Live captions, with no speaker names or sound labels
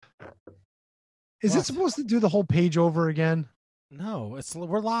Is What? it supposed to do the whole page over again? No,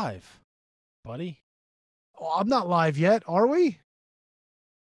 we're live, buddy. Oh, I'm not live yet, are we?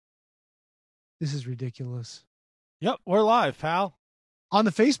 This is ridiculous. Yep, we're live, pal. On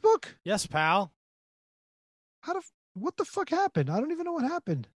the Facebook? Yes, pal. What the fuck happened? I don't even know what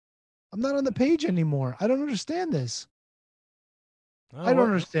happened. I'm not on the page anymore. I don't understand this. Oh, I don't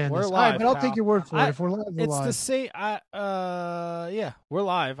understand we're this. All right, live, but I'll pal. take your word for it. If we're live, we're It's live. the same. Yeah, we're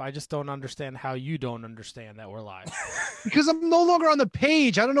live. I just don't understand how you don't understand that we're live. Because I'm no longer on the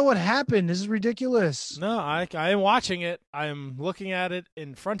page. I don't know what happened. This is ridiculous. No, I am watching it. I am looking at it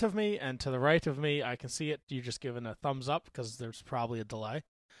in front of me and to the right of me. I can see it. You're just giving a thumbs up because there's probably a delay.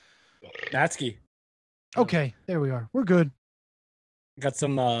 Natsuki. Okay, there we are. We're good. Got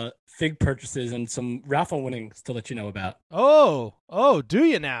some fig purchases and some raffle winnings to let you know about. Oh, do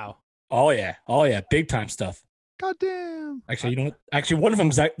you now? Oh yeah, big time stuff. Goddamn. Actually, you know what? Actually, one of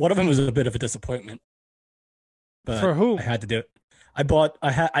them was a bit of a disappointment. But For whom? I had to do it. I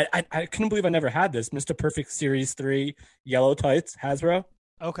couldn't believe I never had this. Mr. Perfect Series 3 yellow tights, Hasbro.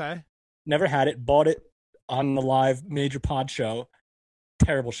 Okay. Never had it. Bought it on the live major pod show.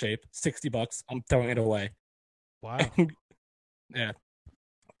 Terrible shape. $60. I'm throwing it away. Wow. Yeah.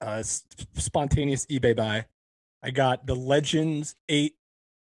 Spontaneous eBay buy. I got the Legends 8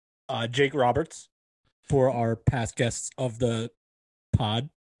 Jake Roberts for our past guests of the pod.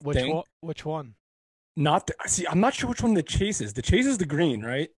 Which one? I'm not sure which one the Chase is. The Chase is the green,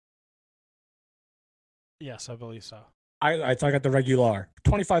 right? Yes, I believe so. I got the regular.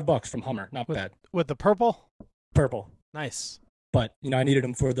 $25 from Hummer. Not bad. With the purple? Purple. Nice. But, I needed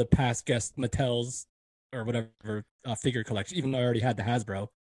them for the past guest Mattel's or whatever figure collection, even though I already had the Hasbro.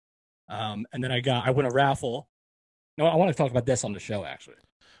 And then I won a raffle. No, I want to talk about this on the show, actually.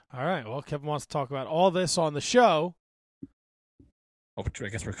 All right. Well, Kevin wants to talk about all this on the show. Which I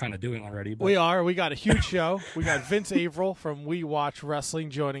guess we're kind of doing already. But... We are. We got a huge show. We got Vince Averill from We Watch Wrestling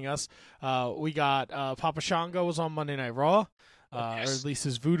joining us. We got Papa Shango was on Monday Night Raw. Or at least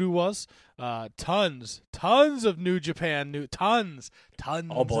his voodoo was. Tons of New Japan tons.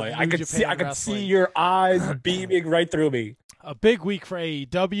 Oh boy, of I New could Japan see your eyes beaming right through me. A big week for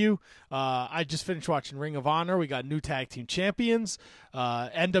AEW. I just finished watching Ring of Honor. We got new tag team champions.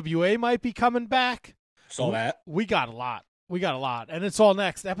 NWA might be coming back. Saw that. We got a lot. And it's all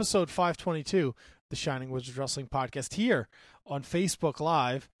next. Episode 522, the Shining Wizards Wrestling Podcast, here on Facebook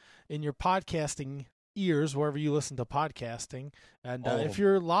Live in your podcasting ears, wherever you listen to podcasting. And if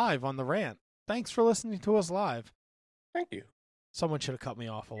you're live on the rant, thanks for listening to us live. Thank you. Someone should have cut me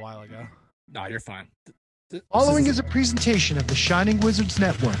off a while ago. No, you're fine. Following is a presentation of the Shining Wizards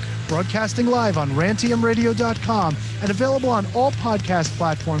Network, broadcasting live on rantiumradio.com and available on all podcast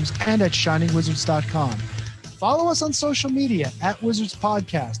platforms and at shiningwizards.com. Follow us on social media at Wizards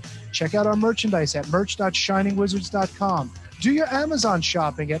Podcast. Check out our merchandise at merch.shiningwizards.com. Do your Amazon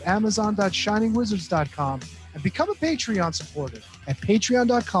shopping at amazon.shiningwizards.com and become a Patreon supporter at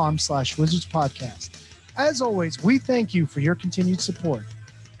patreon.com/wizardspodcast. As always, we thank you for your continued support.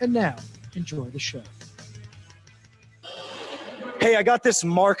 And now, enjoy the show. Hey, I got this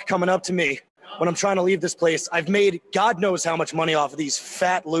mark coming up to me when I'm trying to leave this place. I've made God knows how much money off of these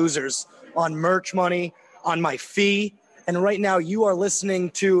fat losers on merch money, on my fee. And right now you are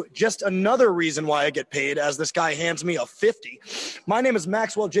listening to just another reason why I get paid as this guy hands me a 50. My name is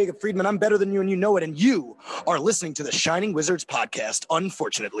Maxwell Jacob Friedman. I'm better than you and you know it. And you are listening to the Shining Wizards podcast,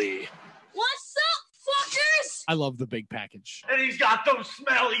 unfortunately. What's up, fuckers? I love the big package. And he's got those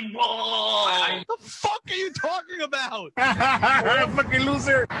smelly balls. What the fuck are you talking about? Fucking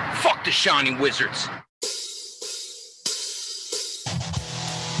loser. Fuck the Shining Wizards.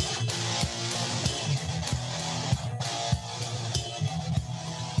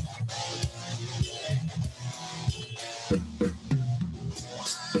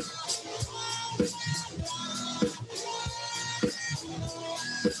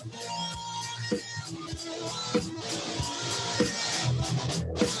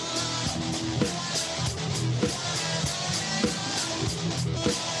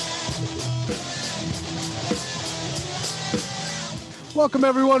 Welcome,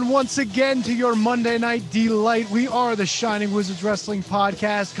 everyone, once again to your Monday Night Delight. We are the Shining Wizards Wrestling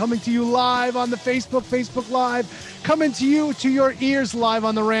Podcast, coming to you live on the Facebook Live, coming to you to your ears live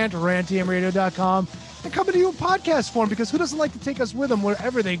on the rant, rantiumradio.com, and coming to you in podcast form, because who doesn't like to take us with them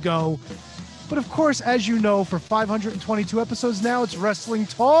wherever they go? But, of course, as you know, for 522 episodes now, it's Wrestling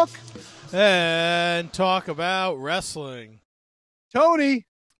Talk. And talk about wrestling. Tony.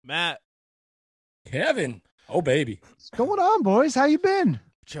 Matt. Kevin. Oh, baby. What's going on, boys? How you been?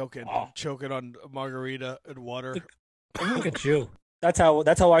 Choking on margarita and water. And look at you. That's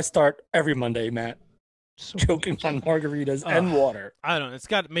how I start every Monday, Matt. So Choking on margaritas and water. I don't know. It's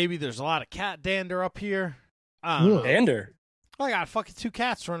got maybe there's a lot of cat dander up here. I don't know. Ugh. Dander. I got fucking 2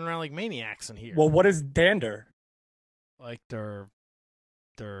 cats running around like maniacs in here. Well, what is dander? Like their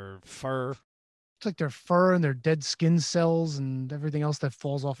fur. It's like their fur and their dead skin cells and everything else that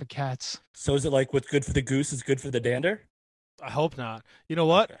falls off of cats. So is it like what's good for the goose is good for the dander? I hope not. You know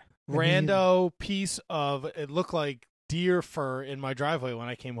what? Okay. Rando piece of it looked like deer fur in my driveway when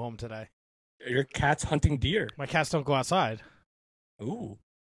I came home today. Your cat's hunting deer. My cats don't go outside. Ooh.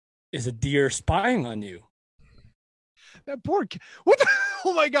 Is a deer spying on you? That poor cat. What the?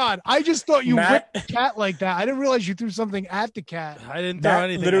 Oh my God. I just thought you Matt- whipped the cat like that. I didn't realize you threw something at the cat. I didn't throw That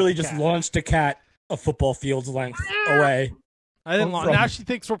anything. literally at the just cat. launched a cat a football field's length away. I didn't. from- Now she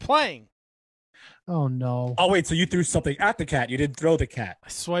thinks we're playing. Oh no. Oh wait, so you threw something at the cat? You didn't throw the cat? I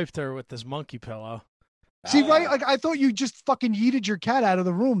swiped her with this monkey pillow. See, Ah. right? Like I thought you just fucking yeeted your cat out of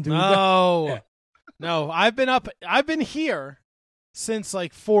the room, dude. No, Yeah. no. I've been here since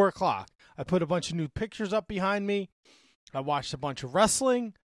like 4:00. I put a bunch of new pictures up behind me. I watched a bunch of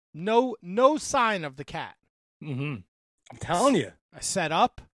wrestling. No sign of the cat. Mm-hmm. I'm telling you. I set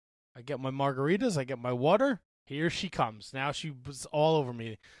up. I get my margaritas. I get my water. Here she comes. Now she was all over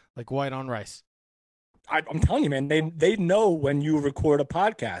me like white on rice. I'm telling you, man. They know when you record a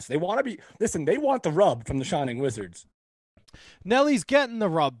podcast. They want to be. Listen, they want the rub from the Shining Wizards. Nellie's getting the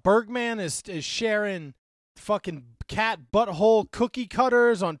rub. Bergman is sharing fucking cat butthole cookie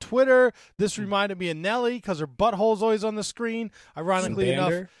cutters on Twitter. This reminded me of Nellie because her butthole's always on the screen. Ironically enough,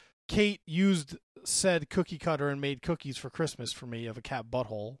 Dander. Kate used said cookie cutter and made cookies for Christmas for me of a cat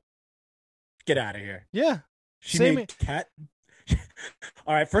butthole. Get out of here. Yeah. She Same made cat.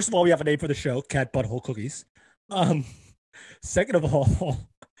 All right. First of all, we have a name for the show: Cat Butthole Cookies. Second of all,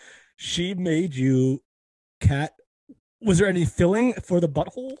 she made you cat. Was there any filling for the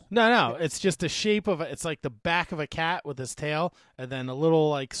butthole? No. It's just the shape of it. It's like the back of a cat with his tail and then a little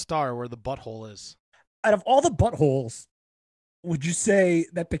like star where the butthole is. Out of all the buttholes, would you say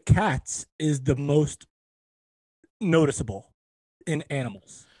that the cat's is the most noticeable in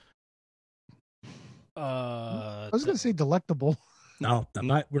animals? I was gonna say delectable. No, I'm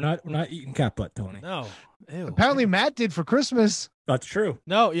not. We're not eating cat butt, Tony. No. Ew. Apparently Matt did for Christmas. That's true.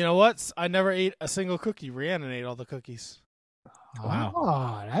 No, you know what? I never ate a single cookie. Rhiannon ate all the cookies. Wow.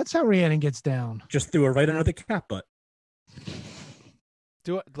 Oh, that's how Rhiannon gets down. Just threw her right under the cat butt.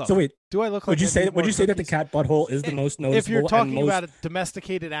 Do So wait, I look like would you I say need that? Would more you say that the cookies? cat butthole is the most noticeable? If you're and talking most... about a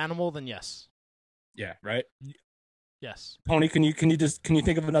domesticated animal, then yes. yeah, right. Yes. Tony, can you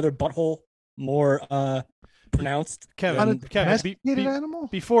think of another butthole more Kevin, On pronounced? a Kevin domesticated animal?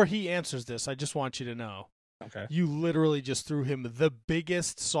 before he answers this, I just want you to know, Okay. you literally just threw him the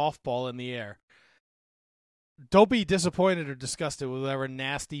biggest softball in the air. Don't be disappointed or disgusted with whatever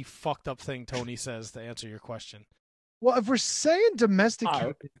nasty, fucked up thing Tony says to answer your question. Well, if we're saying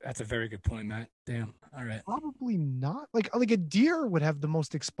domesticated, That's a very good point, Matt. Damn. All right. probably not. Like a deer would have the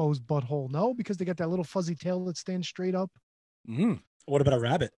most exposed butthole, no? Because they got that little fuzzy tail that stands straight up. What about a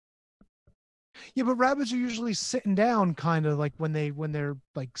rabbit? Yeah, but rabbits are usually sitting down, kind of like when they're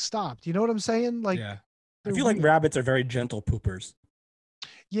like stopped. You know what I'm saying? Like, yeah. I they're feel like weird. rabbits are very gentle poopers.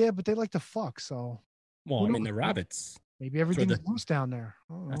 Yeah, but they like to fuck, so Well, Who I mean, knows? they're rabbits. maybe everything's loose down there.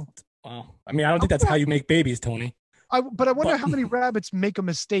 I don't know. Wow. I mean, I don't think that's how you make babies, Tony. But I wonder But- how many rabbits make a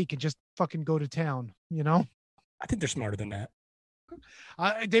mistake and just fucking go to town. You know, I think they're smarter than that.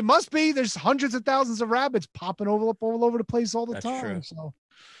 they must be. There's hundreds of thousands of rabbits popping all over the place all the That's time. true. So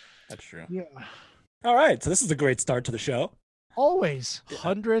That's true. yeah, All right. So this is a great start to the show. always.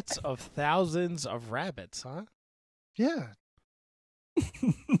 Hundreds of thousands of rabbits, huh? Yeah.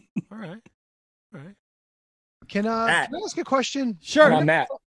 All right. Can Matt. I ask a question? Sure. Hold on, Matt.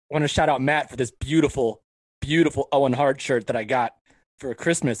 I want to shout out Matt for this beautiful Owen Hart shirt that I got for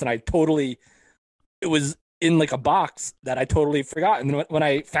Christmas. And it was in like a box that I totally forgot. And then when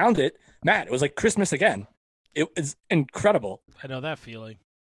I found it, Matt, it was like Christmas again. It was incredible. I know that feeling.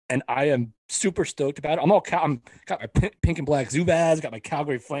 And I am super stoked about it. I'm got my pink and black Zubaz, got my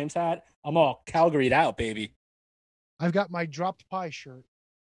Calgary Flames hat. I'm all Calgary'd out, baby. I've got my dropped pie shirt,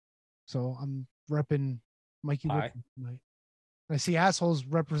 so I'm repping Mikey Pie. Whipple tonight. I see assholes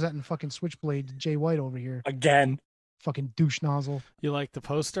representing fucking Switchblade Jay White over here. Again. Fucking douche nozzle. You like the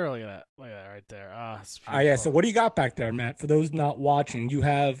poster? Look at that. Look at that right there. It's Yeah. So beautiful. what do you got back there, Matt? For those not watching,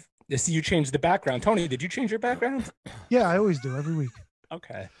 I see you changed the background. Tony, did you change your background? Yeah, I always do every week.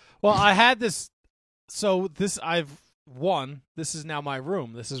 Okay. Well, I had this. So I've won. This is now my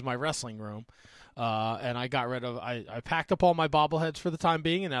room. This is my wrestling room. And I got rid of. I packed up all my bobbleheads for the time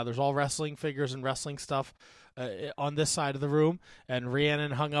being, and now there's all wrestling figures and wrestling stuff on this side of the room. And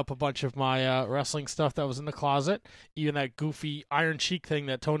Rhiannon hung up a bunch of my wrestling stuff that was in the closet, even that goofy Iron Sheik thing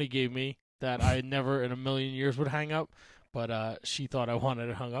that Tony gave me that I never in a million years would hang up, but she thought I wanted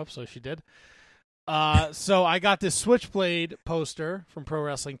it hung up, so she did. So I got this Switchblade poster from Pro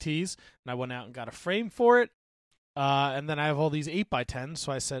Wrestling Tees, and I went out and got a frame for it. And then I have all these 8x10s,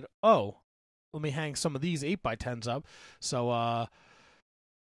 so I said, oh, let me hang some of these 8x10s up. So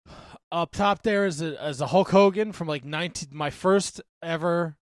up top there is a Hulk Hogan from like my first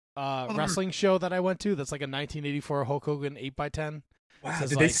ever wrestling show that I went to. That's like a 1984 Hulk Hogan 8x10. Wow,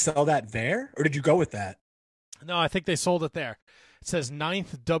 did they sell that there, or did you go with that? No, I think they sold it there. It says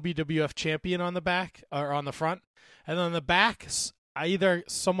 9th WWF champion on the back, or on the front. And then on the back, either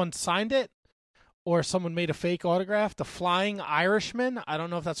someone signed it or someone made a fake autograph. The Flying Irishman. I don't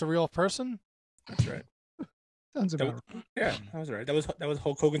know if that's a real person. That's right. Sounds about right. Yeah, that was right. That was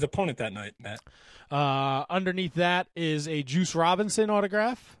Hulk Hogan's opponent that night, Matt. Underneath that is a Juice Robinson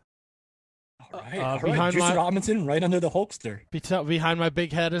autograph. All right. Behind Juice Robinson, right under the Hulkster. Behind my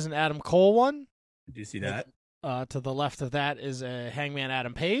big head is an Adam Cole one. Did you see that? To the left of that is a Hangman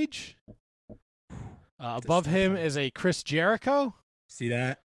Adam Page. Above him is a Chris Jericho. See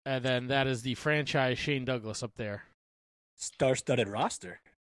that? And then that is the franchise Shane Douglas up there. Star-studded roster.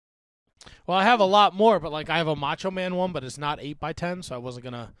 Well, I have a lot more, but like I have a Macho Man one, but it's not 8x10, so I wasn't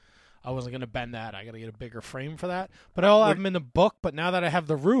gonna bend that. I gotta get a bigger frame for that. But I'll have them in the book. But now that I have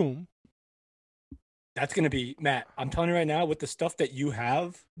the room, that's gonna be Matt. I'm telling you right now, with the stuff that you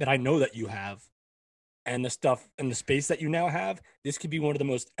have, that I know that you have, and the stuff and the space that you now have, this could be one of the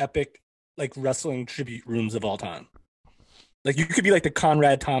most epic like wrestling tribute rooms of all time. Like you could be like the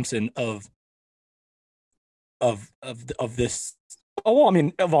Conrad Thompson of this. Oh, well, I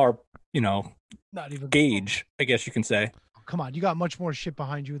mean, of our, not even gauge, I guess you can say. Oh, come on, you got much more shit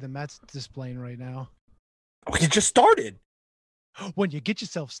behind you than Matt's displaying right now. Oh, you just started. When you get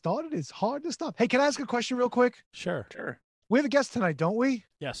yourself started, it's hard to stop. Hey, can I ask a question real quick? Sure. We have a guest tonight, don't we?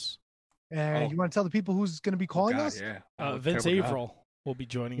 Yes. And you want to tell the people who's going to be calling us? Yeah. Vince Averill will be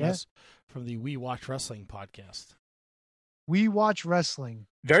joining us from the We Watch Wrestling podcast. We Watch Wrestling.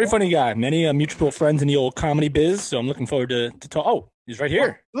 Very funny guy. Many mutual friends in the old comedy biz. So I'm looking forward to talk. Oh, he's right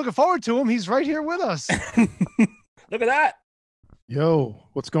here. Looking forward to him. He's right here with us. Look at that. Yo,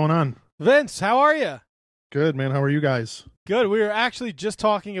 what's going on? Vince, how are you? Good, man. How are you guys? Good. We were actually just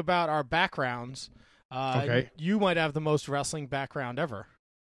talking about our backgrounds. Okay. You might have the most wrestling background ever.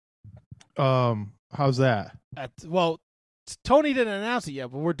 How's that? Tony didn't announce it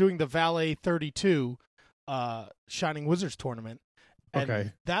yet, but we're doing the Valet 32 Shining Wizards tournament. And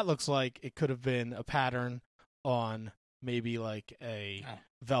okay. That looks like it could have been a pattern on maybe like a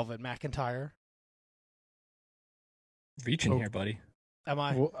Velvet McIntyre. Reaching here, buddy. Am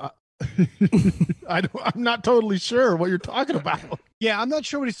I? Well, I'm not totally sure what you're talking about. Yeah, I'm not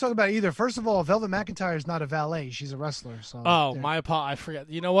sure what he's talking about either. First of all, Velvet McIntyre is not a valet. She's a wrestler. So my apologies. I forget.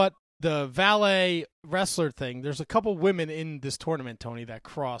 You know what? The valet wrestler thing, there's a couple women in this tournament, Tony, that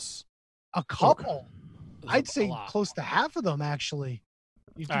cross. A couple? I'd say lot. Close to half of them, actually.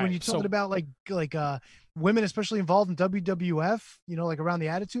 When you're talking so, about like women, especially involved in WWF, like around the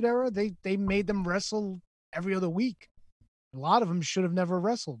Attitude Era, they made them wrestle every other week. A lot of them should have never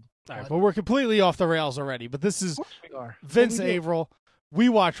wrestled. All right, but we're completely off the rails already. But this is Vince Averill, We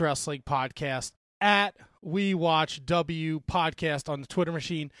Watch Wrestling podcast at We Watch W podcast on the Twitter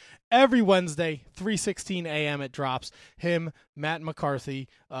machine. Every Wednesday, 3:16 a.m. it drops. Him, Matt McCarthy.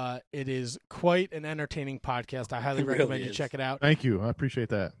 It is quite an entertaining podcast. I highly recommend you check it out. Thank you. I appreciate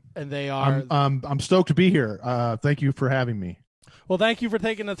that. And they are. I'm stoked to be here. Thank you for having me. Well, thank you for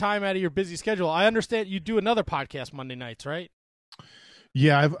taking the time out of your busy schedule. I understand you do another podcast Monday nights, right?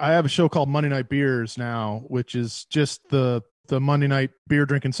 Yeah, I have a show called Monday Night Beers now, which is just the Monday night beer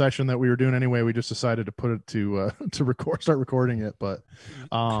drinking session that we were doing anyway. We just decided to put it to start recording it, but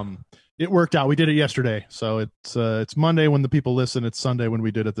it worked out. We did it yesterday, so it's Monday when the people listen. It's Sunday when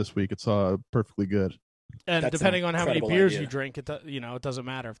we did it this week. It's perfectly good. And That's depending on how many beers you drink, it doesn't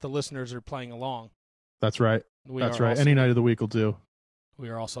matter if the listeners are playing along. That's right. That's right. Any night of the week will do. We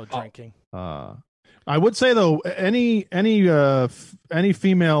are also drinking. I would say though, any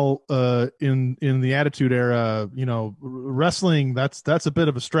female in the Attitude Era, wrestling, that's a bit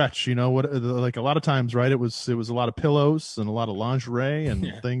of a stretch. Like a lot of times, right? It was a lot of pillows and a lot of lingerie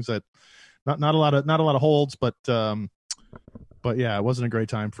and things that not a lot of holds, but yeah, it wasn't a great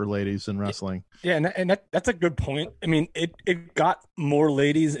time for ladies in wrestling. Yeah, and that's a good point. I mean, it got more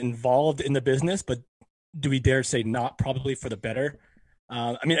ladies involved in the business, but do we dare say not probably for the better?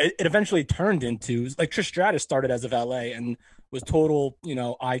 I mean, it eventually turned into like Trish Stratus started as a valet and was total,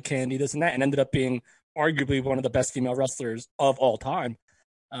 eye candy, this and that, and ended up being arguably one of the best female wrestlers of all time.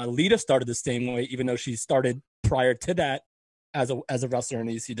 Lita started the same way, even though she started prior to that as a wrestler in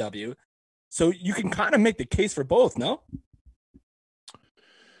ECW. So you can kind of make the case for both, no?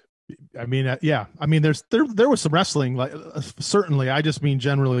 I mean, yeah. I mean, there was some wrestling, like certainly. I just mean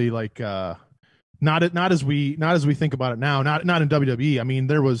generally, like not as we think about it now. Not in WWE. I mean,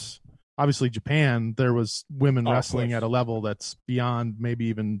 there was obviously Japan. There was women wrestling at a level that's beyond maybe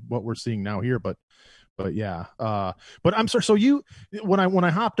even what we're seeing now here. But yeah. But I'm sorry. So when I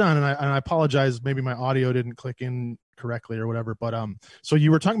hopped on, and I apologize, maybe my audio didn't click in correctly or whatever. But so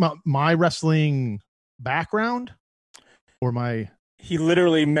you were talking about my wrestling background, or my. He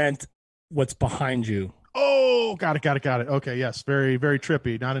literally meant what's behind you. Oh, got it. Okay, yes, very, very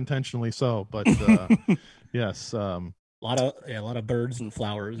trippy, not intentionally so, but yes, a lot of birds and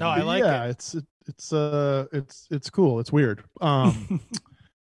flowers. No, I like it. It's cool. It's weird.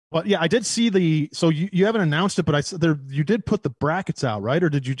 But yeah, I did see so you haven't announced it, but you did put the brackets out, right? Or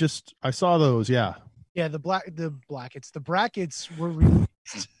did you just? I saw those. Yeah. Yeah, the brackets were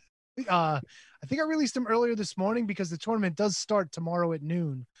released. I think I released them earlier this morning because the tournament does start tomorrow at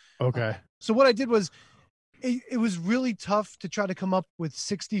noon. Okay. So what I did was it was really tough to try to come up with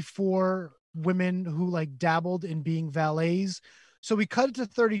 64 women who like dabbled in being valets. So we cut it to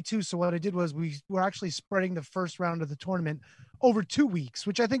 32. So what I did was we were actually spreading the first round of the tournament over 2 weeks,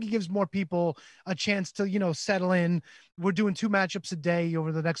 which I think it gives more people a chance to, settle in. We're doing 2 matchups a day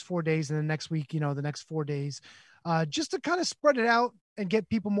over the next 4 days. And then next week, the next 4 days, just to kind of spread it out and get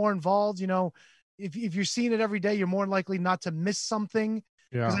people more involved. If you're seeing it every day, you're more likely not to miss something.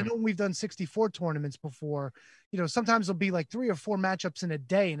 Yeah. Because I know when we've done 64 tournaments before, sometimes there'll be like 3 or 4 matchups in a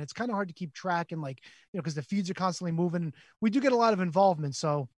day, and it's kind of hard to keep track. And because the feeds are constantly moving, we do get a lot of involvement.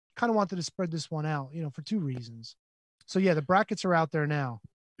 So kind of wanted to spread this one out, for 2 reasons. So yeah, the brackets are out there now.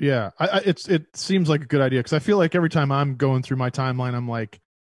 Yeah, it seems like a good idea, because I feel like every time I'm going through my timeline, I'm like,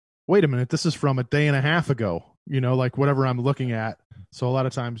 wait a minute, this is from a day and a half ago. Like whatever I'm looking at. So a lot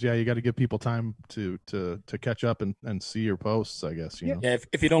of times, yeah, you got to give people time to catch up and see your posts, I guess. You know? Yeah,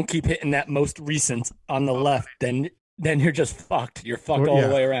 if you don't keep hitting that most recent on the left, then you're just fucked. You're fucked all the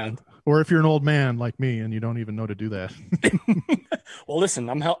way around. Or if you're an old man like me and you don't even know to do that. Well, listen,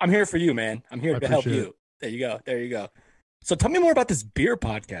 I'm here for you, man. I'm here to help you. There you go. So tell me more about this beer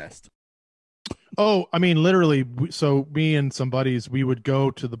podcast. Oh, I mean, literally. So me and some buddies, we would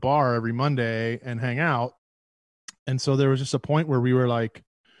go to the bar every Monday and hang out. And so there was just a point where we were like,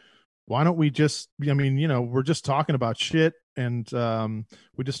 why don't we just, we're just talking about shit. And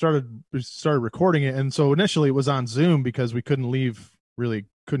we started recording it. And so initially it was on Zoom because we couldn't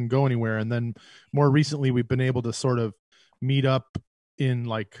go anywhere. And then more recently, we've been able to sort of meet up in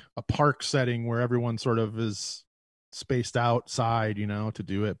like a park setting where everyone sort of is spaced outside, to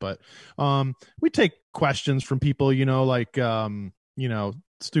do it. But we take questions from people, like,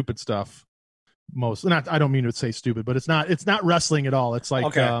 stupid stuff. I don't mean to say stupid, but it's not wrestling at all. It's like,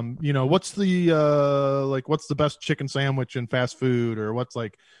 okay. What's the best chicken sandwich in fast food, or what's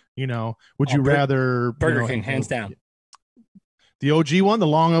would you rather Burger King, hands down. The OG one, the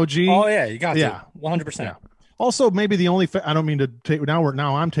long OG. Oh yeah, you got to 100%. Yeah. Also, maybe the only I don't mean to take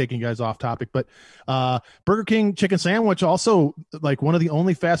now I'm taking guys off topic, but Burger King chicken sandwich, also like one of the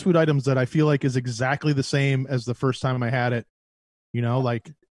only fast food items that I feel like is exactly the same as the first time I had it.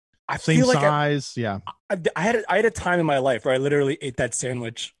 I same feel like size. I had a time in my life where I literally ate that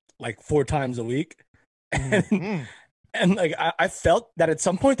sandwich like 4 times a week. And, and like I felt that at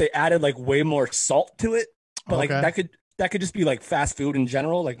some point they added like way more salt to it. But like that could just be like fast food in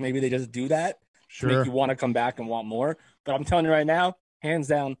general. Like maybe they just do that to make you want to come back and want more. But I'm telling you right now, hands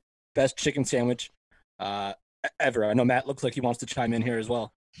down, best chicken sandwich ever. I know Matt looks like he wants to chime in here as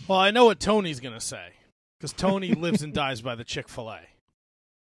well. Well, I know what Tony's gonna say, because Tony lives and dies by the Chick-fil-A.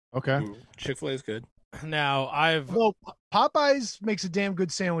 Okay. Ooh, Chick-fil-A is good. Now Popeyes makes a damn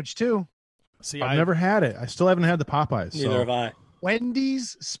good sandwich too. See, I've never had it. I still haven't had the Popeyes. Neither have I.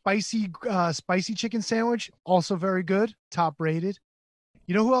 Wendy's spicy chicken sandwich, also very good, top rated.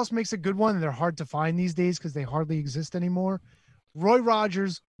 You know who else makes a good one? They're hard to find these days because they hardly exist anymore. Roy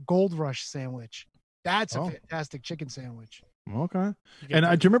Rogers Gold Rush sandwich. That's a fantastic chicken sandwich. Okay. And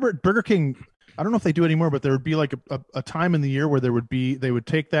I do remember at Burger King, I don't know if they do anymore, but there would be like a time in the year where they would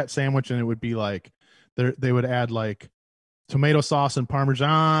take that sandwich and it would be like they would add like tomato sauce and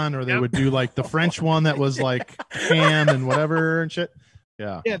Parmesan, or they would do like the French one that was like ham and whatever and shit.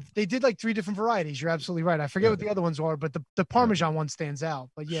 Yeah. Yeah, they did like 3 different varieties. You're absolutely right. I forget what the other ones are, but the Parmesan one stands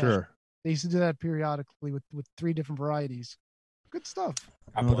out. But yeah, sure. They used to do that periodically with 3 different varieties. Good stuff.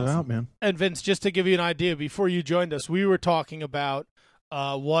 No doubt, man. And Vince, just to give you an idea, before you joined us, we were talking about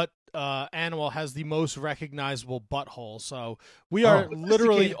what animal has the most recognizable butthole. So we are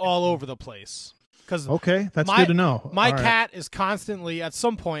literally all over the place. Okay, that's good to know. My cat is constantly, at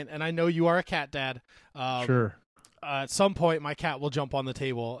some point, and I know you are a cat dad. Sure. At some point, my cat will jump on the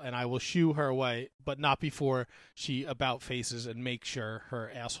table, and I will shoo her away, but not before she about faces and make sure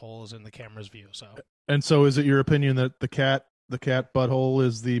her asshole is in the camera's view. So. And so, is it your opinion that the cat butthole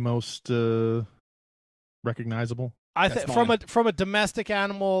is the most recognizable? I think from a domestic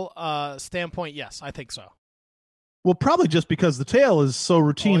animal standpoint, yes, I think so. Well, probably just because the tail is so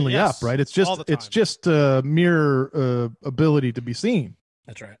routinely up, right? It's just mere ability to be seen.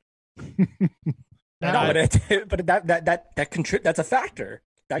 That's right. But that's a factor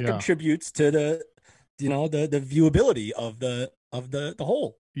that contributes to the viewability of the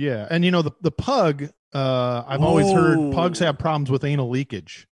whole. Yeah, and the pug. I've always heard pugs have problems with anal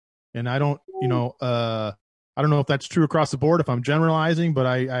leakage, and I don't know if that's true across the board. If I'm generalizing, but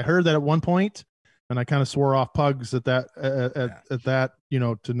I heard that at one point, and I kind of swore off pugs at that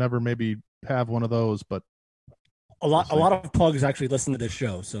to never maybe have one of those, but. A lot of pugs actually listen to this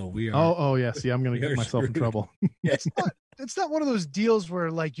show, so we are. Oh yes, yeah. I'm going to get myself in trouble. Yes, it's not one of those deals where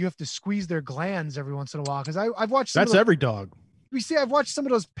like you have to squeeze their glands every once in a while. Because I've watched. That's every dog. I've watched some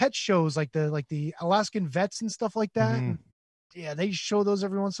of those pet shows, like the Alaskan vets and stuff like that. Mm-hmm. Yeah, they show those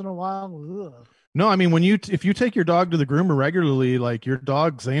every once in a while. Ugh. No, I mean if you take your dog to the groomer regularly, like your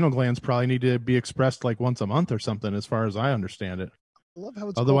dog's anal glands probably need to be expressed like once a month or something, as far as I understand it. I love how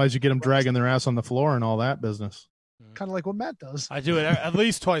it's otherwise you get them dragging their ass on the floor and all that business. Kind of like what Matt does. I do it at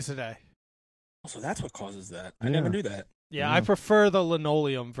least twice a day. So that's what causes that. I never knew that. Yeah, I prefer the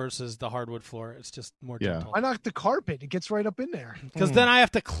linoleum versus the hardwood floor. It's just more gentle. Why not the carpet? It gets right up in there. Because then I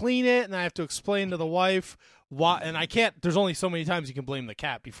have to clean it, and I have to explain to the wife why. And I can't. There's only so many times you can blame the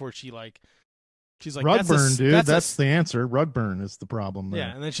cat before she's like, rug burn, dude. That's the answer. Rug burn is the problem. There.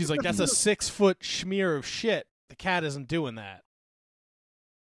 Yeah, and then she's like, that's a 6-foot schmear of shit. The cat isn't doing that.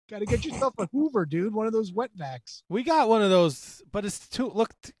 Got to get yourself a Hoover, dude. One of those wet vacs. We got one of those, but it's too.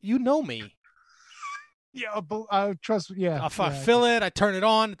 Look, you know me. Yeah, but trust me. Yeah, If I fill it, I turn it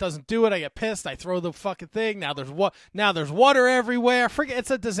on. It doesn't do it. I get pissed. I throw the fucking thing. Now there's water everywhere. Forget it's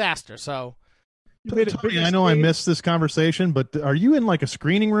a disaster. So. Tony, I know I missed this conversation, but are you in like a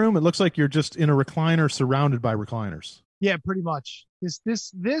screening room? It looks like you're just in a recliner surrounded by recliners. Yeah, pretty much.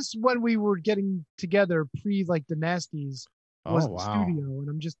 This when we were getting together pre like the nasties. Was the studio, and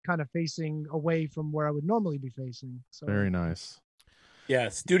I'm just kind of facing away from where I would normally be facing. So very nice. Yeah,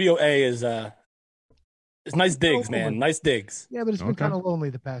 Studio A is nice digs, man. Nice digs. Yeah, but it's been kind of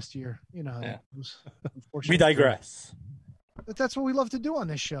lonely the past year. You know. Yeah. Unfortunately. We digress. But that's what we love to do on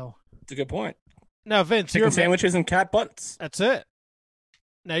this show. It's a good point. Now, Vince, chicken sandwiches and cat butts. That's it.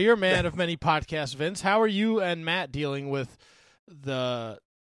 Now you're a man of many podcasts, Vince. How are you and Matt dealing with the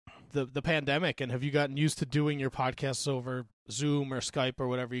pandemic, and have you gotten used to doing your podcasts over Zoom or Skype or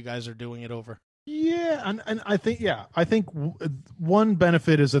whatever you guys are doing it over? Yeah, and I think one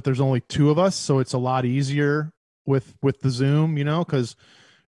benefit is that there's only two of us, so it's a lot easier with the Zoom, because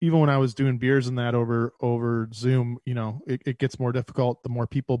even when I was doing beers and that over Zoom, it gets more difficult the more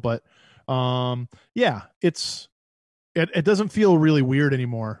people, but it doesn't feel really weird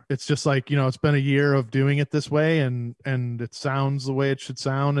anymore. It's just like, it's been a year of doing it this way and it sounds the way it should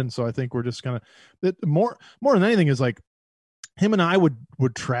sound. And so I think we're just gonna more than anything is like him and I would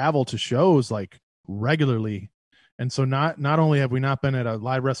travel to shows like regularly. And so not only have we not been at a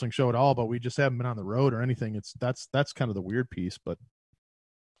live wrestling show at all, but we just haven't been on the road or anything. That's kind of the weird piece, but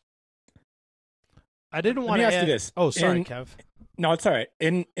I didn't want to ask you this. Oh, sorry, Kev. No, it's all right.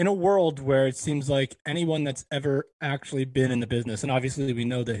 In a world where it seems like anyone that's ever actually been in the business, and obviously we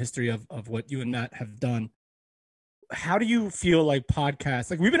know the history of what you and Matt have done, how do you feel like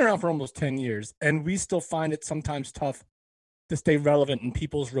podcasts, like we've been around for almost 10 years, and we still find it sometimes tough to stay relevant in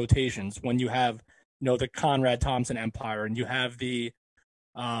people's rotations when you have, the Conrad Thompson empire, and you have the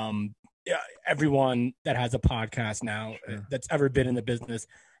everyone that has a podcast now that's ever been in the business.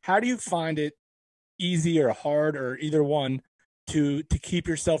 How do you find it easy or hard or either one to keep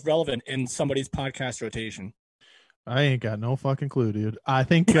yourself relevant in somebody's podcast rotation? I ain't got no fucking clue, dude. I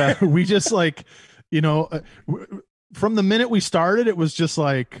think we just like, from the minute we started, it was just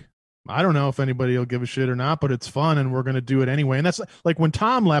like, I don't know if anybody will give a shit or not, but it's fun and we're going to do it anyway. And that's like when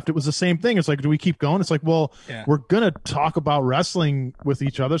Tom left, it was the same thing. It's like, do we keep going? It's like, well, we're going to talk about wrestling with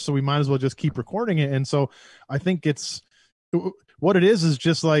each other, so we might as well just keep recording it. And so I think what it is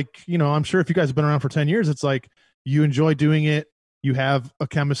just like, I'm sure if you guys have been around for 10 years, it's like you enjoy doing it. You have a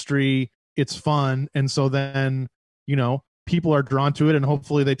chemistry. It's fun. And so then, people are drawn to it, and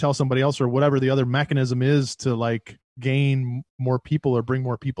hopefully they tell somebody else or whatever the other mechanism is to like gain more people or bring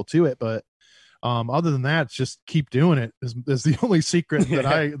more people to it. But other than that, it's just keep doing it is the only secret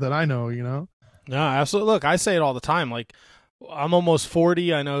that I know, you know. No, absolutely. Look, I say it all the time. Like, I'm almost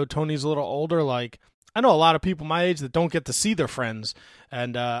 40. I know Tony's a little older. Like, I know a lot of people my age that don't get to see their friends.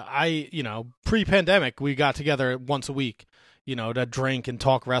 And pre-pandemic, we got together once a week, to drink and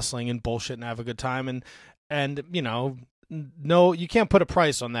talk wrestling and bullshit and have a good time. And no, you can't put a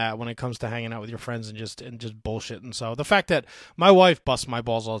price on that when it comes to hanging out with your friends and just bullshit. And so the fact that my wife busts my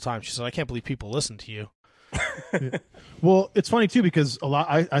balls all the time, she said, I can't believe people listen to you. Yeah. Well, it's funny too, because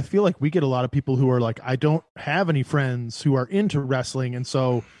I feel like we get a lot of people who are like, I don't have any friends who are into wrestling. And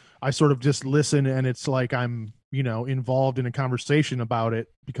so I sort of just listen, and it's like I'm, involved in a conversation about it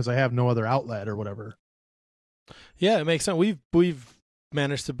because I have no other outlet or whatever. Yeah, it makes sense. We've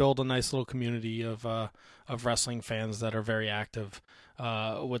managed to build a nice little community of wrestling fans that are very active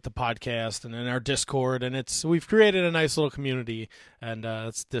with the podcast and in our Discord, and we've created a nice little community, and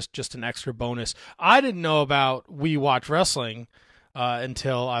it's just an extra bonus. I didn't know about We Watch Wrestling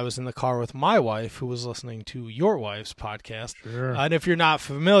until I was in the car with my wife, who was listening to your wife's podcast. Sure. And if you're not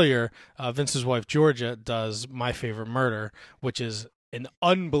familiar, Vince's wife Georgia does My Favorite Murder, which is an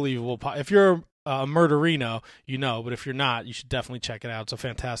unbelievable if you're a murderino, but if you're not, you should definitely check it out. It's a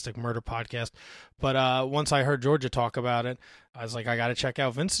fantastic murder podcast. But once I heard Georgia talk about it, I was like, I got to check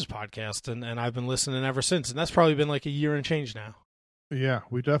out Vince's podcast, and I've been listening ever since. And that's probably been like a year and change now. Yeah,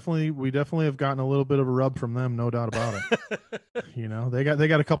 we definitely have gotten a little bit of a rub from them, no doubt about it. They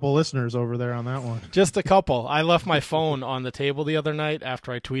got a couple of listeners over there on that one. Just a couple. I left my phone on the table the other night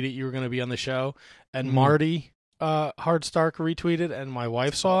after I tweeted you were going to be on the show, and Marty Hard Stark retweeted, and my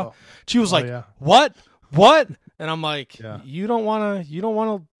wife saw. She was like, yeah. What? And I'm like, you don't want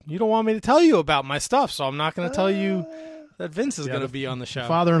me to tell you about my stuff, so I'm not going to tell you that Vince is going to be on the show.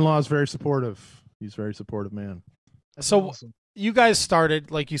 Father-in-law is very supportive. He's a very supportive man. That's so awesome. You guys started,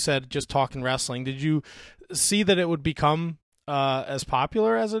 like you said, just talking wrestling. Did you see that it would become as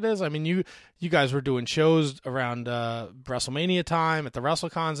popular as it is? I mean, you guys were doing shows around WrestleMania time at the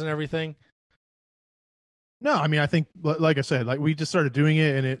WrestleCons and everything. No, I mean, I think, like I said, like we just started doing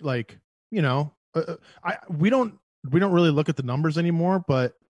it, and it, like, we don't really look at the numbers anymore,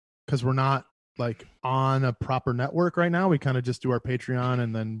 but because we're not like on a proper network right now, we kind of just do our Patreon,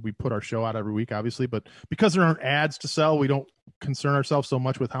 and then we put our show out every week, obviously. But because there aren't ads to sell, we don't concern ourselves so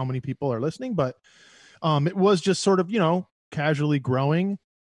much with how many people are listening. But it was just sort of, casually growing.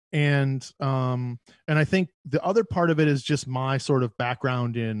 And I think the other part of it is just my sort of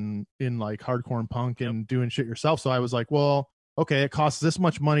background in like hardcore and punk and doing shit yourself. So I was like, well, okay, it costs this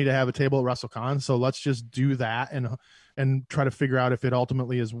much money to have a table at WrestleCon, so let's just do that and try to figure out if it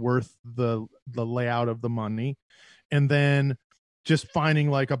ultimately is worth the layout of the money. And then just finding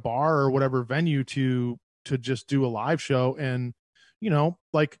like a bar or whatever venue to just do a live show. And,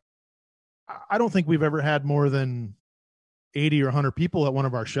 like, I don't think we've ever had more than 80 or 100 people at one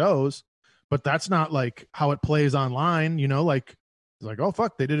of our shows, but that's not like how it plays online, like, oh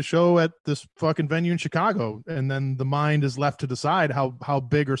fuck, they did a show at this fucking venue in Chicago, and then the mind is left to decide how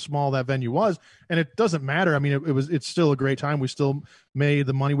big or small that venue was, and it doesn't matter. I mean, it's still a great time. We still made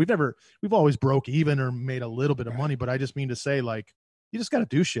the money. We've always broke even or made a little bit of money, but I just mean to say, like, you just got to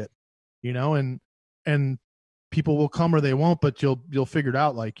do shit, and people will come or they won't, but you'll figure it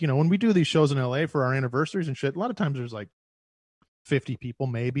out. Like, when we do these shows in LA for our anniversaries and shit, a lot of times there's like 50 people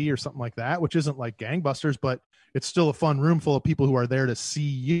maybe or something like that, which isn't like gangbusters, but it's still a fun room full of people who are there to see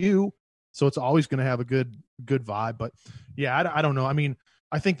you. So it's always going to have a good vibe. But yeah, I don't know. I mean,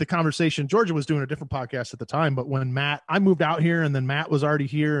 I think the conversation, Georgia was doing a different podcast at the time, but when I moved out here, and then Matt was already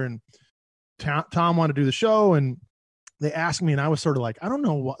here, and Tom wanted to do the show, and they asked me, and I was sort of like, I don't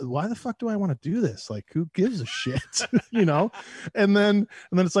know why the fuck do I want to do this? Like, who gives a shit? And then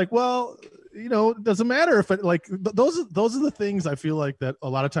it's like, well, it doesn't matter if it, like, those are the things I feel like that a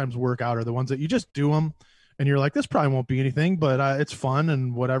lot of times work out, are the ones that you just do them and you're like, this probably won't be anything, but it's fun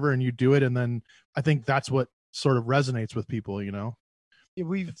and whatever. And you do it. And then I think that's what sort of resonates with people, Yeah,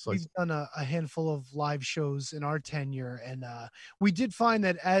 we've done a handful of live shows in our tenure, and we did find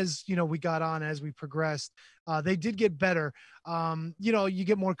that as we got on, as we progressed, they did get better. You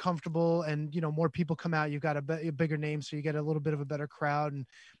get more comfortable, and more people come out. You've got a bigger name, so you get a little bit of a better crowd, and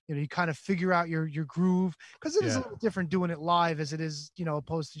you kind of figure out your groove, because it is a little different doing it live as it is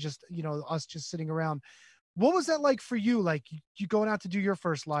opposed to just us just sitting around. What was that like for you? Like, you going out to do your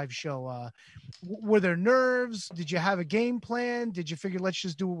first live show? Were there nerves? Did you have a game plan? Did you figure, let's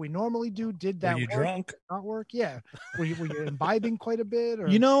just do what we normally do? Did that Were you work? drunk? Not work? Yeah. Were you imbibing quite a bit? Or?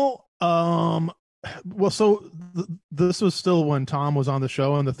 Well, so this was still when Tom was on the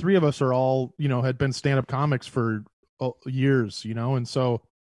show, and the three of us are all, had been stand-up comics for years, and so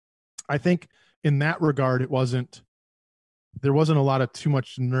I think in that regard, there wasn't a lot of too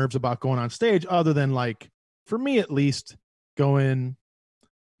much nerves about going on stage, other than like, for me at least, going,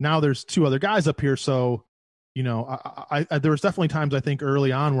 now there's two other guys up here, so I there was definitely times I think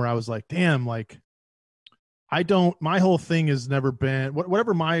early on where I was like, damn, like, my whole thing has never been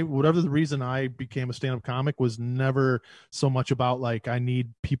whatever the reason I became a stand-up comic was never so much about like I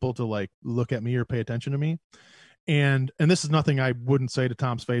need people to like look at me or pay attention to me. And this is nothing I wouldn't say to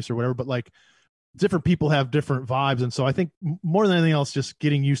Tom's face or whatever, but like, different people have different vibes. And so I think more than anything else, just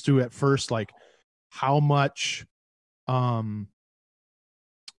getting used to at first, like how much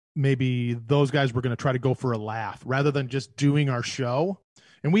maybe those guys were going to try to go for a laugh rather than just doing our show.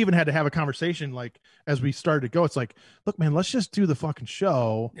 And we even had to have a conversation, like, as we started to go, it's like, look, man, let's just do the fucking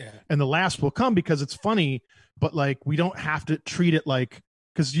show, and the laughs will come because it's funny, but like, we don't have to treat it like,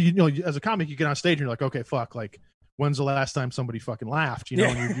 because as a comic, you get on stage and you're like, okay, fuck, like, when's the last time somebody fucking laughed,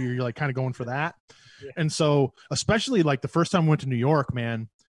 and you're like kind of going for that. And so, especially like the first time we went to New York, man,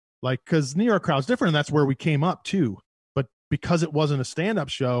 like, because New York crowd's different, and that's where we came up too. But because it wasn't a stand-up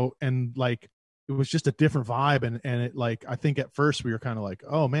show, and like, it was just a different vibe, and it, like, I think at first we were kind of like,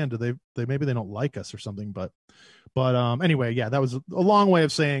 oh man, do they maybe they don't like us or something, but anyway, yeah, that was a long way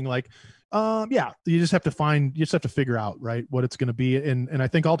of saying like, yeah, you just have to figure out, right, what it's going to be, and I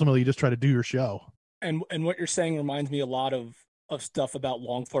think ultimately you just try to do your show. And what you're saying reminds me a lot of stuff about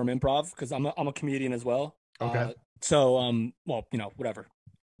long form improv, because I'm a comedian as well. Okay. So well, whatever,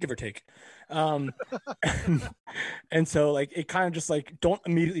 give or take. And so like, it kind of just like, don't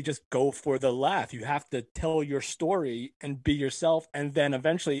immediately just go for the laugh. You have to tell your story and be yourself, and then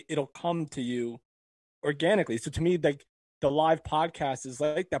eventually it'll come to you organically. So to me, like, the live podcast is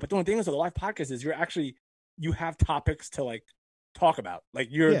like that. But the only thing is, with the live podcast is you have topics to like talk about. Like,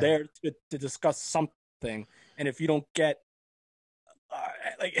 you're there to discuss something, and if you don't get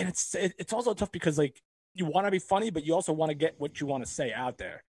like, and it's also tough because like, you want to be funny, but you also want to get what you want to say out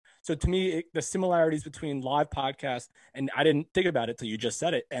there. So to me, the similarities between live podcast, and I didn't think about it till you just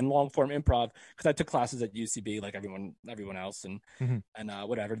said it, and long form improv, because I took classes at UCB like everyone else, and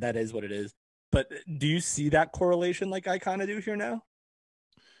whatever, that is what it is. But do you see that correlation like I kind of do here now?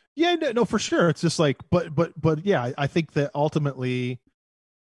 Yeah, no, for sure. It's just like, but yeah, I think that ultimately,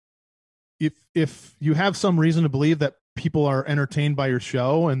 if you have some reason to believe that people are entertained by your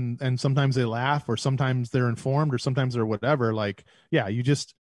show, and sometimes they laugh, or sometimes they're informed, or sometimes they're whatever, like, yeah,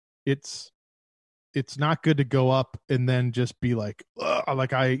 it's not good to go up and then just be like,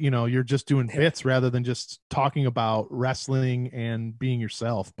 like, you're just doing bits rather than just talking about wrestling and being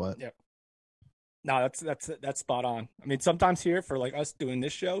yourself. But yeah. No, that's spot on. I mean, sometimes here for like us doing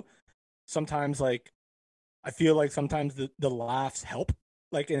this show, sometimes like, I feel like sometimes the laughs help.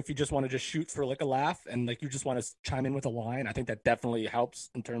 Like, and if you just want to just shoot for like a laugh, and like, you just want to chime in with a line, I think that definitely helps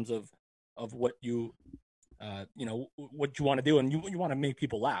in terms of what you what you want to do, and you want to make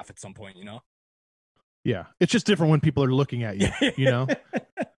people laugh at some point, Yeah, it's just different when people are looking at you,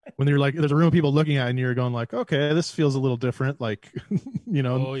 when you're like, there's a room of people looking at you, and you're going like, okay, this feels a little different. Like,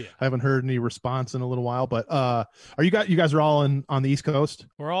 I haven't heard any response in a little while, but you guys are all on the East Coast?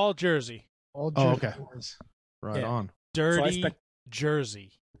 We're all Jersey. All Jersey. Okay. Right on. Dirty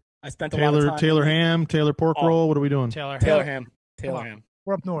Jersey. I spent a lot of time Taylor ham, Taylor pork roll. What are we doing? Taylor ham.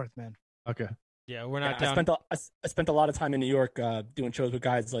 We're up north, man. Okay. Yeah, we're not down. I spent a lot of time in New York doing shows with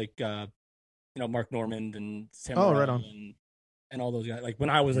guys like Mark Normand and Sam right on. and all those guys. Like, when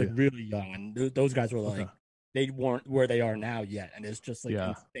I was like really young, and those guys were like, they weren't where they are now yet, and it's just like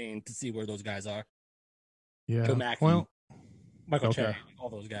insane to see where those guys are. Yeah. Joe Mackey, Michael Che, all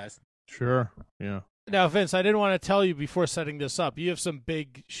those guys. Sure. Yeah. Now, Vince, I didn't want to tell you before setting this up. You have some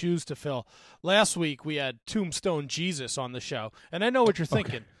big shoes to fill. Last week, we had Tombstone Jesus on the show, and I know what you're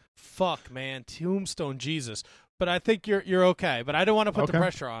thinking. Okay. Fuck, man, Tombstone Jesus. But I think you're okay. But I don't want to put the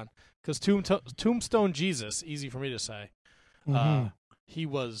pressure on, because Tombstone Jesus, easy for me to say. He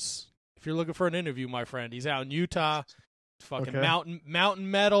was, if you're looking for an interview, my friend, he's out in Utah. Fucking mountain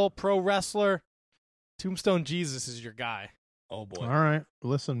metal pro wrestler. Tombstone Jesus is your guy. Oh boy! All right,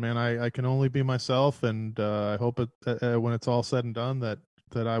 listen, man. I can only be myself, and I hope when it's all said and done that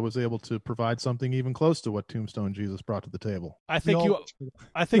I was able to provide something even close to what Tombstone Jesus brought to the table. I think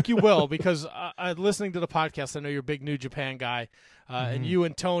you will, because listening to the podcast, I know you're a big New Japan guy, and you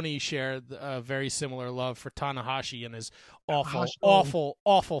and Tony share a very similar love for Tanahashi and his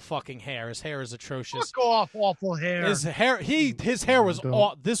awful fucking hair. His hair is atrocious. Fuck off, awful hair. His hair was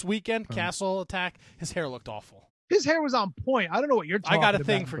this weekend. Castle Attack. His hair looked awful. His hair was on point. I don't know what you're I talking got about. a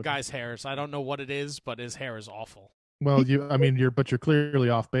thing for guys' hairs. I don't know what it is, but his hair is awful. Well, you're clearly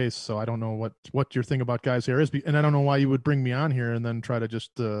off base, so I don't know what your thing about guys' hair is, and I don't know why you would bring me on here and then try to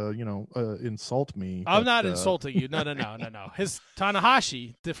just insult me. I'm not insulting you. No. His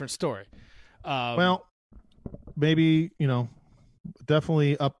Tanahashi, different story. Well, maybe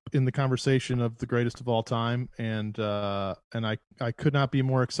definitely up in the conversation of the greatest of all time, and I could not be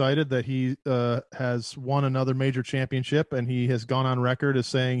more excited that he has won another major championship, and he has gone on record as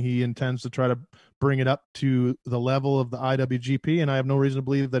saying he intends to try to bring it up to the level of the IWGP, and I have no reason to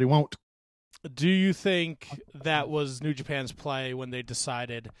believe that he won't. Do you think that was New Japan's play when they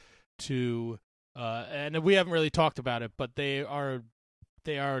decided to and we haven't really talked about it, but they are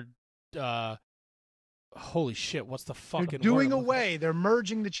holy shit, what's the fucking They're doing word? away. They're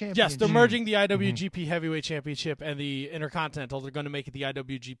merging the championship. Yes, they're merging the IWGP Heavyweight Championship and the Intercontinental. They're going to make it the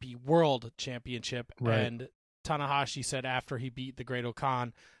IWGP World Championship. Right. And Tanahashi said after he beat the Great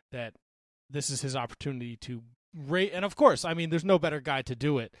Okan that this is his opportunity to rate. And of course, I mean, there's no better guy to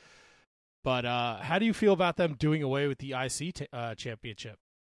do it. But how do you feel about them doing away with the IC championship?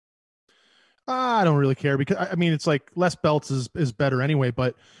 I don't really care, because I mean, it's like less belts is better anyway.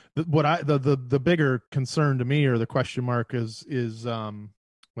 But the bigger concern to me, or the question mark, is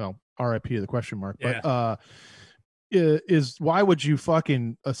well, RIP the question mark. Yeah. But is why would you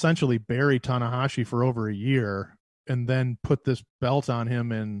fucking essentially bury Tanahashi for over a year and then put this belt on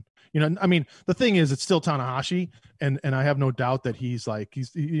him? And I mean, the thing is, it's still Tanahashi, and I have no doubt that he's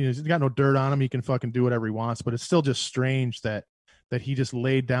got no dirt on him. He can fucking do whatever he wants. But it's still just strange that he just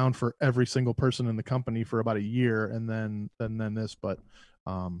laid down for every single person in the company for about a year, and then this. But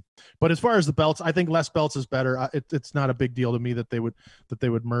as far as the belts, I think less belts is better. It's not a big deal to me that they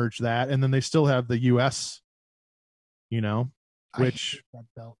would merge that, and then they still have the US, which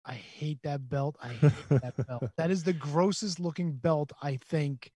I hate that belt. I hate that belt. That is the grossest looking belt, I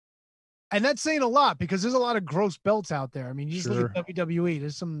think. And that's saying a lot, because there's a lot of gross belts out there. I mean, you just look at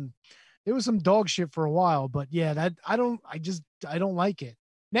WWE. There was some dog shit for a while, but yeah, I don't like it.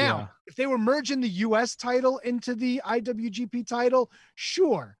 Now, if they were merging the US title into the IWGP title,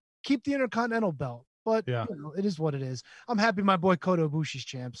 sure, keep the Intercontinental belt. But it is what it is. I'm happy my boy Kota Ibushi's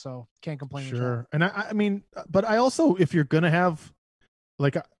champ, so can't complain. Sure. And I mean, but I also, if you're gonna have,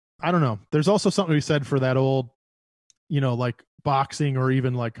 like, I don't know, there's also something to be said for that old, like boxing, or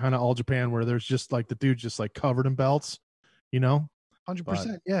even like kind of All Japan, where there's just like the dude's just like covered in belts,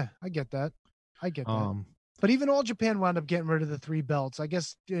 100%. Yeah, I get that. But even All Japan wound up getting rid of the 3 belts. I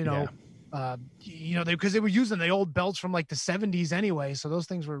guess, because they were using the old belts from like the 70s anyway. So those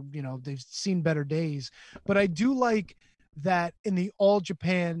things were, they've seen better days. But I do like that in the All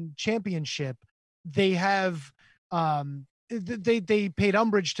Japan Championship, they have, they paid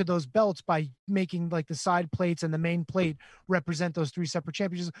umbrage to those belts by making like the side plates and the main plate represent those 3 separate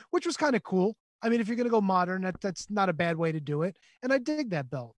championships, which was kind of cool. I mean, if you're going to go modern, that's not a bad way to do it. And I dig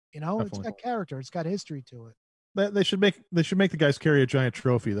that belt. Definitely. It's got character. It's got history to it. They should make the guys carry a giant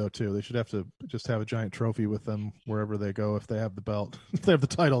trophy though too. They should have to just have a giant trophy with them wherever they go. If they have the belt, if they have the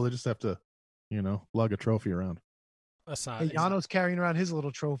title, they just have to, lug a trophy around. Yano's carrying around his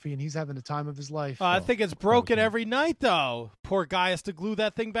little trophy, and he's having the time of his life. I think it's broken every night though. Poor guy has to glue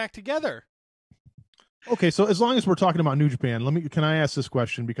that thing back together. Okay, so as long as we're talking about New Japan, can I ask this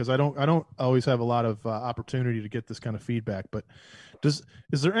question, because I don't always have a lot of opportunity to get this kind of feedback, but is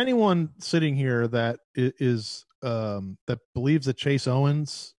there anyone sitting here that is that believes that Chase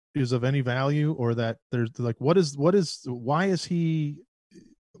Owens is of any value, or that there's like why is he,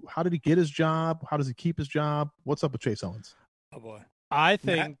 how did he get his job? How does he keep his job? What's up with Chase Owens? Oh boy. I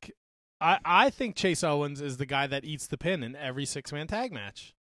think Chase Owens is the guy that eats the pin in every 6-man tag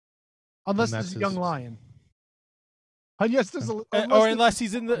match. Unless there's a young lion. Unless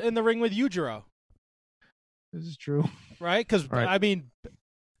he's in the ring with Yujiro. This is true. Right? Because, I mean,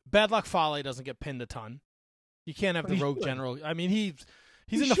 Bad Luck Fale doesn't get pinned a ton. You can't have the Rogue General. I mean, he's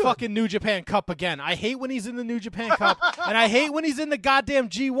in the fucking New Japan Cup again. I hate when he's in the New Japan Cup, and I hate when he's in the goddamn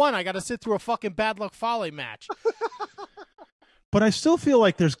G1. I got to sit through a fucking Bad Luck Fale match. But I still feel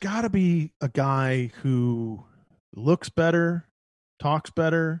like there's got to be a guy who looks better, talks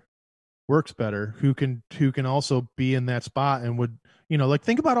better, works better, who can also be in that spot and would, like,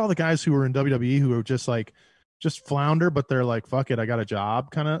 think about all the guys who were in WWE who are just flounder, but they're like, fuck it, I got a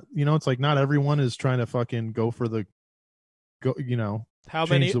job, kind of, it's like not everyone is trying to fucking go for the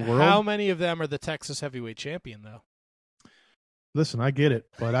change the world. How many of them are the Texas Heavyweight Champion though? Listen, I get it,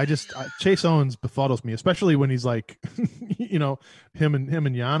 but Chase Owens befuddles me, especially when he's like, him and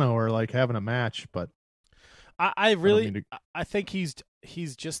Yano are like having a match. But I really, mean I think he's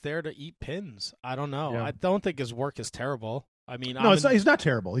just there to eat pins. I don't know. Yeah. I don't think his work is terrible. I mean, No, he's not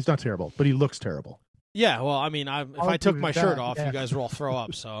terrible. He's not terrible, but he looks terrible. Yeah, well, I mean, if I'll I took agree my with shirt that, off, yeah. you guys would all throw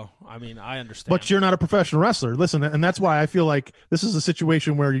up. So, I mean, I understand. But you're not a professional wrestler. Listen, and that's why I feel like this is a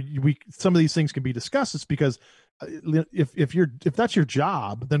situation where some of these things can be discussed. It's because if that's your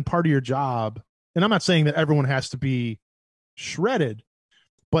job, then part of your job, and I'm not saying that everyone has to be shredded,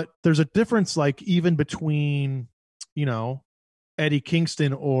 but there's a difference, like even between, Eddie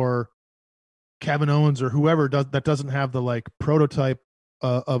Kingston or Kevin Owens or whoever that doesn't have the like prototype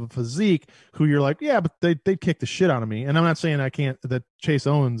of a physique, who you're like, yeah, but they kick the shit out of me. And I'm not saying that Chase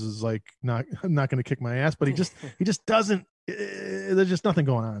Owens is like not going to kick my ass, but he just doesn't. There's just nothing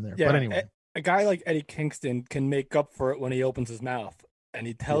going on there. Yeah, but anyway, a guy like Eddie Kingston can make up for it when he opens his mouth and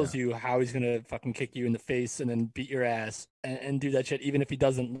he tells you how he's gonna fucking kick you in the face and then beat your ass and do that shit, even if he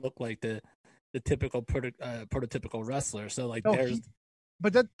doesn't look like the typical prototypical wrestler. So like,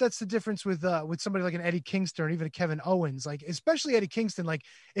 But that's the difference with somebody like an Eddie Kingston or even a Kevin Owens, like especially Eddie Kingston. Like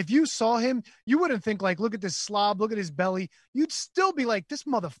if you saw him, you wouldn't think like, look at this slob, look at his belly. You'd still be like, this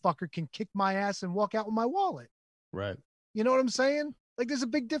motherfucker can kick my ass and walk out with my wallet. right. You know what I'm saying? Like there's a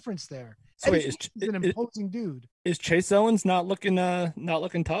big difference there. So Eddie wait, Kingston's an imposing dude. is Chase Owens not looking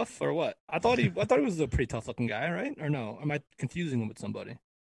tough or what? I thought he was a pretty tough looking guy, right? Or no? Am I confusing him with somebody?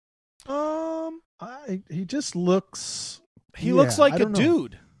 He just looks. He looks like I a don't know.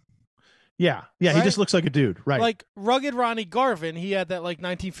 dude. Yeah, he Right? just looks like a dude, right? Like rugged Ronnie Garvin, he had that like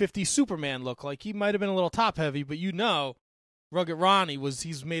 1950s Superman look. Like he might have been a little top heavy, but rugged Ronnie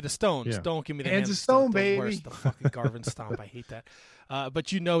he's made of stone. Yeah. Don't give me the Hands hands of stone, the worst, baby. the fucking Garvin stomp. I hate that. But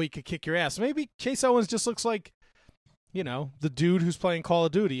he could kick your ass. Maybe Chase Owens just looks like, the dude who's playing Call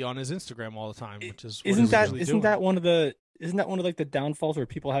of Duty on his Instagram all the time, which is what Isn't doing. that one of the like the downfalls where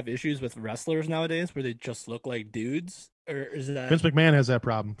people have issues with wrestlers nowadays, where they just look like dudes? Or is that Vince McMahon has that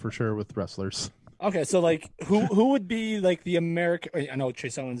problem for sure with wrestlers. okay? So like, who would be like the American? I know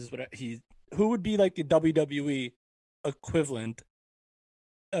Chase Owens is who would be like the WWE equivalent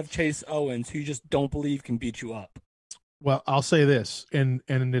of Chase Owens, who you just don't believe can beat you up? Well, I'll say this, and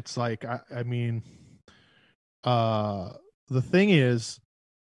it's like I mean, the thing is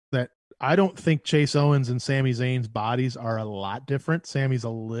that I don't think Chase Owens and Sami Zayn's bodies are a lot different. Sammy's a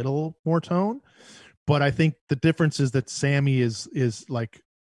little more toned, but I think the difference is that Sammy is like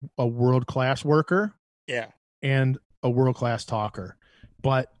a world-class worker, Yeah. and a world-class talker.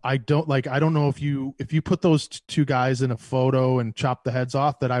 But I don't know if you put those two guys in a photo and chop the heads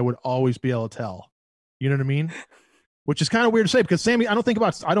off, that I would always be able to tell. You know what I mean? Which is kind of weird to say, because Sammy, I'm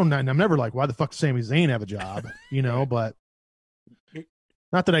never like, why the fuck does Sami Zayn have a job? But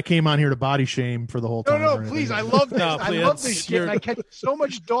not that I came on here to body shame for the whole time. No, please. I love this. No, I please, love this shit. you're- And I catch so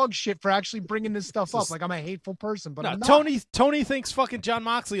much dog shit for actually bringing this stuff up. Like I'm a hateful person, but No, I'm not. Tony thinks fucking John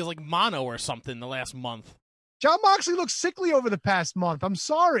Moxley is like mono or something the last month. John Moxley looks sickly over the past month. I'm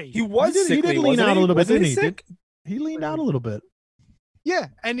sorry. He was he sickly, did lean wasn't out he? a little bit, Wasn't didn't he he? sick? He leaned out a little bit. Yeah,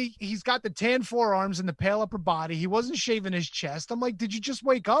 and he's got the tan forearms and the pale upper body. He wasn't shaving his chest. I'm like, did you just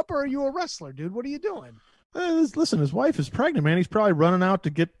wake up, or are you a wrestler, dude? What are you doing? Listen, his wife is pregnant, man. He's probably running out to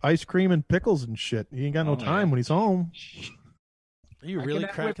get ice cream and pickles and shit. He ain't got no time when he's home. Are you I really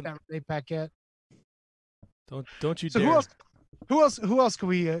cannot whip cracking? that Renee Paquette. Don't you So dare! who else could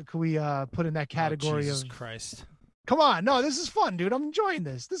we put in that category Jesus of? Christ. Come on, no, this is fun, dude. I'm enjoying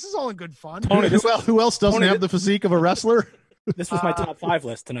this. This is all in good fun. Tony, Who else doesn't Tony, have the physique of a wrestler? This was my top 5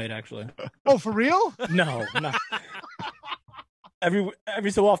 list tonight, actually. Oh, for real? No.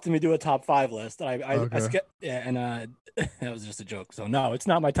 Every so often we do a top 5 list. I Okay. that was just a joke. So no, it's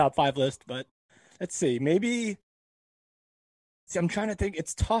not my top 5 list. But let's see. Maybe. See, I'm trying to think.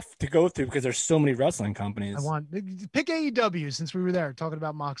 It's tough to go through because there's so many wrestling companies. Pick AEW since we were there talking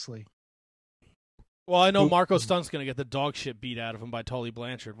about Moxley. Well, I know Marco Stunt's going to get the dog shit beat out of him by Tully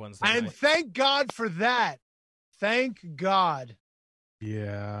Blanchard Wednesday And night. thank God for that. Thank God.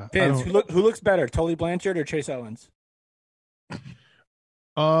 Yeah. Vince, who looks better, Tully Blanchard or Chase Owens?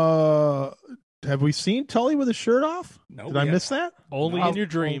 Have we seen Tully with his shirt off? No. Did I miss that? Only No. in your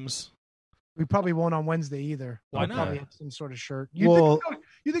dreams. We probably won't on Wednesday either. Why He'll not? Probably have some sort of shirt. You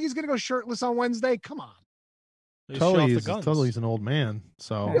You think he's going to go shirtless on Wednesday? Come on. They show off the guns. Tully's an old man,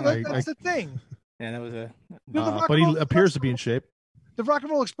 so Yeah, that's the thing. Yeah, that was a. The Rock but and he Roll appears Express to be in shape. The Rock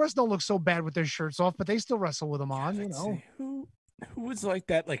and Roll Express don't look so bad with their shirts off, but they still wrestle with them on. Let's see. Who was like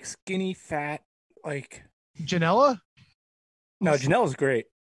that, like skinny, fat, like Janela? no, Janelle's great.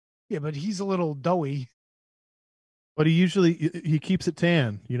 Yeah, but he's a little doughy. But he keeps it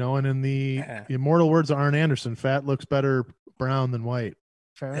tan, and in the Yeah. immortal words of Arn Anderson, fat looks better brown than white.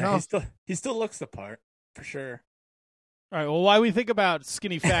 Fair Yeah, enough. he still looks the part. for sure. All right. Well, while we think about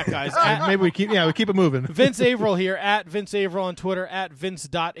skinny fat guys, Maybe we keep it moving. Vince Averill here at Vince Averill on Twitter, at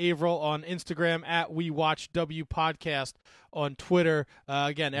Vince.Averill on Instagram, at We Watch W Podcast on Twitter.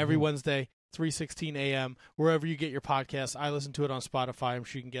 Again, every Wednesday, 3:16 a.m. wherever you get your podcasts. I listen to it on Spotify. I'm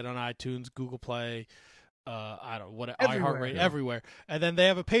sure you can get it on iTunes, Google Play. I don't know what iHeartRadio everywhere. And then they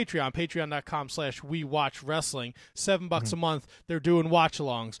have a patreon.com/We Watch Wrestling. $7 a month. They're doing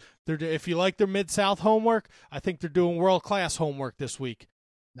watch-alongs. If you like their Mid-South homework, I think they're doing world-class homework this week.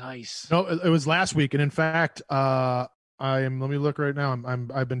 Nice. No, it was last week, and in fact, let me look right now.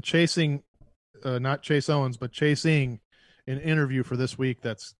 I've been chasing, not Chase Owens, but chasing an interview for this week.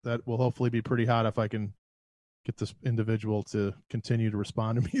 That will hopefully be pretty hot if I can get this individual to continue to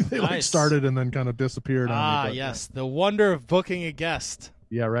respond to me. They like started and then kind of disappeared on me. But, yes, the wonder of booking a guest.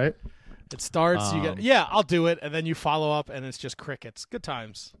 Yeah, right. It starts, you get, I'll do it, and then you follow up, and it's just crickets. Good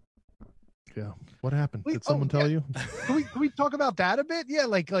times. Yeah. What happened? Did someone tell you? Can we talk about that a bit? Yeah,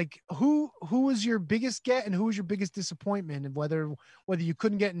 like who was your biggest get and who was your biggest disappointment, and whether you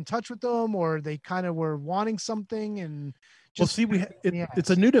couldn't get in touch with them or they kind of were wanting something and just it's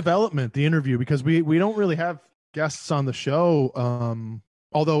a new development, the interview, because we don't really have guests on the show.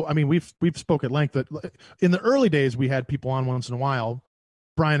 Although I mean we've spoke at length that in the early days we had people on once in a while.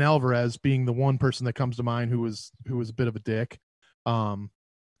 Brian Alvarez being the one person that comes to mind who was a bit of a dick.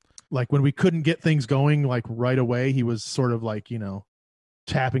 Like when we couldn't get things going like right away, he was sort of like,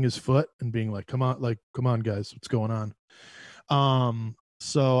 tapping his foot and being like, come on guys, what's going on?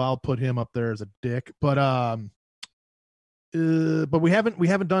 So I'll put him up there as a dick, but we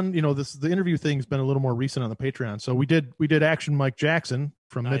haven't done, the interview thing's been a little more recent on the Patreon. So we did Action Mike Jackson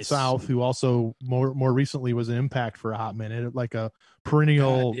from Mid-South, who also more recently was an Impact for a hot minute, like a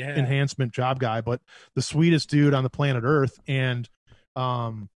perennial enhancement job guy, but the sweetest dude on the planet Earth. And,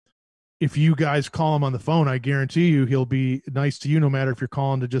 if you guys call him on the phone, I guarantee you he'll be nice to you, no matter if you're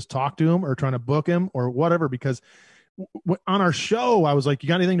calling to just talk to him or trying to book him or whatever. Because on our show, I was like, "You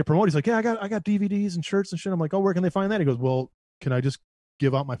got anything to promote?" He's like, "Yeah, I got DVDs and shirts and shit." I'm like, "Oh, where can they find that?" He goes, "Well, can I just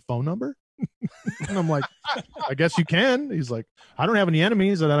give out my phone number?" And I'm like, "I guess you can." He's like, "I don't have any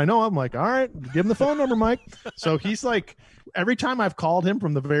enemies that I know of." I'm like, "All right, give him the phone number, Mike." So he's like, every time I've called him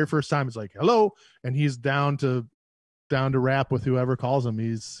from the very first time, it's like, "Hello," and he's down to rap with whoever calls him.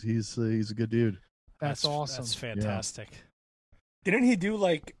 He's a good dude. That's awesome. That's fantastic. Yeah. Didn't he do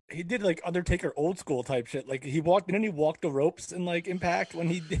he did Undertaker old school type shit? Like didn't he walk the ropes in Impact when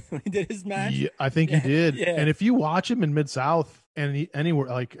he did his match? Yeah, I think he did. Yeah. And if you watch him in Mid-South and anywhere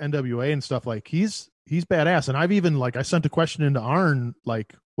like NWA and stuff, like he's badass. And I've even I sent a question into Arn,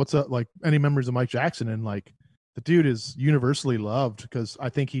 like, what's up, like any members of Mike Jackson, and the dude is universally loved because I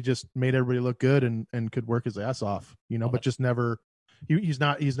think he just made everybody look good and could work his ass off, but just never, he's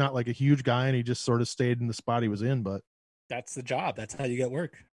not like a huge guy, and he just sort of stayed in the spot he was in. But that's the job. That's how you get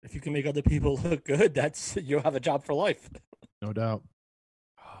work. If you can make other people look good, you'll have a job for life. No doubt.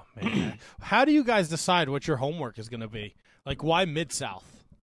 Oh man. How do you guys decide what your homework is going to be? Like, why Mid-South?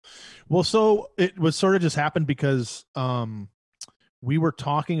 Well, so it was sort of just happened because, we were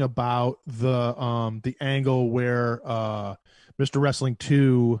talking about the angle where Mr. Wrestling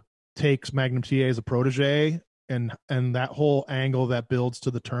 2 takes Magnum TA as a protege, and that whole angle that builds to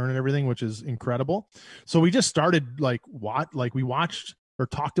the turn and everything, which is incredible. So we just started we watched or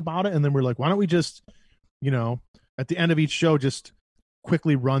talked about it, and then we're like, why don't we just, at the end of each show, just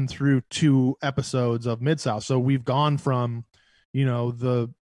quickly run through 2 episodes of Mid-South. So we've gone from,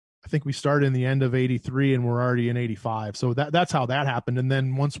 I think we started in the end of 83 and we're already in 85. So that's how that happened. And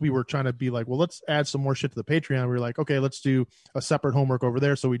then once we were trying to be like, well, let's add some more shit to the Patreon, we were like, okay, let's do a separate homework over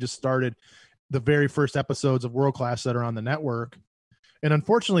there. So we just started the very first episodes of World Class that are on the network. And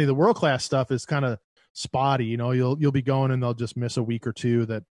unfortunately, the World Class stuff is kind of spotty. You'll be going and they'll just miss a week or two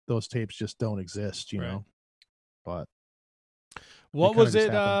that those tapes just don't exist, know. But what was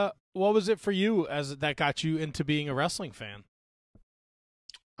it? What was it for you that got you into being a wrestling fan?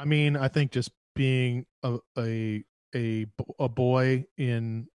 I mean, I think just being a boy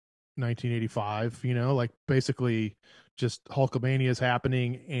in 1985, basically just Hulkamania is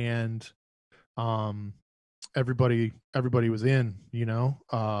happening, and everybody was in,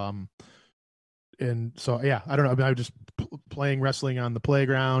 and so yeah, I don't know. I mean, I was just playing wrestling on the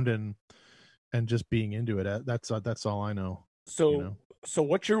playground and just being into it. That's all I know. So. So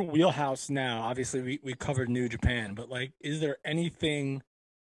what's your wheelhouse now? Obviously, we covered New Japan, but is there anything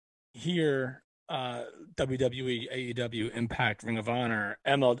here, WWE, AEW, Impact, Ring of Honor,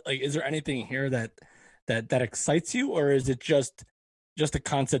 ML, is there anything here that excites you, or is it just the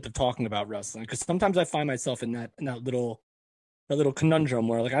concept of talking about wrestling? Because sometimes I find myself in that little conundrum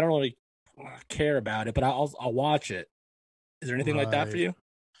where I don't really care about it, but I'll watch it. Is there anything like that for Right. you?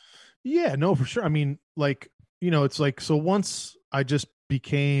 Yeah, no, for sure. I mean, like, it's like, so once I just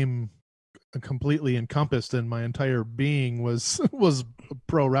became completely encompassed and my entire being was was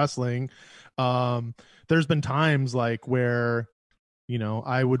pro wrestling. um there's been times like where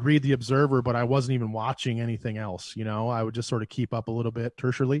I would read the Observer, but I wasn't even watching anything else. I would just sort of keep up a little bit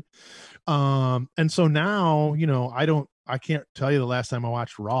tertiarily. And so now, I can't tell you the last time I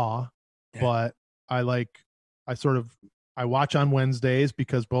watched Raw. Yeah. But I like I sort of I watch on Wednesdays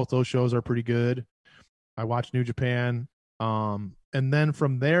because both those shows are pretty good. I watch New Japan. And then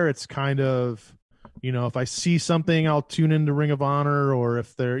from there, it's kind of, if I see something, I'll tune into Ring of Honor, or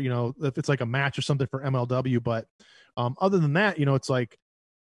if they're, if it's like a match or something for MLW. But other than that, it's like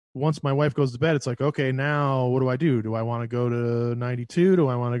once my wife goes to bed, it's like, okay, now what do I do? Do I want to go to 92? Do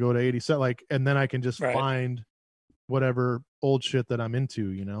I want to go to 87? Like, and then I can just find whatever old shit that I'm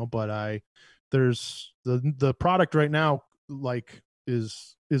into, but there's the product right now, like,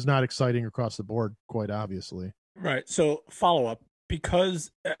 is not exciting across the board, quite obviously. Right. So follow up,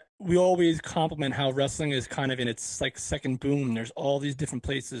 because we always compliment how wrestling is kind of in its like second boom. There's all these different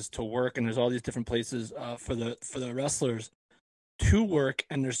places to work, and there's all these different places for the wrestlers to work,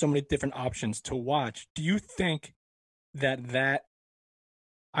 and there's so many different options to watch. Do you think that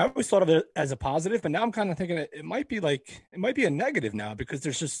I always thought of it as a positive, but now I'm kind of thinking it might be a negative now, because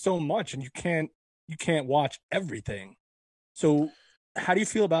there's just so much and you can't watch everything. So how do you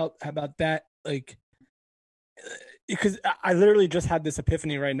feel about that? Like, because I literally just had this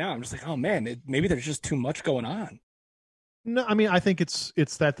epiphany right now. I'm just like, oh man, maybe there's just too much going on. No, I mean, I think it's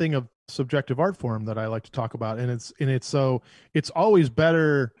that thing of subjective art form that I like to talk about, and it's always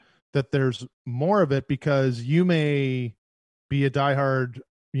better that there's more of it, because you may be a diehard,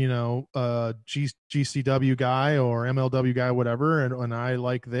 GCW guy or MLW guy, whatever, and I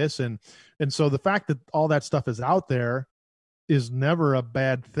like this, and so the fact that all that stuff is out there is never a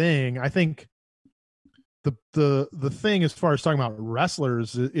bad thing. I think the thing, as far as talking about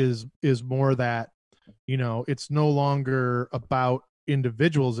wrestlers, is more that, it's no longer about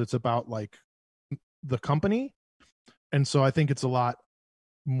individuals, it's about like the company. And so I think it's a lot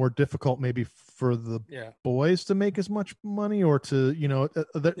more difficult maybe for the boys to make as much money, or to,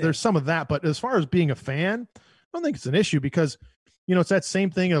 there's some of that. But as far as being a fan, I don't think it's an issue, because it's that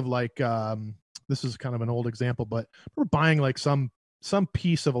same thing of like, this is kind of an old example, but we're buying like some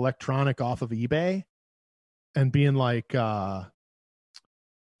piece of electronic off of eBay and being like,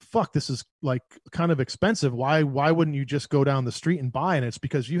 fuck, this is like kind of expensive. Why wouldn't you just go down the street and buy? And it's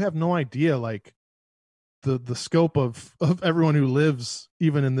because you have no idea, like, the scope of everyone who lives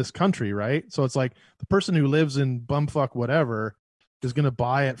even in this country, right? So it's like the person who lives in bumfuck whatever is going to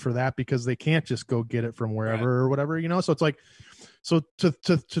buy it for that, because they can't just go get it from wherever or whatever, so it's like, so to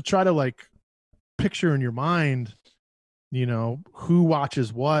try to like picture in your mind, who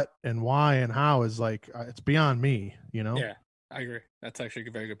watches what and why and how, is like, it's beyond me. Yeah, I agree. That's actually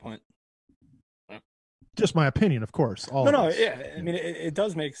a very good point. Just my opinion, of course. Yeah. I mean, it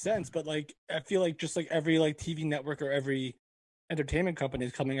does make sense, but like, I feel like just like every like TV network or every entertainment company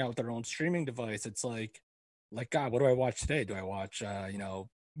is coming out with their own streaming device. It's like, God, what do I watch today? Do I watch,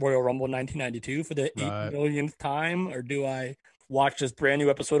 Royal Rumble 1992 for the 8 millionth time, or do I watch this brand new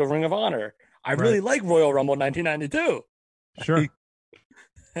episode of Ring of Honor? I really like Royal Rumble 1992. Sure.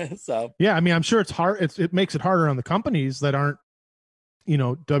 So yeah, I mean, I'm sure it's hard. It makes it harder on the companies that aren't,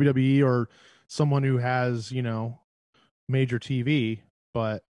 WWE or someone who has, major TV,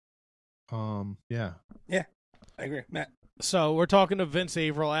 but yeah, I agree, Matt. So we're talking to Vince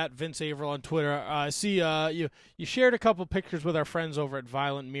Averill at Vince Averill on Twitter. I see you shared a couple pictures with our friends over at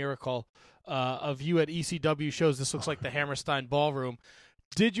Violent Miracle of you at ECW shows. This looks like the Hammerstein Ballroom.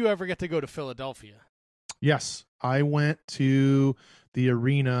 Did you ever get to go to Philadelphia? Yes, I went to the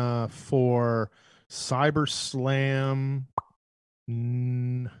arena for Cyber Slam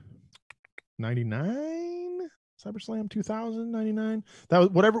 99, Cyber Slam 2000, 99. That was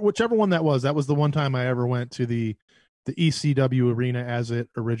whichever one that was. That was the one time I ever went to the ECW arena as it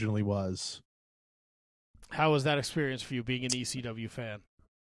originally was. How was that experience for you, being an ECW fan?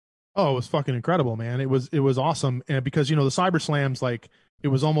 Oh, it was fucking incredible, man. It was awesome. And because, the Cyber Slams, like, it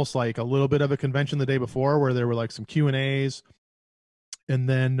was almost like a little bit of a convention the day before, where there were like some Q&As. And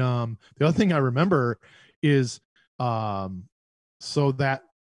then the other thing I remember is so that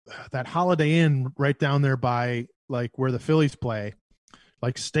Holiday Inn right down there by like where the Phillies play,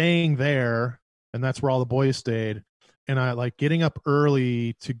 like staying there, and that's where all the boys stayed. And I like getting up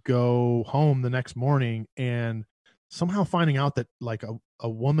early to go home the next morning, and somehow finding out that like a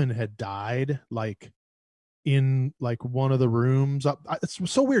woman had died like in like one of the rooms up. It's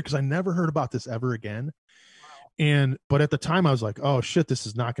so weird because I never heard about this ever again. But at the time I was like, oh shit, this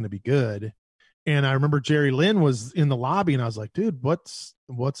is not going to be good. And I remember Jerry Lynn was in the lobby and I was like, dude, what's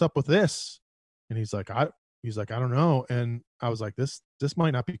up with this? And he's like, I don't know. And I was like, this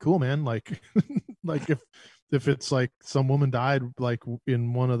might not be cool, man. Like, like if it's like some woman died like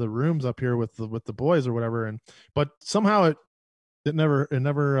in one of the rooms up here with the boys or whatever. But somehow it never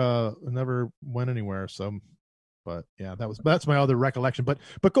went anywhere. So, but yeah, that's my other recollection.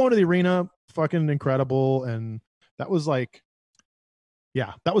 But going to the arena, fucking incredible. And that was like,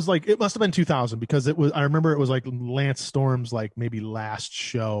 yeah, that was like, it must have been 2000 because I remember it was like Lance Storm's like maybe last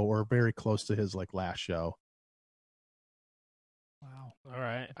show or very close to his like last show. Wow. All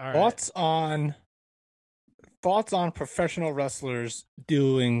right. Thoughts on professional wrestlers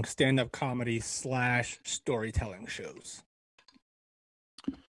doing stand-up comedy / storytelling shows?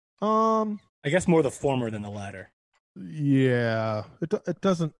 I guess more the former than the latter. Yeah, it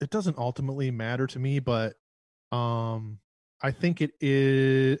doesn't ultimately matter to me, but I think it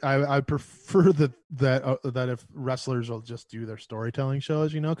is. I prefer that if wrestlers will just do their storytelling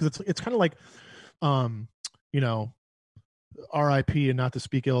shows, because it's kind of like, R.I.P. and not to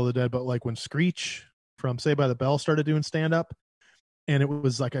speak ill of the dead, but like when Screech from Saved by the Bell started doing stand up, and it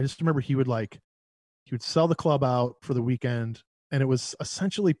was like I just remember he would sell the club out for the weekend, and it was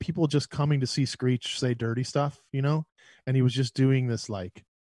essentially people just coming to see Screech say dirty stuff, and he was just doing this like,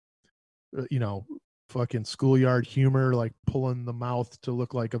 fucking schoolyard humor, like pulling the mouth to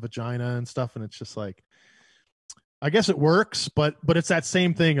look like a vagina and stuff. And it's just like, I guess it works, but it's that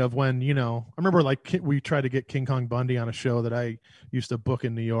same thing of when, I remember like we tried to get King Kong Bundy on a show that I used to book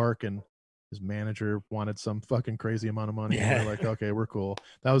in New York, and his manager wanted some fucking crazy amount of money. Yeah. And we're like, okay, we're cool.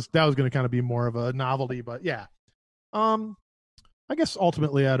 That was going to kind of be more of a novelty, but yeah. I guess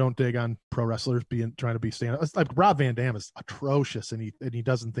ultimately I don't dig on pro wrestlers trying to be stand-up. Like Rob Van Dam is atrocious, and he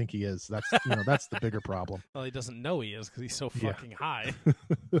doesn't think he is. That's that's the bigger problem. Well, he doesn't know he is because he's so fucking high.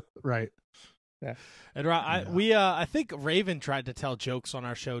 Right. Yeah. And I think Raven tried to tell jokes on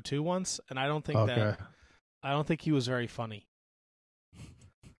our show too once, and I don't think he was very funny.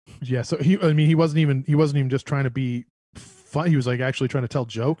 Yeah. So he wasn't even just trying to be fun. He was like actually trying to tell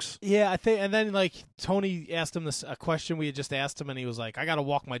jokes. Yeah, I think. And then like Tony asked him a question we had just asked him, and he was like, "I got to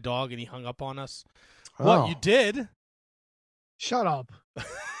walk my dog," and he hung up on us. Oh. What, you did? Shut up.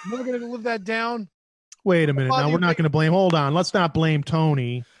 Never gonna live that down. Wait a minute. Now we're not going to blame. Hold on. Let's not blame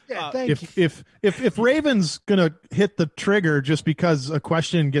Tony. Yeah, thank you. If Raven's going to hit the trigger just because a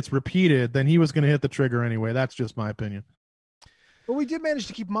question gets repeated, then he was going to hit the trigger anyway. That's just my opinion. But we did manage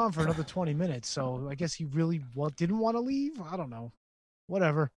to keep him on for another 20 minutes, so I guess he really didn't want to leave. I don't know.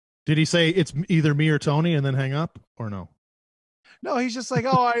 Whatever. Did he say it's either me or Tony and then hang up, or no? No, he's just like, oh,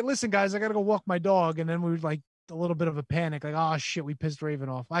 all right, listen, guys, I got to go walk my dog. And then we were like a little bit of a panic, like, oh, shit, we pissed Raven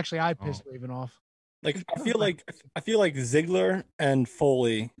off. Actually, I pissed Raven off. Like I feel like Ziggler and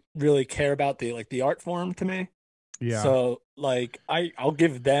Foley really care about the art form to me. Yeah. So like I'll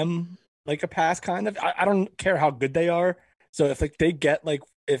give them like a pass kind of. I don't care how good they are. So if like they get like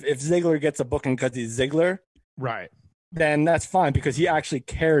if Ziggler gets a booking because he's Ziggler, right, then that's fine because he actually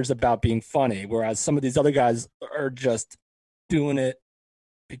cares about being funny. Whereas some of these other guys are just doing it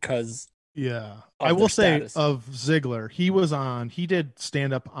because I will say of Ziggler, he did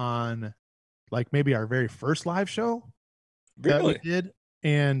stand up on like maybe our very first live show that we did.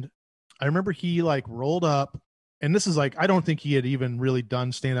 And I remember he like rolled up, and this is like, I don't think he had even really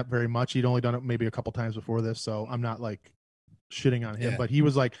done stand up very much. He'd only done it maybe a couple times before this. So I'm not like shitting on him, but he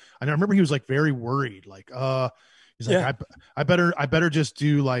was like, and I remember he was like very worried. Like, he's like, I better just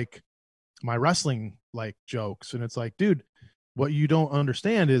do like my wrestling like jokes. And it's like, dude, what you don't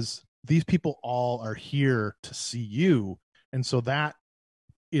understand is these people all are here to see you. And so that,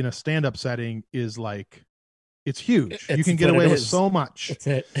 in a stand-up setting is like, it's huge. You can get away with so much. That's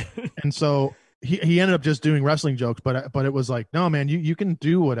it. And so he ended up just doing wrestling jokes, but it was like, no, man, you can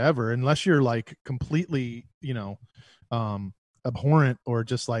do whatever unless you're like completely, abhorrent or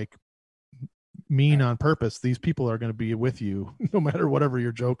just like mean on purpose. These people are going to be with you no matter whatever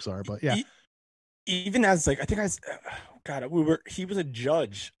your jokes are. But yeah. Even as like, I think he was a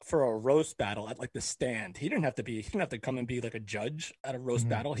judge for a roast battle at like the Stand. He didn't have to come and be like a judge at a roast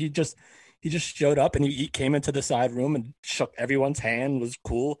battle. He just showed up and he came into the side room and shook everyone's hand, was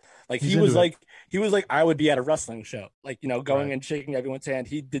cool. Like he was like I would be at a wrestling show, like, going and shaking everyone's hand.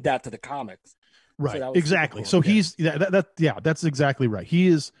 He did that to the comics. Right. So exactly. Cool. So he's that's exactly right.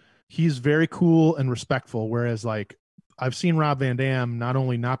 He's very cool and respectful. Whereas like I've seen Rob Van Dam not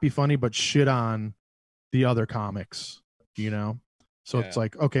only not be funny, but shit on the other comics, So it's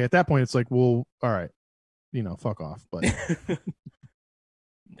like, okay, at that point it's like, well, all right, fuck off. But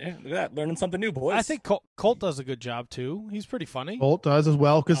Yeah, look at that, learning something new, boys. I think Colt does a good job too. He's pretty funny. Colt does as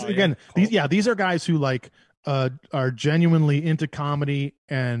well because again, these are guys who like are genuinely into comedy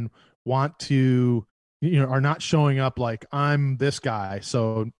and want to, are not showing up like I'm this guy.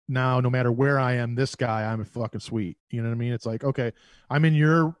 So now no matter where I am, this guy, I'm fucking sweet. You know what I mean? It's like, okay, I'm in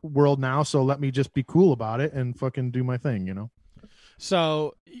your world now, so let me just be cool about it and fucking do my thing.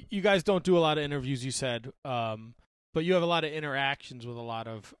 So you guys don't do a lot of interviews, you said, but you have a lot of interactions with a lot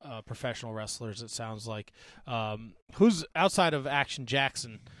of professional wrestlers, it sounds like. Who's outside of Action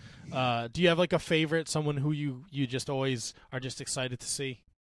Jackson? Do you have like a favorite, someone who you just always are just excited to see?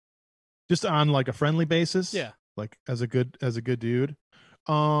 Just on like a friendly basis? Yeah. Like as a good dude.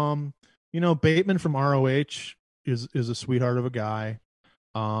 Bateman from ROH is a sweetheart of a guy.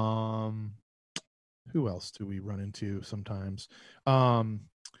 Who else do we run into sometimes?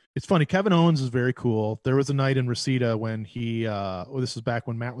 It's funny. Kevin Owens is very cool. There was a night in Reseda when he, this is back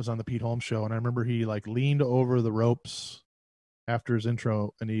when Matt was on the Pete Holmes show. And I remember he like leaned over the ropes after his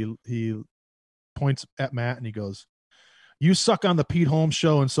intro and he points at Matt and he goes, "You suck on the Pete Holmes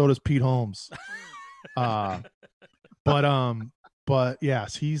show. And so does Pete Holmes." But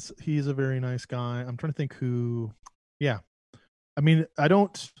yes, he's a very nice guy. I'm trying to think who, yeah. I mean, I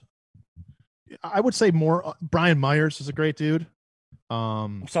would say more Brian Myers is a great dude.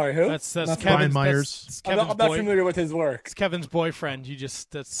 I'm sorry, who? That's Brian Myers. I'm not familiar with his work. It's Kevin's boyfriend.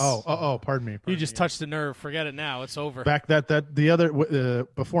 Pardon me. You just touched the nerve. Forget it now. It's over. Back the other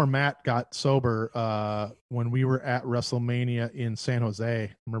before Matt got sober, when we were at WrestleMania in San Jose,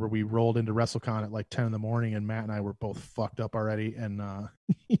 remember we rolled into WrestleCon at like 10 in the morning, and Matt and I were both fucked up already. And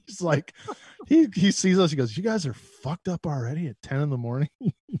he's like, he sees us, he goes, "You guys are fucked up already at 10 in the morning."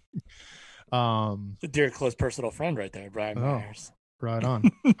 A dear close personal friend right there, Brian Myers. Right on.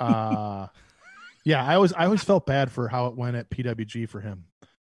 Yeah, I always felt bad for how it went at PWG for him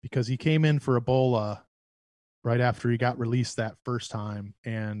because he came in for Ebola right after he got released that first time,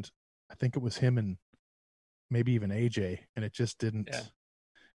 and I think it was him and maybe even AJ, and it just didn't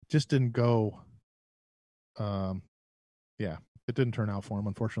go. Yeah, it didn't turn out for him,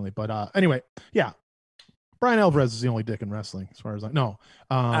 unfortunately. But anyway, yeah. Brian Alvarez is the only dick in wrestling, as far as I know.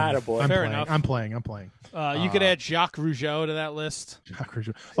 Attaboy. Fair enough. I'm playing. You could add Jacques Rougeau to that list. Jacques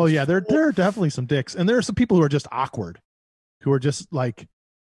Rougeau. Oh yeah, there are definitely some dicks, and there are some people who are just awkward, who are just like,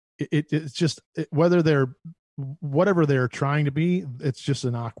 it's just whether they're whatever they're trying to be, it's just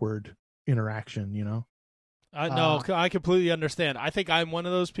an awkward interaction, No, I completely understand. I think I'm one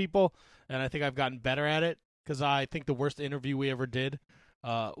of those people, and I think I've gotten better at it because I think the worst interview we ever did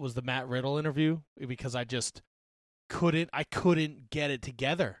was the Matt Riddle interview because I just couldn't get it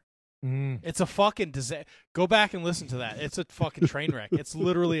together. It's a fucking disaster. Go back and listen to that. It's a fucking train wreck. It's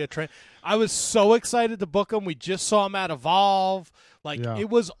literally a train. I was so excited to book him. We just saw him at Evolve. It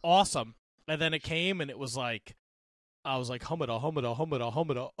was awesome. And then it came and it was like, I was like, Humada.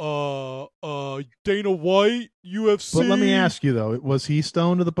 Dana White, UFC. But let me ask you though, was he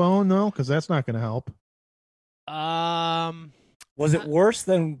stoned to the bone though? Because that's not going to help. Was it worse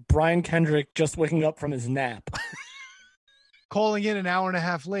than Brian Kendrick just waking up from his nap? Calling in an hour and a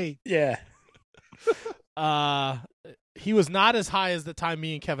half late. Yeah. He was not as high as the time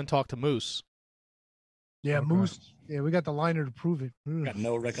me and Kevin talked to Moose. Yeah, okay. Moose. Yeah, we got the liner to prove it. Got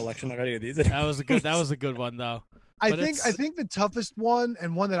no recollection of any of these. That was a good one though. I think the toughest one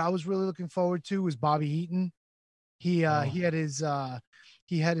and one that I was really looking forward to was Bobby Eaton. He had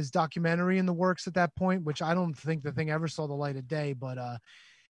his documentary in the works at that point, which I don't think the thing ever saw the light of day, but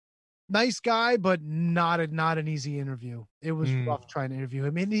nice guy, but not an easy interview. It was rough trying to interview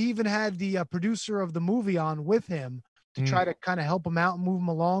him. And he even had the producer of the movie on with him to try to kind of help him out and move him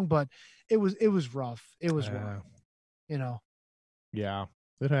along, but it was rough. It was rough. Yeah,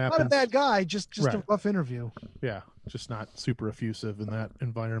 it happens. Not a bad guy, just right. A rough interview. Yeah, just not super effusive in that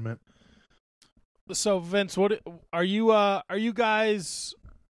environment. So Vince, what are you guys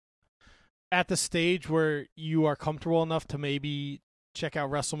at the stage where you are comfortable enough to maybe check out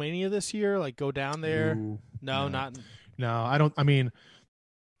WrestleMania this year? Like go down there? Ooh, no, not. No, I don't. I mean,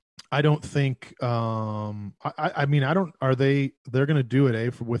 I don't think. I mean, I don't. Are they? They're going to do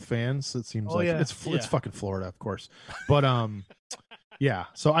it, with fans. It seems like it's fucking Florida, of course. But yeah.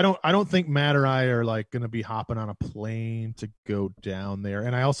 So I don't think Matt or I are like going to be hopping on a plane to go down there,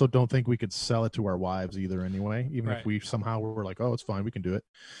 and I also don't think we could sell it to our wives either. Anyway, even if we somehow were like, oh, it's fine, we can do it.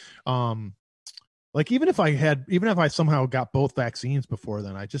 Like even if I somehow got both vaccines before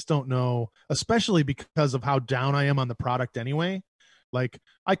then, I just don't know, especially because of how down I am on the product anyway. Like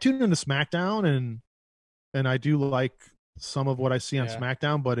I tune into SmackDown and I do like some of what I see on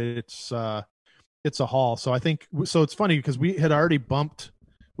SmackDown, but it's it's a haul. So I think so. It's funny because we had already bumped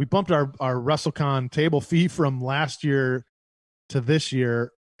our WrestleCon table fee from last year to this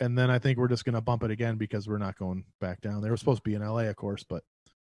year, and then I think we're just going to bump it again because we're not going back down. They were supposed to be in LA, of course, but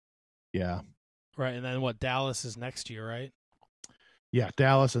yeah, Right, and then what? Dallas is next year, right? yeah,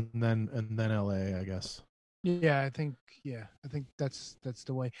 Dallas and then LA, I guess. Yeah, I think that's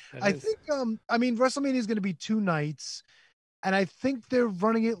the way. That I is. think I mean WrestleMania is going to be 2 nights, and I think they're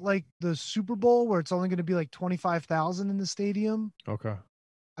running it like the Super Bowl where it's only going to be like 25,000 in the stadium. Okay.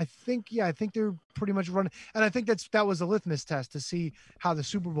 I think they're pretty much running, and I think that was a litmus test to see how the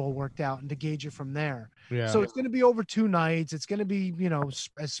Super Bowl worked out and to gauge it from there. Yeah. So it's going to be over 2 nights. It's going to be, you know,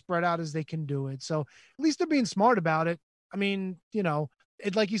 as spread out as they can do it. So at least they're being smart about it. I mean, you know,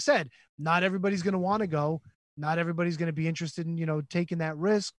 it, like you said, not everybody's going to want to go. Not everybody's going to be interested in, you know, taking that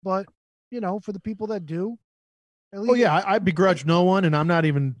risk, but you know, for the people that do, at least. Oh yeah, I begrudge no one, and I'm not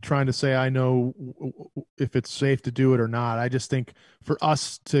even trying to say I know if it's safe to do it or not. I just think for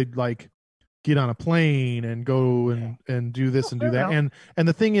us to like get on a plane and go and do this and do that, and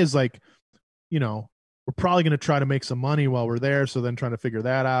the thing is like, you know, we're probably going to try to make some money while we're there, so then trying to figure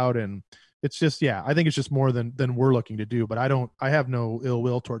that out, and it's just I think it's just more than we're looking to do. But I have no ill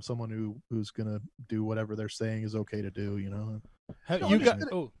will towards someone who's going to do whatever they're saying is okay to do, you know.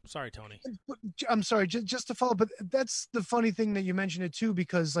 Sorry, Tony. I'm sorry, just to follow, but that's the funny thing that you mentioned it too,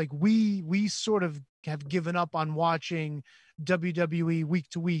 because like we sort of have given up on watching WWE week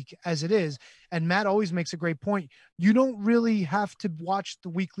to week as it is. And Matt always makes a great point. You don't really have to watch the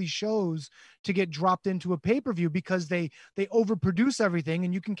weekly shows to get dropped into a pay-per-view because they overproduce everything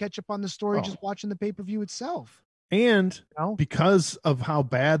and you can catch up on the story just watching the pay-per-view itself. And because of how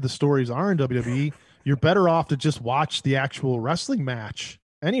bad the stories are in WWE, you're better off to just watch the actual wrestling match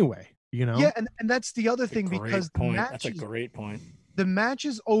anyway, you know? Yeah, and that's the other thing, because that's a great point. The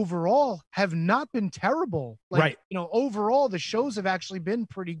matches overall have not been terrible. Like, right. You know, overall the shows have actually been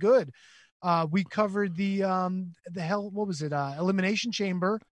pretty good. We covered the Elimination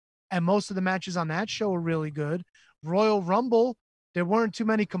Chamber, and most of the matches on that show are really good. Royal Rumble, there weren't too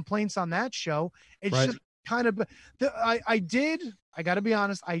many complaints on that show. It's just kind of I got to be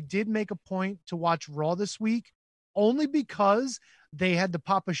honest, I did make a point to watch Raw this week only because they had the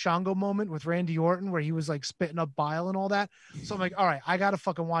Papa Shango moment with Randy Orton where he was like spitting up bile and all that. So I'm like, all right, I got to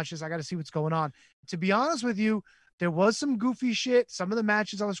fucking watch this. I got to see what's going on. To be honest with you, there was some goofy shit. Some of the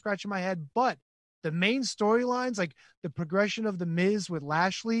matches I was scratching my head, but the main storylines, like the progression of the Miz with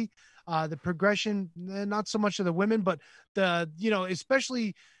Lashley, the progression, not so much of the women, but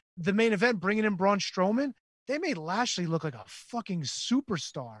especially the main event, bringing in Braun Strowman, they made Lashley look like a fucking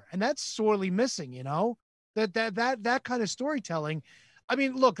superstar. And that's sorely missing, you know, that kind of storytelling. I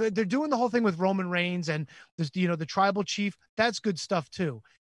mean, look, they're doing the whole thing with Roman Reigns and the tribal chief. That's good stuff too.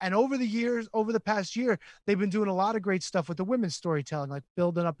 And over the past year, they've been doing a lot of great stuff with the women's storytelling, like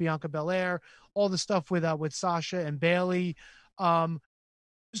building up Bianca Belair, all the stuff with Sasha and Bayley.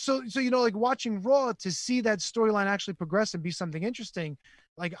 So like watching Raw, to see that storyline actually progress and be something interesting,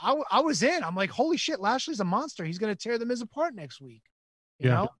 like I was in. I'm like, holy shit, Lashley's a monster. He's going to tear the Miz apart next week. You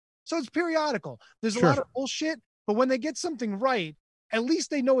know? So it's periodical. There's a lot of bullshit, but when they get something right, at least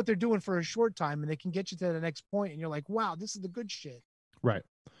they know what they're doing for a short time, and they can get you to the next point, and you're like, wow, this is the good shit. Right.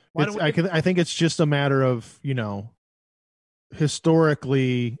 I think it's just a matter of, you know,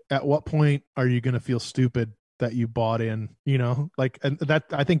 historically, at what point are you going to feel stupid that you bought in, you know, like, and that,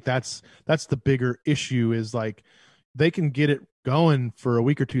 I think that's the bigger issue, is like they can get it going for a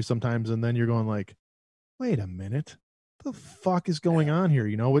week or two sometimes, and then you're going like, wait a minute, the fuck is going on here,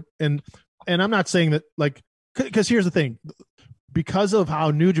 you know? And I'm not saying that, like, because here's the thing, because of how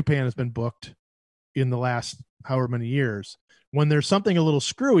New Japan has been booked in the last however many years, when there's something a little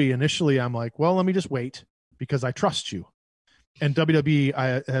screwy initially, I'm like, well, let me just wait because I trust you. And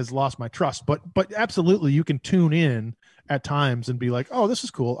WWE has lost my trust, but absolutely, you can tune in at times and be like, oh, this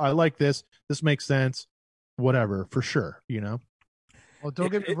is cool, I like this makes sense, whatever, for sure, you know. Well,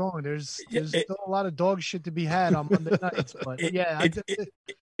 don't get me wrong, there's still a lot of dog shit to be had on Monday nights, but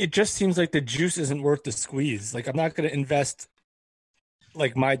it just seems like the juice isn't worth the squeeze. Like, I'm not going to invest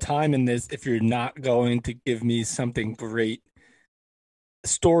like my time in this if you're not going to give me something great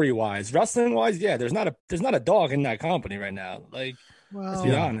story wise. Wrestling wise, there's not a dog in that company right now. Like, let's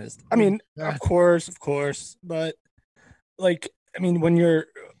be honest. I mean, of course, but like, I mean, when you're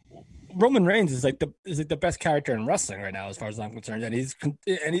Roman Reigns is like the best character in wrestling right now, as far as I'm concerned, and he's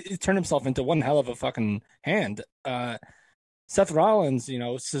turned himself into one hell of a fucking hand. Seth Rollins, you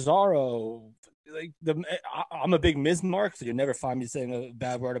know, Cesaro, like I'm a big Miz mark, so you'll never find me saying a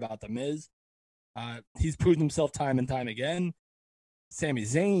bad word about the Miz. He's proven himself time and time again. Sami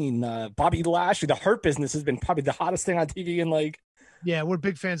Zayn, Bobby Lashley. The Hurt Business has been probably the hottest thing on TV in like. Yeah, we're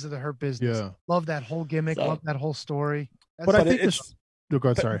big fans of the Hurt Business. Yeah. Love that whole gimmick. So- love that whole story. But I But think it's this. Oh, go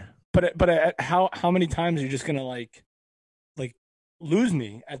ahead, sorry. but how many times are you just gonna like lose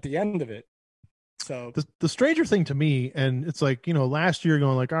me at the end of it? So The stranger thing to me, and it's like, last year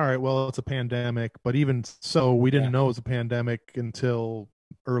going like, all right, well, it's a pandemic, but even so, we didn't know it was a pandemic until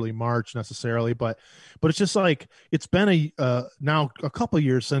early March necessarily. But it's just like, it's been now a couple of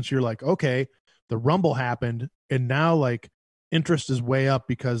years since you're like, okay, the Rumble happened, and now like interest is way up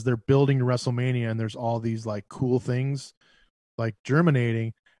because they're building to WrestleMania, and there's all these like cool things like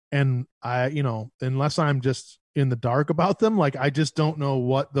germinating. And unless I'm just in the dark about them, like I just don't know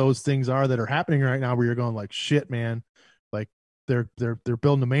what those things are that are happening right now where you're going like, shit, man, like they're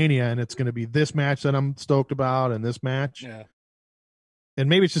building a Mania, and it's going to be this match that I'm stoked about, and this match. yeah. And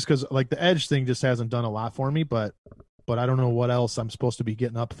maybe it's just because like the Edge thing just hasn't done a lot for me, but I don't know what else I'm supposed to be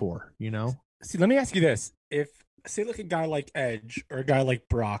getting up for, See, let me ask you this: if say like a guy like Edge or a guy like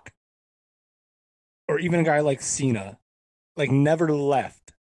Brock, or even a guy like Cena, like never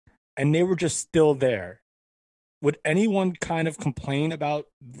left, and they were just still there, would anyone kind of complain about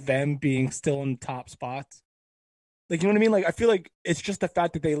them being still in top spots? Like, you know what I mean? Like, I feel like it's just the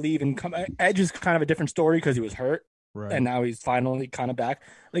fact that they leave and come. Edge is kind of a different story because he was hurt, right? and now he's finally kind of back.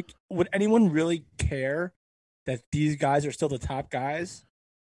 Like, would anyone really care that these guys are still the top guys?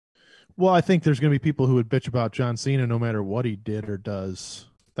 Well, I think there's going to be people who would bitch about John Cena no matter what he did or does.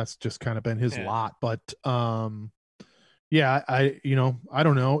 That's just kind of been his lot. But yeah, I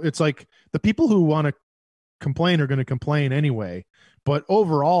don't know. It's like the people who want to complain are going to complain anyway. But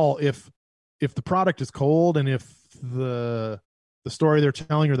overall, if the product is cold, and if the story they're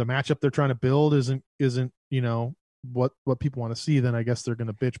telling or the matchup they're trying to build isn't what people want to see, then I guess they're going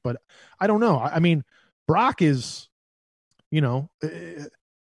to bitch. But I don't know. I mean, Brock is,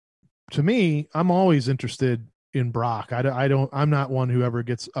 to me, I'm always interested in Brock. I'm not one who ever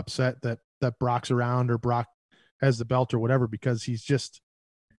gets upset that Brock's around or Brock has the belt or whatever, because he's just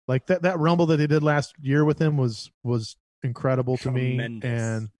like that Rumble that they did last year with him was incredible to me.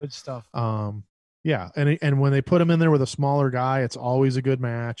 And good stuff. Yeah. And when they put him in there with a smaller guy, it's always a good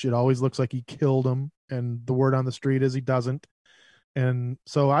match. It always looks like he killed him. And the word on the street is he doesn't. And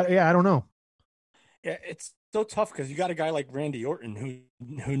so I don't know. Yeah, it's so tough because you got a guy like Randy Orton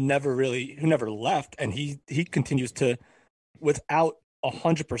who never left, and he continues to, without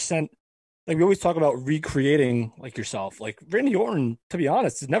 100%. Like, we always talk about recreating like yourself. Like, Randy Orton, to be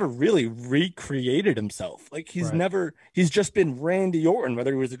honest, has never really recreated himself. Like, he's just been Randy Orton,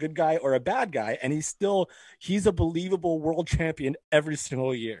 whether he was a good guy or a bad guy, and he's a believable world champion every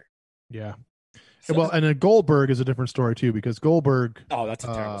single year. Yeah. So, well, and then Goldberg is a different story too, because Goldberg that's a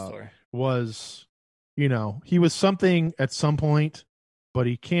terrible story. Was, he was something at some point, but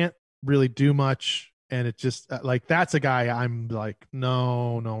he can't really do much. And it just like, that's a guy I'm like,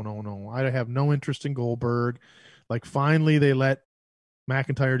 no. I have no interest in Goldberg. Like, finally they let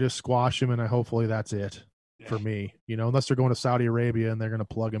McIntyre just squash him, and hopefully that's it for me, unless they're going to Saudi Arabia and they're going to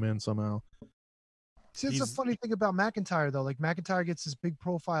plug him in somehow. See, it's a funny thing about McIntyre though. Like, McIntyre gets this big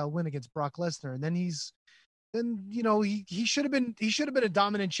profile win against Brock Lesnar, and then he should have been a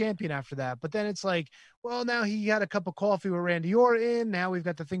dominant champion after that. But then it's like, well, now he had a cup of coffee with Randy Orton. Now we've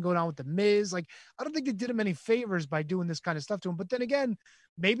got the thing going on with the Miz. Like, I don't think they did him any favors by doing this kind of stuff to him. But then again,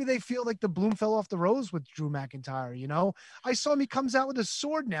 maybe they feel like the bloom fell off the rose with Drew McIntyre. I saw him, he comes out with a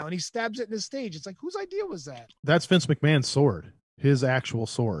sword now and he stabs it in his stage. It's like, whose idea was that? That's Vince McMahon's sword. His actual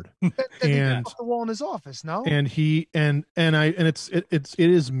sword. And off the wall in his office, no? And he it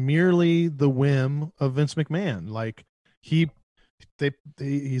is merely the whim of Vince McMahon. Like, he's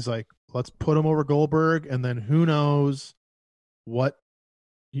like, let's put him over Goldberg, and then who knows what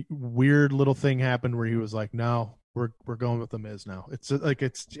weird little thing happened where he was like, no, we're going with the Miz now. It's like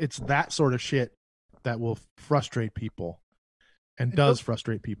it's that sort of shit that will frustrate people and does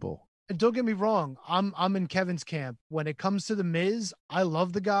frustrate people. And don't get me wrong, I'm in Kevin's camp. When it comes to the Miz, I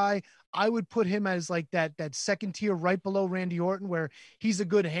love the guy. I would put him as like that second tier right below Randy Orton, where he's a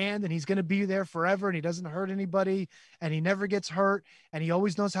good hand and he's going to be there forever and he doesn't hurt anybody and he never gets hurt and he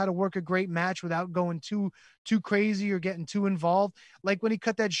always knows how to work a great match without going too crazy or getting too involved. Like when he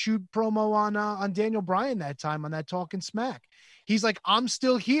cut that shoot promo on Daniel Bryan that time on that Talking Smack. He's like, I'm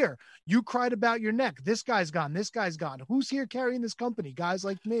still here. You cried about your neck. This guy's gone. This guy's gone. Who's here carrying this company? Guys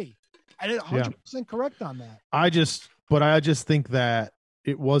like me. I did 100% correct on that. I just think that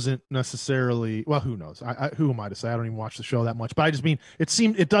it wasn't necessarily, well, who knows? Who am I to say? I don't even watch the show that much, but I just mean,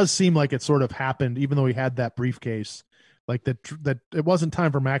 it does seem like it sort of happened, even though he had that briefcase, like that it wasn't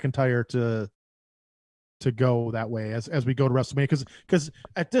time for McIntyre to go that way as we go to WrestleMania, because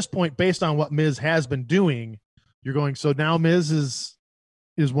at this point, based on what Miz has been doing, you're going, so now Miz is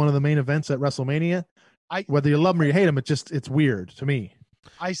one of the main events at WrestleMania. Whether you love him or you hate him, it's weird to me.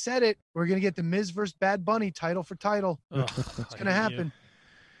 I said it. We're gonna get the Miz versus Bad Bunny title for title. It's gonna happen.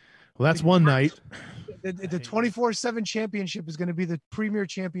 Well, that's one night. The 24/7 championship is going to be the premier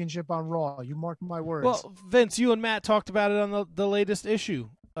championship on Raw. You mark my words. Well, Vince, you and Matt talked about it on the latest issue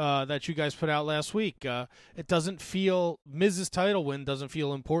that you guys put out last week. It doesn't feel Miz's title win doesn't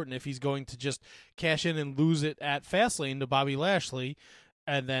feel important if he's going to just cash in and lose it at Fastlane to Bobby Lashley.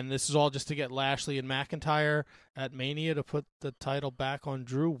 And then this is all just to get Lashley and McIntyre at Mania to put the title back on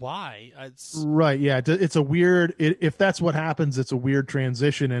Drew. Why? Right, yeah. It's a weird. If that's what happens, it's a weird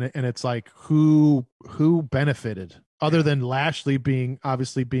transition, and it's like who benefited other than Lashley being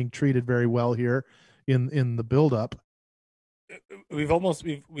treated very well here in the build up. We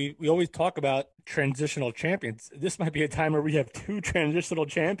always talk about transitional champions. This might be a time where we have 2 transitional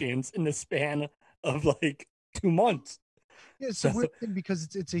champions in the span of like 2 months. Yeah, it's a weird thing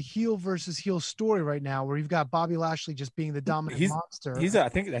because it's a heel versus heel story right now, where you've got Bobby Lashley just being the dominant monster. I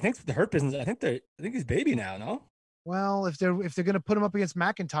think the Hurt Business. I think he's baby now. No. Well, if they're going to put him up against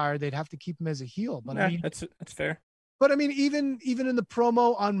McIntyre, they'd have to keep him as a heel. But yeah, I mean, that's fair. But I mean, even in the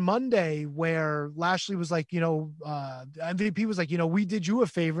promo on Monday, where Lashley was like, MVP was like, we did you a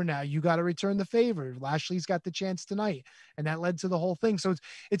favor. Now you got to return the favor. Lashley's got the chance tonight, and that led to the whole thing. So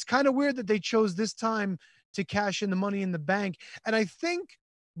it's kind of weird that they chose this time to cash in the Money in the Bank. And I think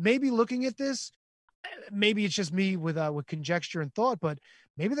maybe looking at this, maybe it's just me with conjecture and thought, but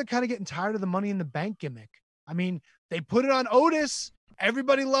maybe they're kind of getting tired of the Money in the Bank gimmick. I mean, they put it on Otis.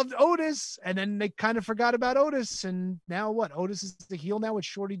 Everybody loved Otis, and then they kind of forgot about Otis. And now what? Otis is the heel now with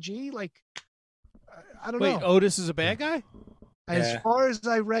Shorty G? Like, I don't know. Wait, Otis is a bad guy? As far as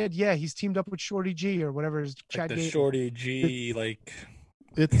I read, yeah, he's teamed up with Shorty G or whatever his like the Shorty G,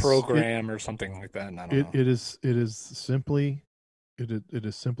 it's program or something like that. I don't know. It is simply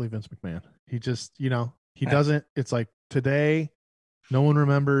Vince McMahon. He just, he doesn't. It's like today, no one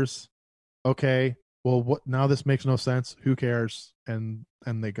remembers. Okay, well, what now? This makes no sense. Who cares? And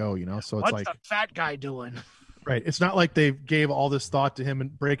they go, So it's what's the fat guy doing? Right. It's not like they gave all this thought to him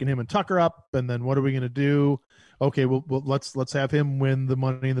and breaking him and Tucker up, and then what are we going to do? Okay, well, let's have him win the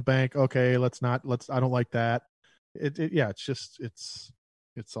Money in the Bank. Okay, let's not. I don't like that. It's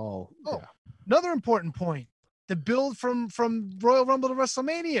all. Yeah. Another important point: the build from Royal Rumble to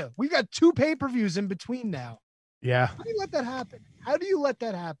WrestleMania. We've got 2 pay-per-views in between now. Yeah. How do you let that happen?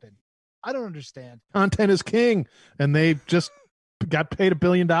 I don't understand. Content is king, and they just got paid $1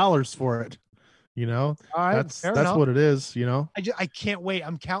 billion for it. All right, that's what it is. I can't wait.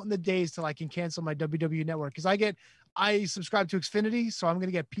 I'm counting the days till I can cancel my WWE network because I subscribe to Xfinity, so I'm going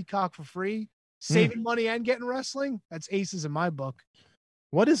to get Peacock for free, saving money and getting wrestling. That's aces in my book.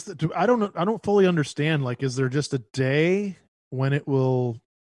 What is I don't fully understand. Like, is there just a day when it will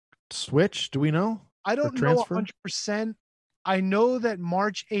switch? Do we know? I don't know 100%. I know that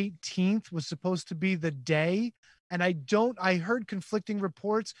March 18th was supposed to be the day, and I heard conflicting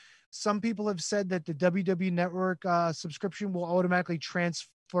reports. Some people have said that the WWE Network subscription will automatically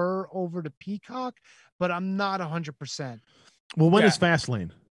transfer over to Peacock, but I'm not 100%. Well, when is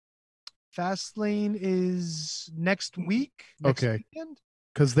Fastlane? Fastlane is next week. Okay.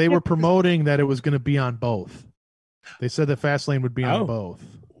 Because they were promoting that it was going to be on both. They said that Fastlane would be on both.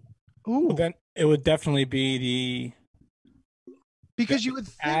 Ooh. Well, then it would definitely be because you would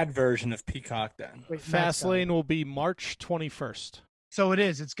ad version of Peacock then. Fastlane will be March 21st. So it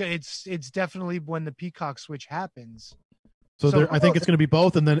is. It's definitely when the Peacock switch happens. So I think it's going to be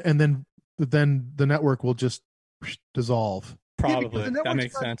both, and then the network will just dissolve. Probably that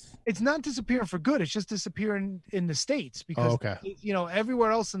makes sense. It's not disappearing for good. It's just disappearing in the States because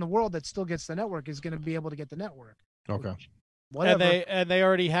everywhere else in the world that still gets the network is going to be able to get the network. Okay. Whatever. And they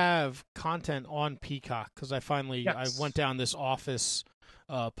already have content on Peacock because I went down this Office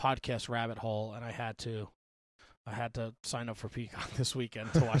podcast rabbit hole and I had to sign up for Peacock this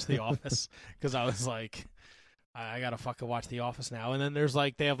weekend to watch The Office because I was like, I gotta fucking watch The Office now. And then there's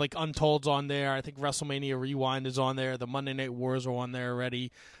they have Untolds on there. I think WrestleMania Rewind is on there. The Monday Night Wars are on there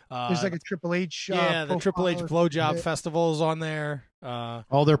already. There's a Triple H. The Triple H Blowjob Festival is on there.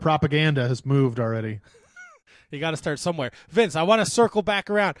 All their propaganda has moved already. You got to start somewhere. Vince, I want to circle back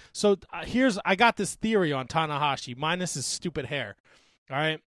around. So I got this theory on Tanahashi, minus his stupid hair. All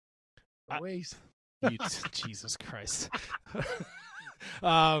right. Jesus Christ.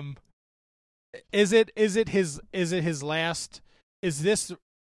 Is it his last?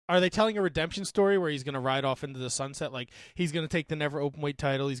 Are they telling a redemption story where he's going to ride off into the sunset? Like, he's going to take the never openweight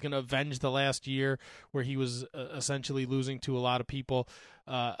title. He's going to avenge the last year where he was essentially losing to a lot of people.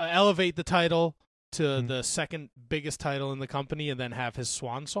 Elevate the title to the second biggest title in the company, and then have his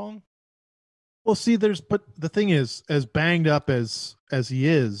swan song. Well, see, but the thing is, as banged up as he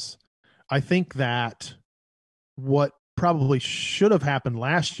is, I think that what probably should have happened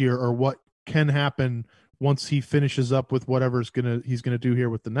last year, or what can happen once he finishes up with whatever he's gonna do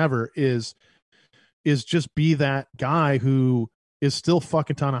here with the Never, is just be that guy who is still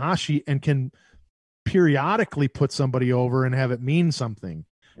fucking Tanahashi and can periodically put somebody over and have it mean something,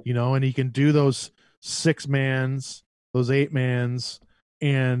 and he can do those 6-mans, those 8-mans,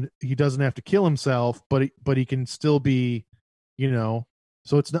 and he doesn't have to kill himself, but he can still be,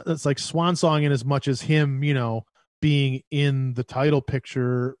 so it's like swan song in as much as him, being in the title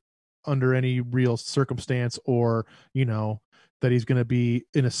picture under any real circumstance, or that he's going to be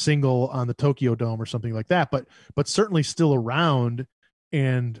in a single on the Tokyo Dome or something like that, but certainly still around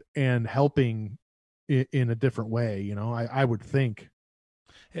and helping in a different way. I would think.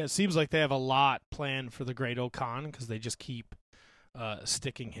 Yeah, it seems like they have a lot planned for the Great Okan, because they just keep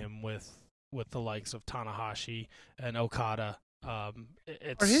sticking him with the likes of Tanahashi and Okada. Are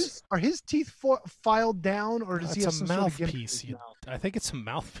his teeth filed down, or does he have it's a some sort of mouthpiece? I think it's a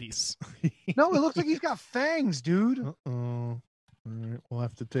mouthpiece. No, it looks like he's got fangs, dude. All right,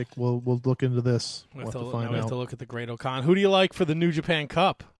 we'll look into this. We have to look at the Great Okan. Who do you like for the New Japan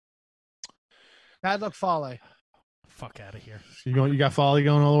Cup? Bad Luck Fale. Fuck out of here. You got Fale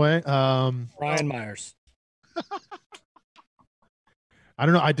going all the way. Ryan Myers. I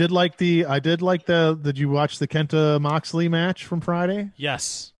don't know. I did like did you watch the Kenta Moxley match from Friday?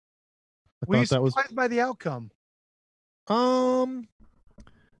 Yes. Were you surprised by the outcome? No,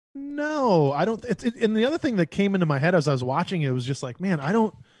 I don't. And the other thing that came into my head as I was watching it was just like, man, I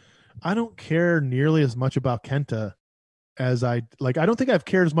don't care nearly as much about Kenta as I don't think I've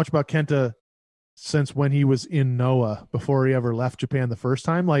cared as much about Kenta since when he was in Noah, before he ever left Japan the first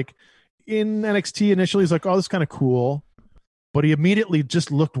time. Like in NXT initially, he's like, oh, this is kind of cool. But he immediately just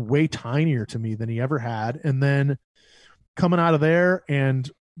looked way tinier to me than he ever had. And then coming out of there,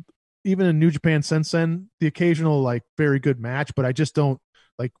 and even in New Japan since then, the occasional like very good match, but I just don't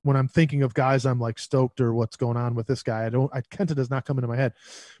like, when I'm thinking of guys I'm like stoked or what's going on with this guy, Kenta does not come into my head.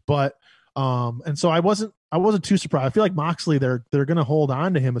 But and so I wasn't too surprised. I feel like Moxley, they're going to hold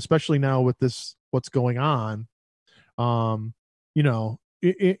on to him, especially now with this what's going on. In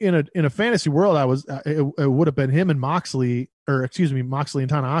a fantasy world, it would have been him and Moxley and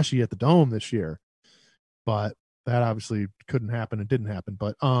Tanahashi at the Dome this year, but that obviously couldn't happen. It didn't happen.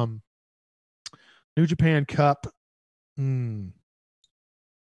 But New Japan Cup.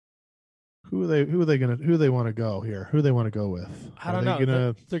 Who they want to go here? Who they want to go with? I don't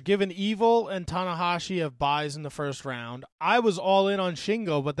know. They're giving Evil and Tanahashi have buys in the first round. I was all in on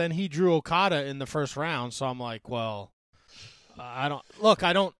Shingo, but then he drew Okada in the first round, so I'm like, well,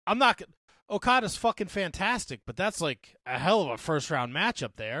 Okada's fucking fantastic, but that's like a hell of a first round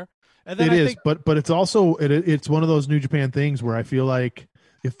matchup there. And then but it's also it's one of those New Japan things where I feel like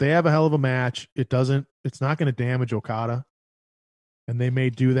if they have a hell of a match, it's not going to damage Okada. And they may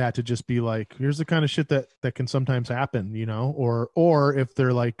do that to just be like, here's the kind of shit that can sometimes happen, or if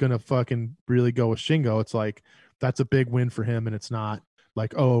they're like going to fucking really go with Shingo, it's like, that's a big win for him. And it's not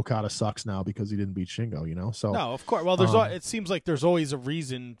like, oh, Okada sucks now because he didn't beat Shingo, So no, of course. Well, it seems like there's always a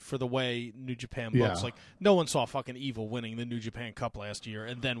reason for the way New Japan books. Yeah. Like, no one saw fucking Evil winning the New Japan Cup last year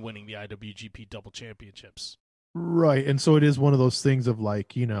and then winning the IWGP Double Championships. Right, and so it is one of those things of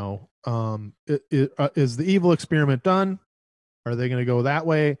like, is the Evil experiment done? Are they going to go that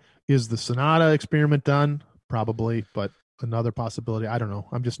way? Is the Sonata experiment done? Probably, but another possibility. I don't know.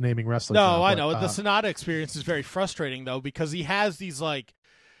 I'm just naming wrestlers. No, I know. The Sonata experience is very frustrating though, because he has these like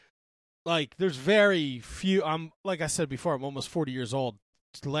there's very few. Like I said before, I'm almost 40 years old.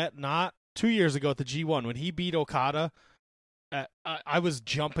 2 years ago at the G1 when he beat Okada, I was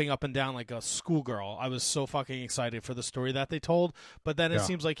jumping up and down like a schoolgirl. I was so fucking excited for the story that they told. But then it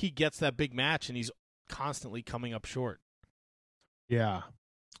seems like he gets that big match and he's constantly coming up short. Yeah.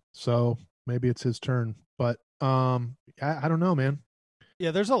 So maybe it's his turn, but I don't know, man.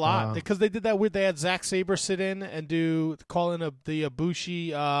 Yeah, there's a lot because they did that weird. They had Zack Sabre sit in and call in the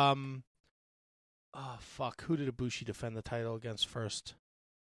Ibushi. Who did Ibushi defend the title against first?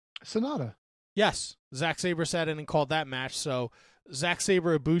 Sonata. Yes, Zack Sabre sat in and called that match. So Zack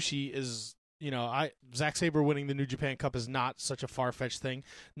Sabre Ibushi is, Zack Sabre winning the New Japan Cup is not such a far-fetched thing.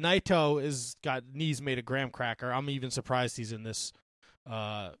 Naito is got knees made of graham cracker. I'm even surprised he's in this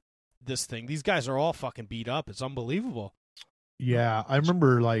thing. These guys are all fucking beat up. It's unbelievable. Yeah, I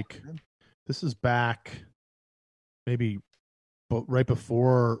remember like this is back maybe but right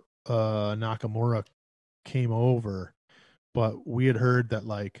before Nakamura came over, but we had heard that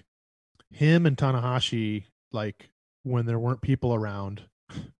like him and Tanahashi, like when there weren't people around,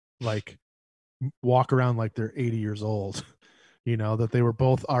 like walk around like they're 80 years old, that they were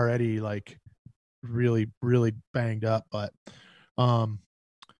both already like really, really banged up. Um,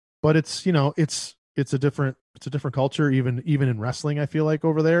 but it's a different culture, even in wrestling, I feel like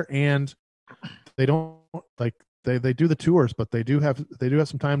over there. And they don't like, they do the tours, but they do have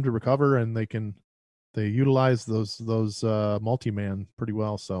some time to recover, and they utilize those multi-man pretty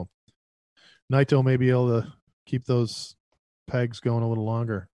well. So Naito may be able to keep those pegs going a little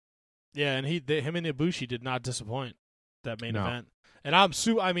longer. Yeah, and him and Ibushi did not disappoint that main No. event. And I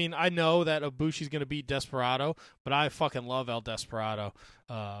know that Ibushi's going to beat Desperado, but I fucking love El Desperado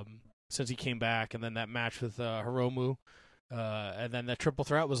since he came back, and then that match with Hiromu, and then that triple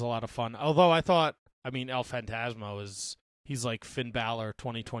threat was a lot of fun. Although I thought, El Phantasmo he's like Finn Balor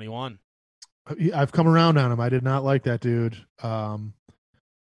 2021. I've come around on him. I did not like that dude.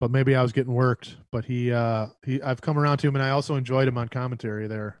 But maybe I was getting worked. But I've come around to him, and I also enjoyed him on commentary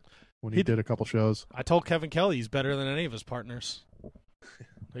there when he did a couple shows. I told Kevin Kelly he's better than any of his partners.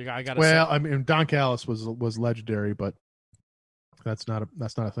 I got. Well, Don Callis was legendary, but that's not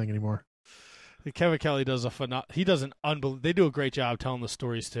a thing anymore. Kevin Kelly does they do a great job telling the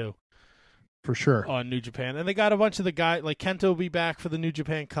stories too. For sure. On New Japan. And they got a bunch of the guys, like Kento will be back for the New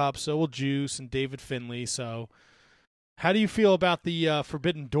Japan Cup, so will Juice and David Finlay. So how do you feel about the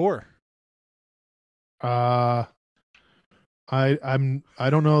Forbidden Door? I don't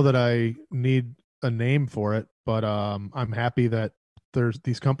know that I need a name for it, but I'm happy that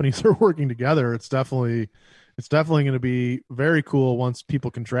these companies are working together. It's definitely going to be very cool once people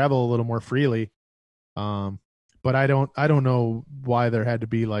can travel a little more freely. But I don't know why there had to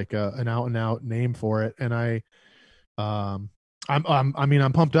be like an out and out name for it. And I'm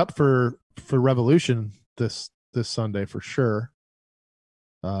pumped up for Revolution this Sunday for sure.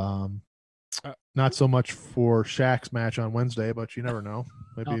 Not so much for Shaq's match on Wednesday, but you never know.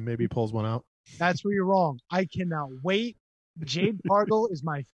 Maybe he pulls one out. That's where you're wrong. I cannot wait. Jade Cargill is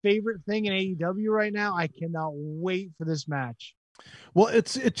my favorite thing in AEW right now. I cannot wait for this match. Well,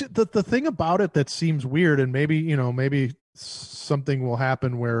 it's the thing about it that seems weird, and maybe something will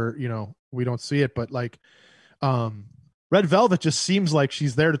happen where we don't see it, but like Red Velvet just seems like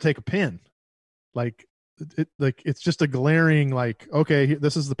she's there to take a pin. Like it's just a glaring like, okay,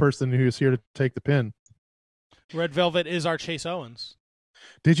 this is the person who's here to take the pin. Red Velvet is our Chase Owens.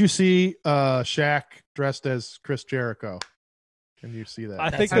 Did you see Shaq dressed as Chris Jericho? Can you see that?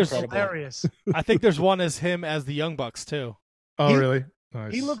 I think there's hilarious. I think there's one as him as the Young Bucks too. Oh, really?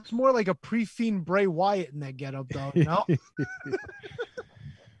 Nice. He looks more like a pre-Fiend Bray Wyatt in that getup, though. No,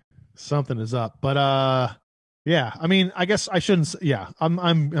 something is up. But yeah. I guess I shouldn't. Yeah,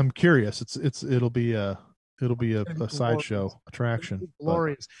 I'm curious. It'll be a sideshow attraction.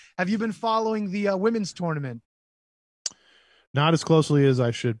 Glorious. Have you been following the women's tournament? Not as closely as I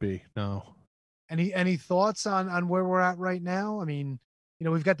should be. No. Any thoughts on where we're at right now?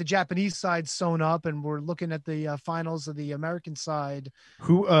 We've got the Japanese side sewn up, and we're looking at the finals of the American side.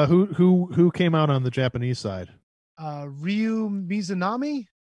 Who came out on the Japanese side? Ryu Mizunami.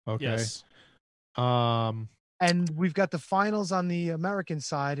 Okay. Yes. And we've got the finals on the American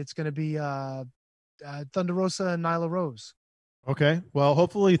side. It's going to be Thunder Rosa and Nyla Rose. Okay. Well,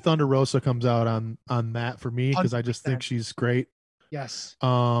 hopefully Thunder Rosa comes out on that for me, because I just think she's great. Yes.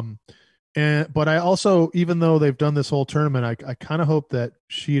 But I also, even though they've done this whole tournament, I kind of hope that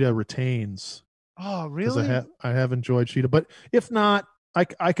Sheeta retains. Oh, really? I have enjoyed Sheeta, but if not,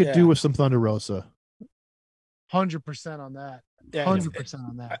 I could do with some Thunder Rosa. 100% on that. Yeah, 100%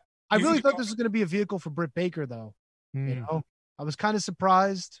 on that. I really thought this was going to be a vehicle for Britt Baker, though. I was kind of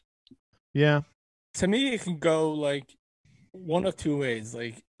surprised. Yeah. To me, it can go like one of two ways.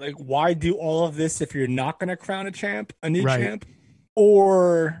 Like why do all of this if you're not going to crown a new champ,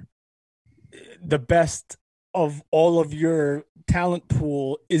 or the best of all of your talent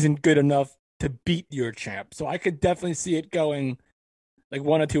pool isn't good enough to beat your champ. So I could definitely see it going like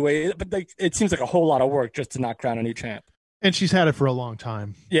one or two ways, but like it seems like a whole lot of work just to not crown a new champ. And she's had it for a long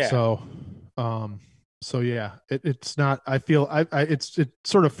time. Yeah. So yeah, it's not, I feel it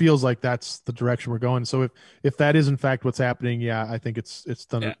sort of feels like that's the direction we're going. So if that is in fact what's happening, yeah, I think it's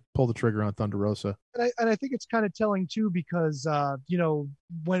Thunder, pull the trigger on Thunder Rosa. And I think it's kind of telling too, because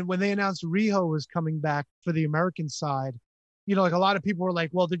when they announced Riho was coming back for the American side, like a lot of people were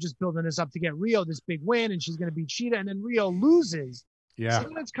like, well, they're just building this up to get Riho this big win, and she's going to beat Sheeta, and then Riho loses. Yeah. So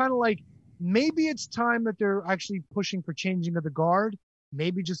it's kind of like, maybe it's time that they're actually pushing for changing of the guard.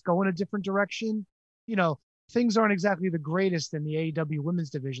 Maybe just go in a different direction. You know, things aren't exactly the greatest in the AEW women's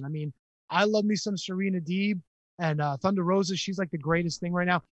division. I mean, I love me some Serena Deeb and Thunder Rosa. She's like the greatest thing right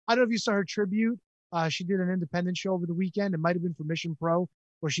now. I don't know if you saw her tribute. She did an independent show over the weekend. It might have been for Mission Pro,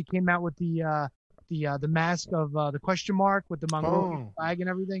 where she came out with the mask of the question mark with the Mongolian flag and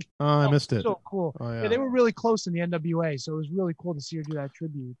everything. I missed it. So cool. Oh, Yeah, they were really close in the NWA, so it was really cool to see her do that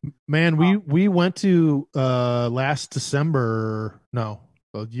tribute. Man, we went to last December, no,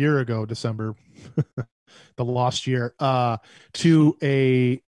 a year ago, December, the lost year, to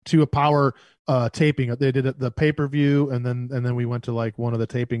a power taping. They did the pay-per-view, and then we went to like one of the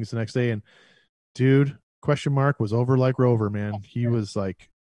tapings the next day, and dude, question mark was over like Rover, man. He was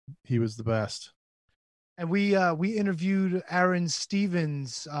the best. And we interviewed Aaron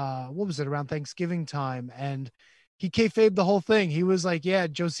Stevens, what was it, around Thanksgiving time, and he kayfabed the whole thing. He was like, yeah,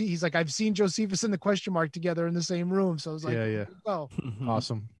 Josie, he's like, I've seen Josephus and the question mark together in the same room. So I was like, yeah. Oh,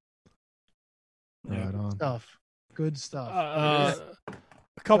 Awesome. Yeah. Right on. Good stuff.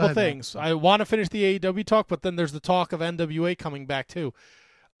 A couple things. I want to finish the AEW talk, but then there's the talk of NWA coming back too.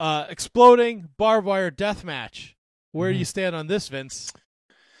 Exploding barbed wire death match. Where do you stand on this, Vince?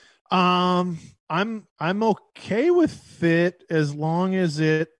 I'm okay with it as long as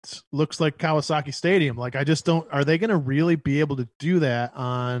it looks like Kawasaki Stadium. Like, I just don't. Are they going to really be able to do that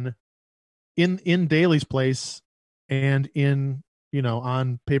in Daly's place and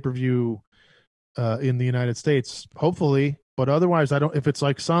on pay-per-view in the United States? Hopefully, but otherwise, I don't. If it's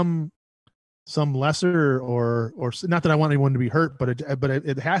like some lesser or not that I want anyone to be hurt, but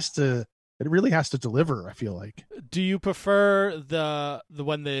it has to. It really has to deliver, I feel like. Do you prefer the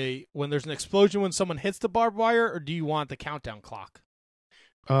when there's an explosion when someone hits the barbed wire, or do you want the countdown clock?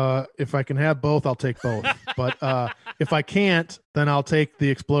 If I can have both, I'll take both. But if I can't, then I'll take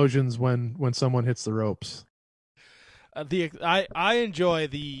the explosions when someone hits the ropes. I enjoy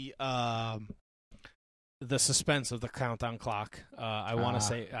the suspense of the countdown clock. I want to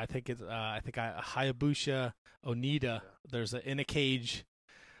say I think Hayabusa Onita. There's in a cage.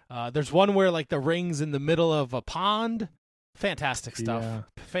 There's one where like the ring's in the middle of a pond. Fantastic stuff. Yeah.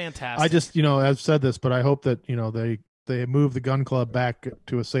 Fantastic. I just, I've said this, but I hope that, they move the gun club back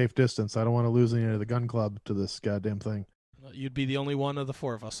to a safe distance. I don't want to lose any of the gun club to this goddamn thing. You'd be the only one of the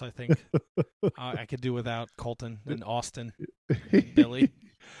four of us, I think. I could do without Colton and Austin and Billy.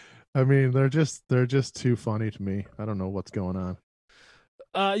 I mean, they're just too funny to me. I don't know what's going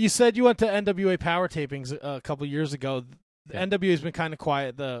on. You said you went to NWA Power tapings a couple years ago. The NWA has been kind of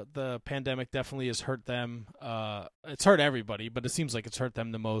quiet. The pandemic definitely has hurt them. It's hurt everybody, but it seems like it's hurt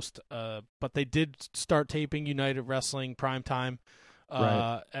them the most. But they did start taping United Wrestling Primetime.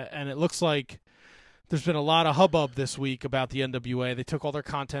 Right. And it looks like there's been a lot of hubbub this week about the NWA. They took all their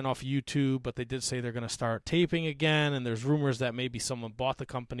content off YouTube, but they did say they're going to start taping again, and there's rumors that maybe someone bought the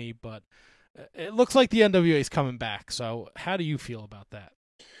company, but it looks like the NWA is coming back. So how do you feel about that?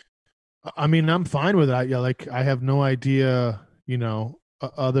 I mean, I'm fine with that. Yeah, like I have no idea,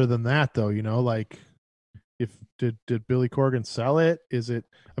 other than that though, like if did Billy Corgan sell it? Is it?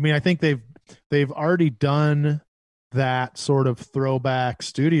 I mean, I think they've already done that sort of throwback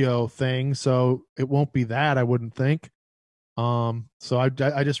studio thing, so it won't be that, I wouldn't think. So I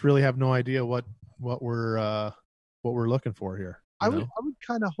just really have no idea what we're looking for here. I would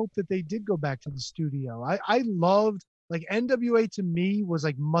kind of hope that they did go back to the studio. I loved. Like NWA to me was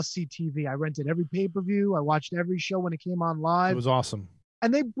like must-see TV. I rented every pay-per-view. I watched every show when it came on live. It was awesome.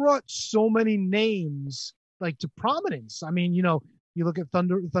 And they brought so many names like to prominence. I mean, you look at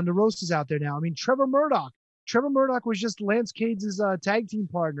Thunder Rosa's out there now. I mean, Trevor Murdoch. Trevor Murdoch was just Lance Cage's tag team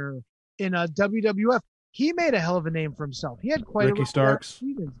partner in WWF. He made a hell of a name for himself. He had quite Ricky Starks.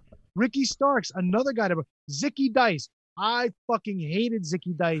 Ricky Starks, another guy. Zicky Dice. I fucking hated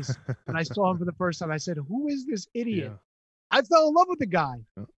Zicky Dice when I saw him for the first time. I said, who is this idiot? Yeah. I fell in love with the guy.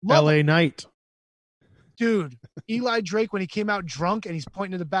 LA Knight. Dude, Eli Drake, when he came out drunk and he's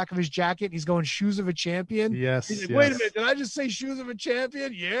pointing to the back of his jacket, and he's going, shoes of a champion. Yes. He's like, wait a minute. Did I just say shoes of a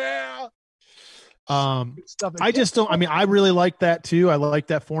champion? Yeah. I just don't, I mean, I really like that too. I like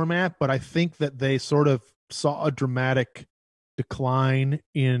that format, but I think that they sort of saw a dramatic decline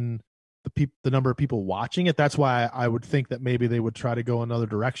in the number of people watching it. That's why I would think that maybe they would try to go another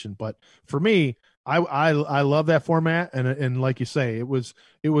direction. But for me, I love that format, and like you say, it was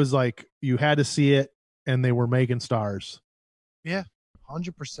like you had to see it, and they were making stars. Yeah,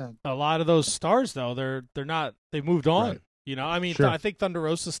 100%. A lot of those stars though, they're not. They moved on. Right. I mean, sure. I think Thunder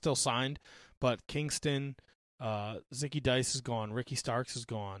Rosa's still signed, but Kingston, Zicky Dice is gone. Ricky Starks is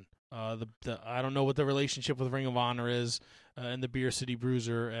gone. I don't know what the relationship with Ring of Honor is, and the Beer City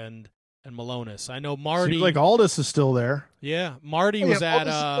Bruiser and and Malonis. I know Marty. Seems like Aldis is still there. Yeah, Marty Oh, was yeah, at.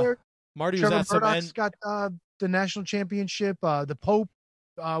 Aldis is there. Marty Trevor was at some. Murdoch's got the national championship. The Pope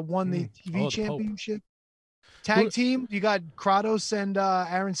won the TV Pope. championship. Tag team, you got Kratos and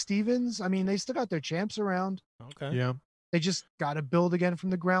Aaron Stevens. I mean, they still got their champs around. Okay. Yeah. They just got to build again from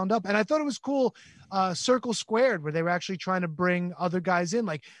the ground up. And I thought it was cool, Circle Squared, where they were actually trying to bring other guys in.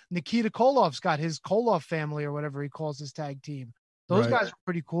 Like Nikita Koloff's got his Koloff family or whatever he calls his tag team. Those Right. guys are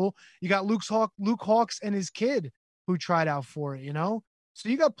pretty cool. You got Luke Hawks and his kid who tried out for it, you know? So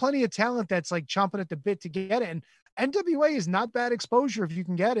you got plenty of talent that's like chomping at the bit to get it. And NWA is not bad exposure if you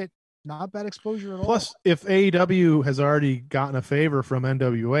can get it. Not bad exposure at all. Plus, if AEW has already gotten a favor from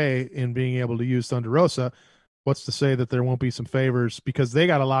NWA in being able to use Thunder Rosa, what's to say that there won't be some favors, because they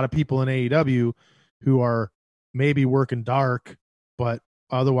got a lot of people in AEW who are maybe working dark, but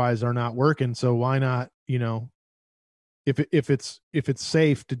otherwise are not working. So why not, if it's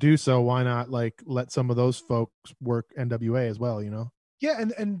safe to do so, why not like let some of those folks work NWA as well, Yeah,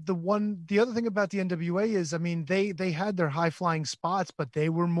 and the other thing about the NWA is, I mean, they had their high flying spots, but they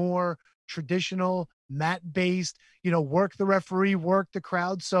were more traditional, mat based, work the referee, work the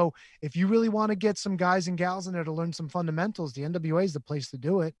crowd. So if you really want to get some guys and gals in there to learn some fundamentals, the NWA is the place to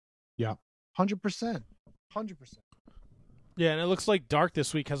do it. Yeah. 100%. 100%. Yeah, and it looks like Dark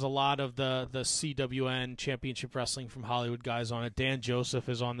this week has a lot of the CWN Championship Wrestling from Hollywood guys on it. Dan Joseph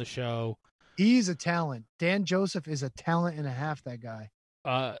is on the show. He's a talent. Dan Joseph is a talent and a half, that guy.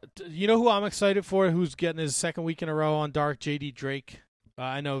 You know who I'm excited for, who's getting his second week in a row on Dark? JD Drake.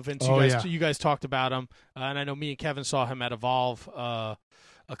 I know, Vince, you guys talked about him, and I know me and Kevin saw him at Evolve a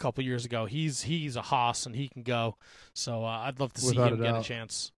couple years ago. He's a hoss, and he can go. So I'd love to see him get a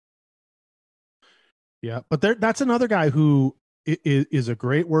chance. Yeah, but that's another guy who is a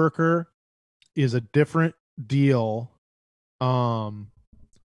great worker, is a different deal. But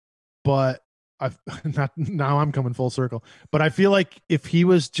I've not now I'm coming full circle, but I feel like if he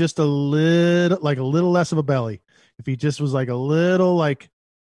was just a little less of a belly, if he just was like a little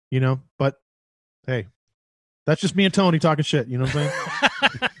but hey, that's just me and Tony talking shit. You know what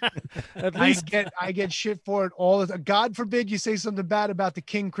I'm saying? I get shit for it all the time. God forbid you say something bad about the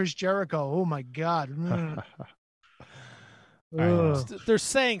King Chris Jericho. Oh my God. They're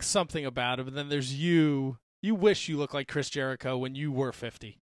saying something about him, and then there's you. You wish you looked like Chris Jericho when you were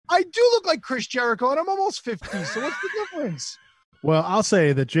 50. I do look like Chris Jericho, and I'm almost 50. So what's the difference? Well, I'll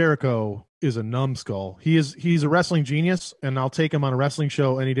say that Jericho is a numbskull. He's a wrestling genius, and I'll take him on a wrestling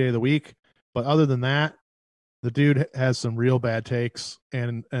show any day of the week. But other than that, the dude has some real bad takes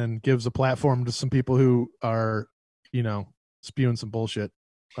and gives a platform to some people who are, spewing some bullshit.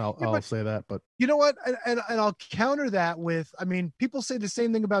 I'll say that, but you know what? And I'll counter that with, I mean, people say the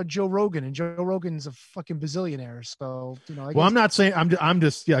same thing about Joe Rogan, and Joe Rogan's a fucking bazillionaire. So, I'm not saying I'm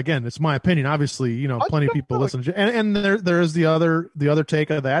just again, it's my opinion. Obviously, plenty of people listen to, and there is the other take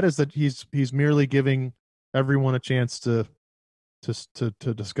of that is that he's merely giving everyone a chance to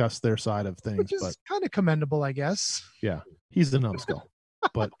discuss their side of things, which is kind of commendable, I guess. Yeah, he's the numbskull,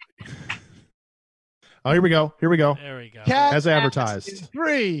 but. Oh, here we go. There we go. As advertised.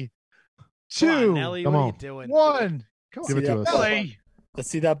 3, 2, come on, Nelly, come what on. Are you doing? 1. Come Give on, it to us. Nelly.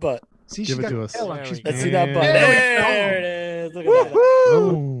 Let's see that butt. See, give it to us. Let's see that butt. There it is. Look at that.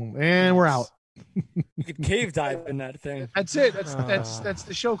 Boom. And we're out. You could cave dive in that thing. That's it. That's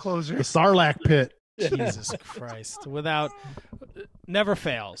the show closer. The Sarlacc pit. Jesus Christ! Never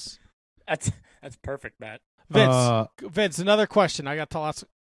fails. That's perfect, Matt. Vince, another question. I got lots.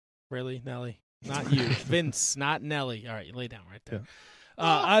 Really, Nelly? Not you. Vince, not Nelly. All right, you lay down right there.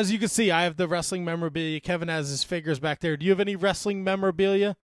 Yeah. As you can see, I have the wrestling memorabilia. Kevin has his figures back there. Do you have any wrestling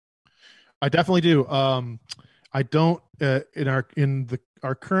memorabilia? I definitely do. I don't in our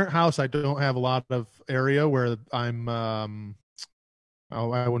current house. I don't have a lot of area where I'm. I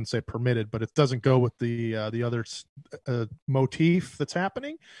wouldn't say permitted, but it doesn't go with the other motif that's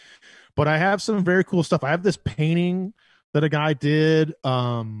happening. But I have some very cool stuff. I have this painting that a guy did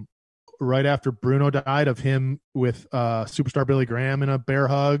right after Bruno died of him with Superstar Billy Graham in a bear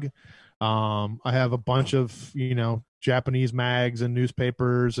hug. I have a bunch of Japanese mags and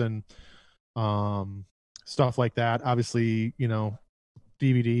newspapers and stuff like that. Obviously,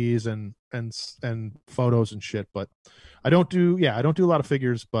 DVDs and photos and shit. But I don't do a lot of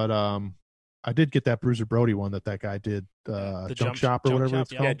figures. But I did get that Bruiser Brody one that guy did, the Junk Shop or whatever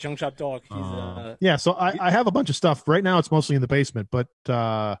it's called. Yeah, Junk Shop Dog. Yeah, so I have a bunch of stuff. Right now it's mostly in the basement, but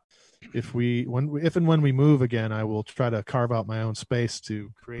if and when we move again, I will try to carve out my own space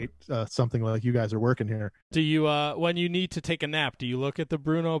to create something like you guys are working here. Do you when you need to take a nap, do you look at the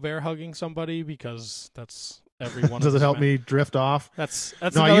Bruno bear hugging somebody? Because that's every one. Does it help me drift off? That's No, I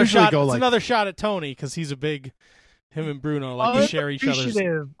another usually shot. go It's like- another shot at Tony because he's a big. Him and Bruno like to share each other's.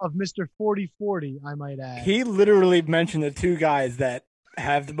 Appreciative of Mr. 4040, I might add. He literally mentioned the two guys that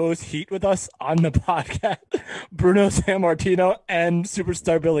have the most heat with us on the podcast: Bruno Sammartino and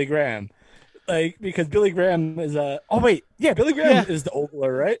superstar Billy Graham. Like, because Billy Graham is Billy Graham is the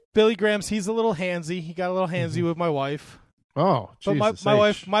ogler, right? Billy Graham's he's a little handsy. He got a little handsy with my wife. Oh, but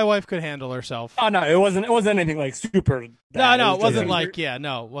Jesus my wife could handle herself. Oh no, it wasn't anything like super bad. No, it wasn't just like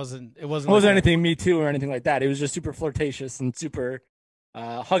it wasn't like anything Me Too or anything like that. It was just super flirtatious and super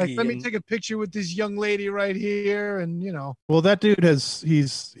huggy. Like, let me take a picture with this young lady right here, and Well, that dude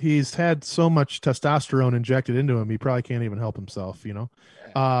he's had so much testosterone injected into him, he probably can't even help himself,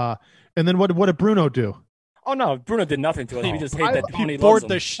 And then what did Bruno do? Oh no, Bruno did nothing to it. He just hate that Tony bored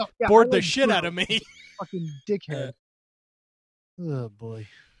loves him. bored the shit out of me. Fucking dickhead. Oh boy.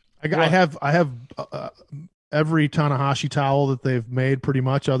 I have every Tanahashi towel that they've made, pretty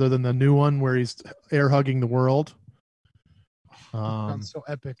much, other than the new one where he's air hugging the world. Sounds so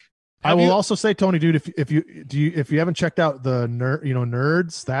epic. I will also say, Tony, dude, if you haven't checked out the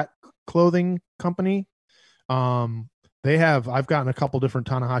Nerds, that clothing company, I've gotten a couple different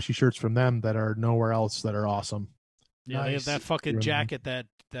Tanahashi shirts from them that are nowhere else that are awesome. Yeah, they have that fucking jacket that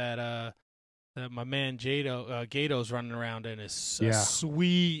my man Gato's running around in is a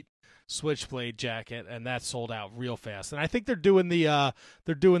sweet Switchblade jacket, and that sold out real fast. And I think they're doing the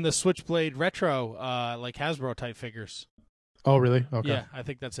Switchblade retro like Hasbro type figures. Oh, really? Okay. Yeah, I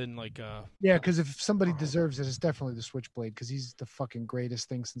think that's in like yeah, because if somebody deserves it, it's definitely the Switchblade, because he's the fucking greatest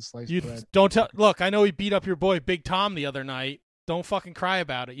thing since sliced bread. Don't tell. Look, I know he beat up your boy Big Tom the other night. Don't fucking cry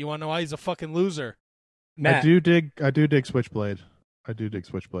about it. You want to know why he's a fucking loser? Matt. I do dig Switchblade.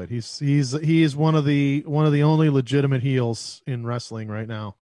 He's one of the only legitimate heels in wrestling right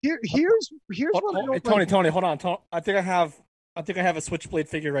now. Here's what I don't like. Tony, hold on. I think I have a Switchblade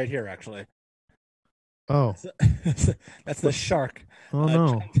figure right here, actually. Oh, that's the shark. Oh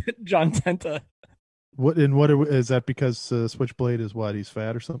no, John Tenta. What is that? Because Switchblade is what? He's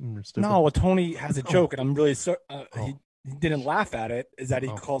fat or something? Or no, Tony has a joke, and I'm really sorry. He didn't laugh at it. Is that he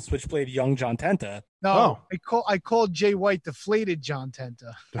called Switchblade young John Tenta? No, I called Jay White deflated John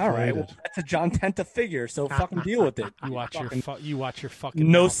Tenta. All right, well, that's a John Tenta figure, so fucking deal with it. You watch your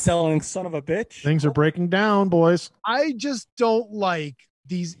fucking no mouth. selling son of a bitch. Things are breaking down, boys. I just don't like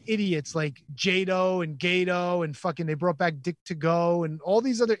these idiots like Jado and Gato and fucking they brought back Dick to Go and all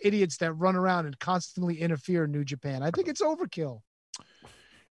these other idiots that run around and constantly interfere in New Japan. I think it's overkill.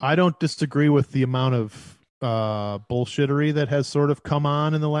 I don't disagree with the amount of bullshittery that has sort of come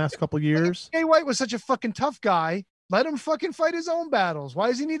on in the last couple of years. Jay White was such a fucking tough guy. Let him fucking fight his own battles. Why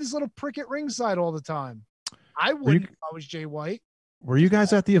does he need this little prick at ringside all the time? I wouldn't if I was Jay White. Were you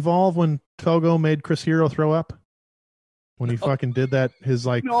guys at the Evolve when Togo made Chris Hero throw up? When he fucking did that, his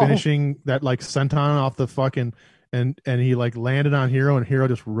finishing that senton off the fucking and he landed on Hero and Hero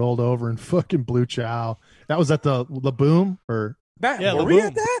just rolled over and fucking blew chow. That was at the Boom or were we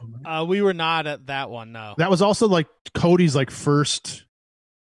at that? We were not at that one. No, that was also Cody's first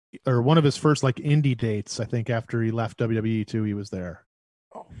or one of his first indie dates. I think after he left WWE too, he was there.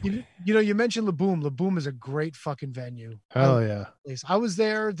 You mentioned Laboom. Laboom is a great fucking venue. Hell yeah! I was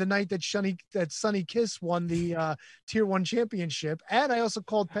there the night that Sonny Kiss won the Tier 1 championship, and I also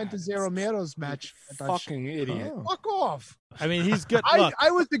called Penta Zero Mero's match. Fucking idiot! Fuck off! I mean, he's good.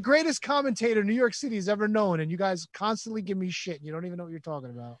 I was the greatest commentator New York City has ever known, and you guys constantly give me shit. And you don't even know what you're talking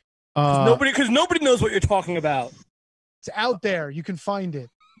about. Because nobody knows what you're talking about. It's out there. You can find it.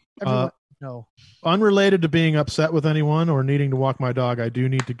 Everyone. No. Unrelated to being upset with anyone or needing to walk my dog, I do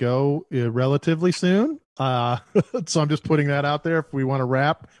need to go relatively soon. So I'm just putting that out there if we want to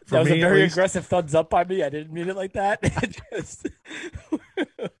wrap. That was a very aggressive thumbs up by me. I didn't mean it like that.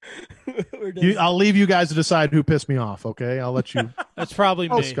 I'll leave you guys to decide who pissed me off, okay? I'll let you That's probably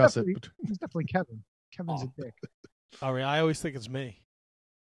me. discuss it. It's definitely Kevin. Kevin's a dick. Oh, really? I always think it's me.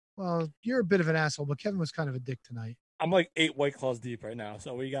 Well, you're a bit of an asshole, but Kevin was kind of a dick tonight. I'm 8 White Claws deep right now,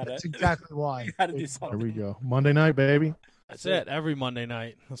 so we got to. That's exactly why. We got to do something. There we go. Monday night, baby. That's it. Every Monday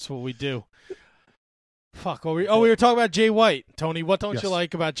night. That's what we do. Fuck. We were talking about Jay White. Tony, what don't you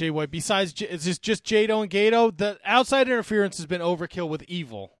like about Jay White? Besides, is this just Jado and Gato? The outside interference has been overkill with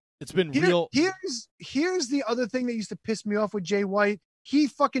Evil. It's been real. Here's the other thing that used to piss me off with Jay White. He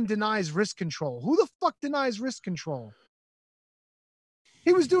fucking denies wrist control. Who the fuck denies wrist control?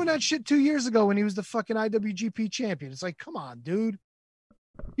 He was doing that shit 2 years ago when he was the fucking IWGP champion. It's like, come on, dude.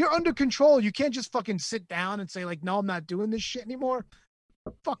 You're under control. You can't just fucking sit down and say, no, I'm not doing this shit anymore.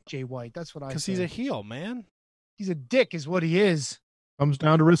 Fuck Jay White. That's what I say. Because he's a heel, man. He's a dick is what he is. Comes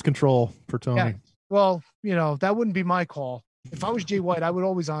down to wrist control for Tony. Yeah. Well, that wouldn't be my call. If I was Jay White, I would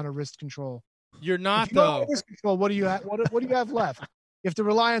always honor wrist control. You're not, if you don't though. honor wrist control, what do you have? What do you have left? You have to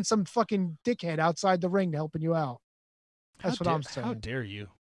rely on some fucking dickhead outside the ring helping you out. That's what I'm saying. How dare you?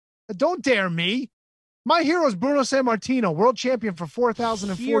 Don't dare me. My hero is Bruno Sammartino, world champion for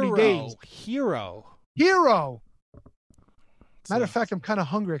 4,040 days. Hero. Matter of fact, I'm kind of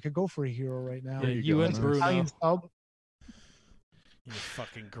hungry. I could go for a hero right now. Yeah, you and Bruno. Italian sub. You're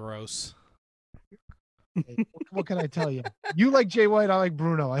fucking gross. What can I tell you? You like Jay White, I like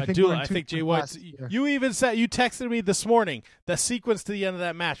Bruno. I think Jay White's. You even said, you texted me this morning, the sequence to the end of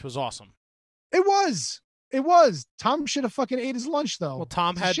that match was awesome. It was. Tom should have fucking ate his lunch though. Well,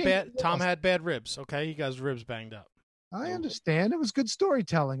 Tom had bad ribs. Okay, he got his ribs banged up. I understand. It was good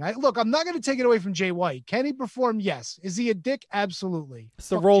storytelling. Look, I'm not going to take it away from Jay White. Can he perform? Yes. Is he a dick? Absolutely. It's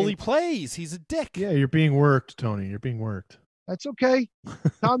the role he plays. He's a dick. Yeah, you're being worked, Tony. You're being worked. That's okay.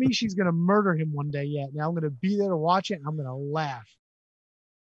 Tom Ishii's going to murder him one day yet. Now I'm going to be there to watch it, and I'm going to laugh.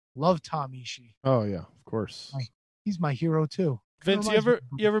 Love Tom Ishii. Oh, yeah, of course. He's my hero, too. Vince,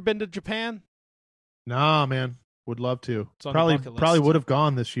 you ever been to Japan? Nah, man. Would love to. On the bucket list. Probably would have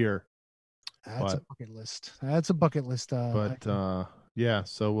gone this year. That's a bucket list. Yeah,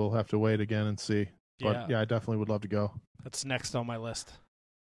 so we'll have to wait again and see. But yeah, I definitely would love to go. That's next on my list.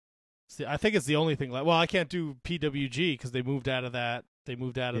 I think it's the only thing. Well, I can't do PWG because they moved out of that. They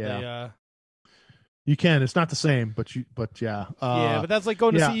moved out of the. You can. It's not the same, but yeah. Yeah, but that's like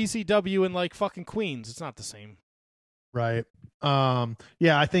going to see ECW in like fucking Queens. It's not the same. Right.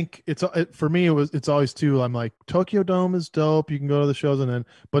 Yeah, I think for me it's always too. I'm like, Tokyo Dome is dope. You can go to the shows,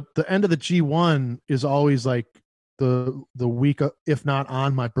 but the end of the G1 is always like the week, if not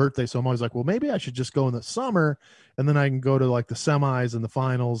on my birthday. So I'm always like, well, maybe I should just go in the summer, and then I can go to like the semis and the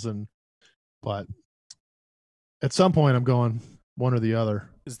finals. But at some point, I'm going one or the other.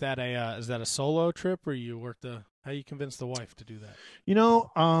 Is that a solo trip, or how you convince the wife to do that?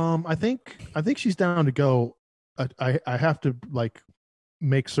 I think she's down to go. I have to like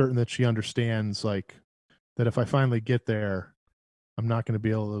make certain that she understands like that if I finally get there, I'm not going to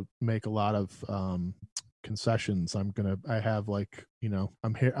be able to make a lot of concessions. I have like,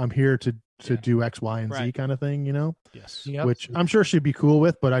 I'm here to do X, Y, and Z kind of thing, Yes. Yep. Which I'm sure she'd be cool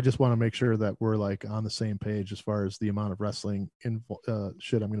with, but I just want to make sure that we're like on the same page as far as the amount of wrestling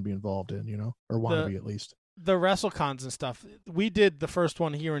shit I'm going to be involved in, or want to be at least. The WrestleCons and stuff. We did the first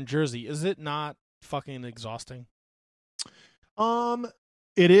one here in Jersey. Is it not fucking exhausting?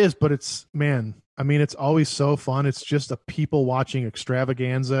 It is, but it's always so fun. It's just a people watching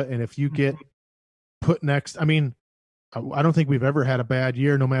extravaganza, and if you get put next, I don't think we've ever had a bad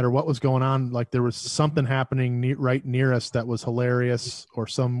year, no matter what was going on. Like there was something happening right near us that was hilarious, or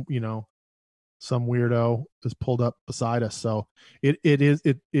some weirdo is pulled up beside us. So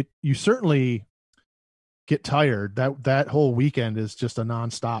you certainly get tired. That whole weekend is just a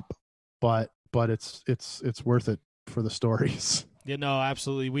nonstop, but it's worth it for the stories. Yeah, no,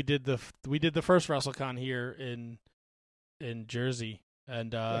 absolutely. We did the first WrestleCon here in Jersey, and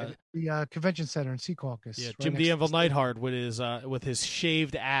the convention center in Secaucus. Yeah, Jim the Anvil Neidhart with his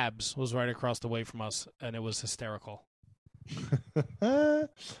shaved abs was right across the way from us, and it was hysterical.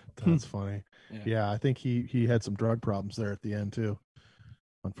 That's funny. Yeah, I think he had some drug problems there at the end too.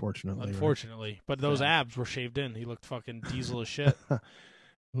 Unfortunately, right? But those abs were shaved in. He looked fucking diesel as shit.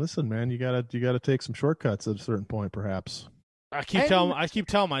 Listen, man, you gotta take some shortcuts at a certain point, perhaps. I keep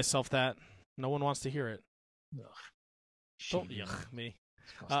telling myself that. No one wants to hear it. Don't yuck me,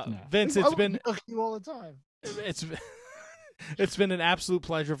 Vince. It's been you all the time. It's been an absolute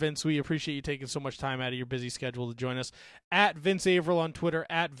pleasure, Vince. We appreciate you taking so much time out of your busy schedule to join us. At Vince Averill on Twitter,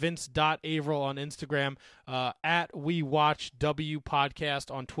 at Vince.Averill on Instagram, at We Watch W Podcast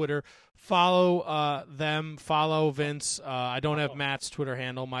on Twitter. Follow them. Follow Vince. I don't have Matt's Twitter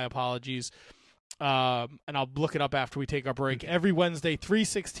handle. My apologies. And I'll look it up after we take our break. Every Wednesday,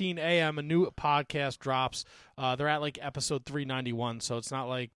 3:16 a.m., a new podcast drops. They're at like episode 391, so it's not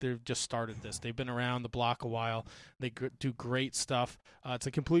like they've just started this. They've been around the block a while. They do great stuff. It's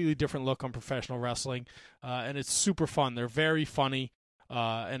a completely different look on professional wrestling, and it's super fun. They're very funny,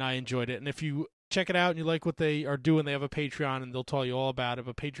 and I enjoyed it. And if you check it out and you like what they are doing, they have a Patreon, and they'll tell you all about it.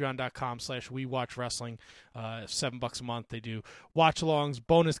 But patreon.com/WeWatchWrestling, $7 a month. They do watch-alongs,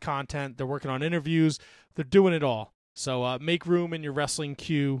 bonus content. They're working on interviews. They're doing it all. So make room in your wrestling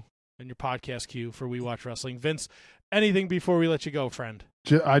queue and your podcast queue for We Watch Wrestling. Vince, anything before we let you go, friend?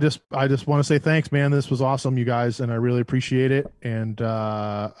 I just want to say thanks, man. This was awesome, you guys, and I really appreciate it. And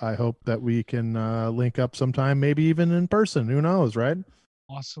I hope that we can link up sometime, maybe even in person. Who knows, right?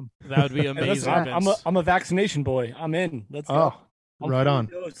 Awesome. That would be amazing. I'm a vaccination boy. I'm in. Let's go. Right on.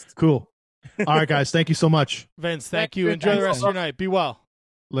 Cool. All right, guys. Thank you so much. Vince, thank you. Enjoy the rest of your night. Be well.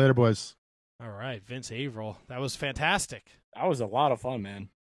 Later, boys. All right, Vince Averill. That was fantastic. That was a lot of fun, man.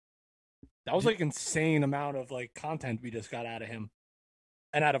 That was like insane amount of like content we just got out of him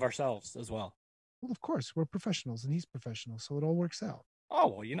and out of ourselves as well. Well, of course, we're professionals and he's professional, so it all works out. Oh,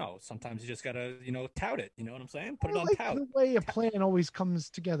 well, sometimes you just got to, tout it. You know what I'm saying? Put it on like tout. the way a plan always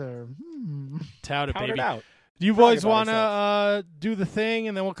comes together. Tout it, baby. It out. Do you boys want to do the thing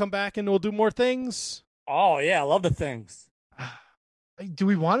and then we'll come back and we'll do more things? Oh, yeah. I love the things. Do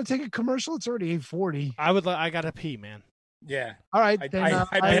we want to take a commercial? It's already 8:40. I got to pee, man. Yeah. All right.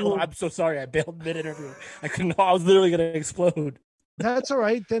 I'm so sorry. I bailed mid-interview. I couldn't. I was literally going to explode. That's all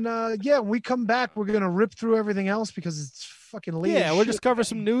right. Then, when we come back, we're going to rip through everything else because it's fucking late. Yeah, we'll just cover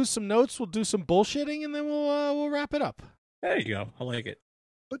some news, some notes. We'll do some bullshitting, and then we'll wrap it up. There you go. I like it.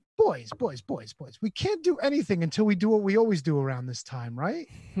 But boys, we can't do anything until we do what we always do around this time, right?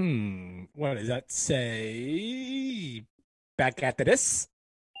 What does that say? Back after this?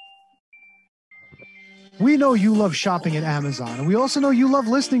 We know you love shopping at Amazon, and we also know you love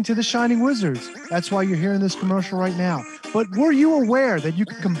listening to The Shining Wizards. That's why you're hearing this commercial right now. But were you aware that you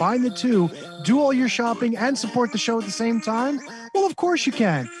can combine the two, do all your shopping, and support the show at the same time? Well, of course you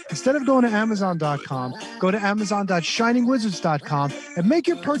can. Instead of going to Amazon.com, go to Amazon.shiningwizards.com and make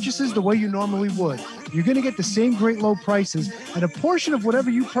your purchases the way you normally would. You're going to get the same great low prices, and a portion of whatever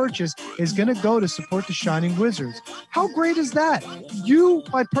you purchase is going to go to support the Shining Wizards. How great is that? You,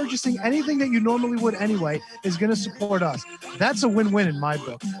 by purchasing anything that you normally would anyway, is going to support us. That's a win-win in my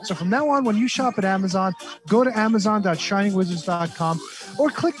book. So from now on, when you shop at Amazon, go to Amazon.shiningwizards.com or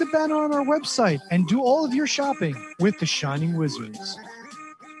click the banner on our website and do all of your shopping with the Shining Wizards.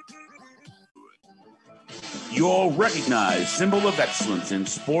 Your recognized symbol of excellence in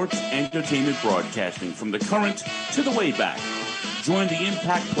sports entertainment broadcasting from the current to the way back. Join the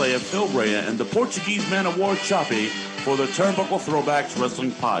impact player Phil Rea and the Portuguese Man of War Choppy for the Turnbuckle Throwbacks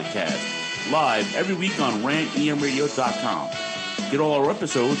Wrestling Podcast. Live every week on rantemradio.com. Get all our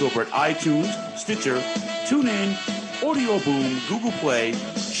episodes over at iTunes, Stitcher, TuneIn, Audio Boom, Google Play,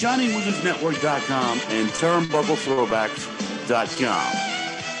 ShiningWizardsNetwork.com, and TurnbuckleThrowbacks.com.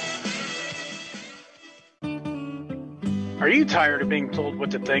 Are you tired of being told what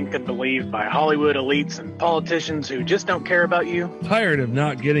to think and believe by Hollywood elites and politicians who just don't care about you? Tired of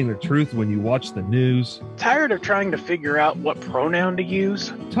not getting the truth when you watch the news? Tired of trying to figure out what pronoun to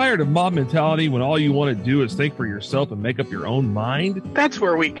use? Tired of mob mentality when all you want to do is think for yourself and make up your own mind? That's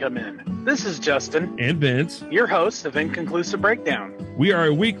where we come in. This is Justin. And Vince. Your hosts of Inconclusive Breakdown. We are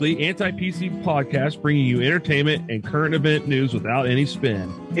a weekly anti-PC podcast bringing you entertainment and current event news without any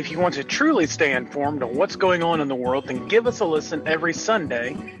spin. If you want to truly stay informed on what's going on in the world, then give us a listen every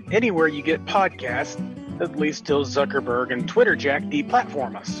Sunday, anywhere you get podcasts, at least till Zuckerberg and Twitter Jack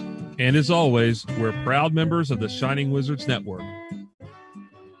deplatform us. And as always, we're proud members of the Shining Wizards Network.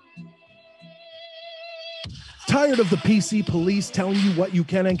 Tired of the PC police telling you what you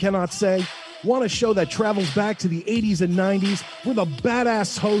can and cannot say? Want a show that travels back to the 80s and 90s where the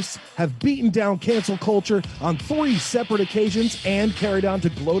badass hosts have beaten down cancel culture on 3 separate occasions and carried on to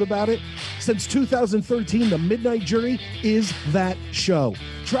gloat about it? Since 2013, The Midnight Jury is that show.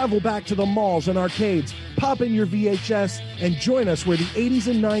 Travel back to the malls and arcades, pop in your VHS, and join us where the 80s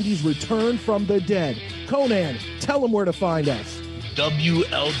and 90s return from the dead. Conan, tell them where to find us.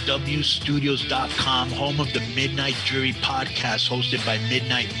 WLWstudios.com, home of the Midnight Jury podcast hosted by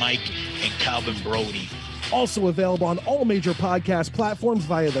Midnight Mike and Calvin Brody. Also available on all major podcast platforms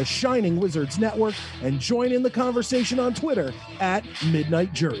via the Shining Wizards Network, and join in the conversation on Twitter at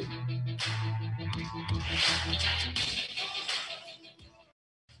Midnight Jury.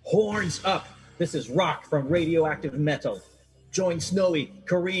 Horns up! This is Rock from Radioactive Metal. Join Snowy,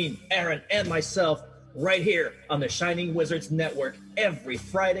 Kareem, Aaron, and myself right here on the Shining Wizards Network every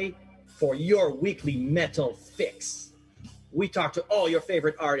Friday for your weekly metal fix. We talk to all your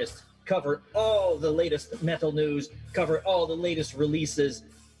favorite artists, cover all the latest metal news, cover all the latest releases,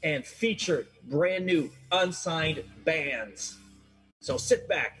 and feature brand new unsigned bands. So sit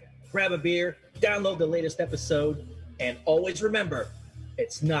back, grab a beer, download the latest episode, and always remember,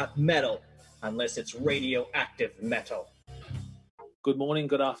 it's not metal unless it's radioactive metal. Good morning,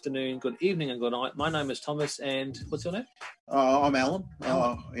 good afternoon, good evening, and good night. My name is Thomas, and what's your name? I'm Alan.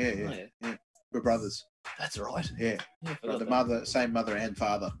 Alan. Oh, yeah. We're brothers. That's right. Yeah. Same mother and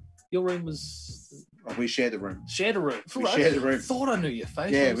father. Your room was... Oh, we share the room. Share the room. We share the room. Thought I knew your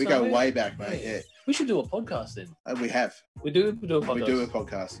face. Yeah, we go way back, mate. Yeah. We should do a podcast then. We have. We do a podcast. We do a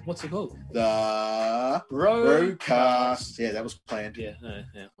podcast. What's it called? The Roadcast. Yeah, that was planned. Yeah.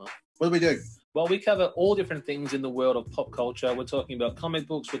 Well. What do we do? Well, we cover all different things in the world of pop culture. We're talking about comic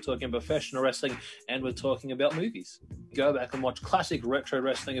books, we're talking about professional wrestling, and we're talking about movies. Go back and watch classic retro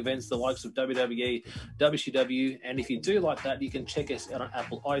wrestling events, the likes of WWE, WCW, and if you do like that, you can check us out on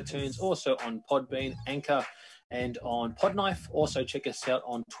Apple iTunes, also on Podbean, Anchor, and on Podknife. Also check us out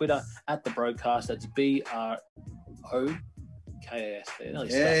on Twitter at The Broadcast. That's BROKAS. Hey,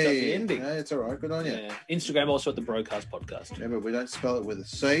 it's all right. Good on you. Yeah. Instagram also at The Broadcast Podcast. Remember, we don't spell it with a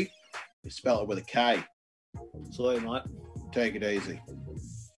C. We spell it with a K. Salute, mate. Take it easy.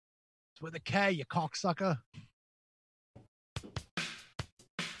 It's with a K, you cocksucker.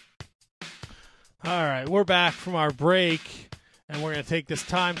 All right, we're back from our break, and we're going to take this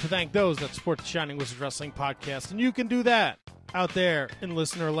time to thank those that support the Shining Wizards Wrestling Podcast. And you can do that out there in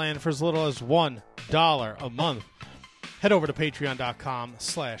listener land for as little as $1 a month. Head over to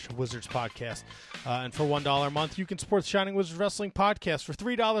patreon.com/wizardspodcast. And for $1 a month, you can support the Shining Wizards Wrestling Podcast. For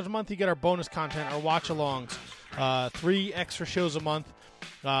 $3 a month, you get our bonus content, our watch-alongs, 3 extra shows a month.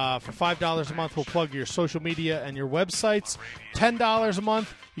 For $5 a month, we'll plug your social media and your websites. $10 a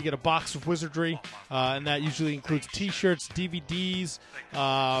month, you get a box of wizardry, and that usually includes T-shirts, DVDs,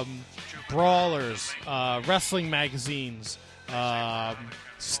 brawlers, wrestling magazines,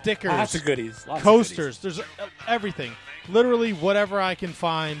 stickers, Lots of goodies. coasters. There's everything. Literally whatever I can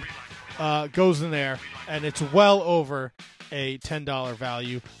find goes in there, and it's well over a $10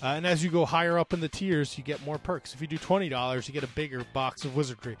 value. And as you go higher up in the tiers, you get more perks. If you do $20, you get a bigger box of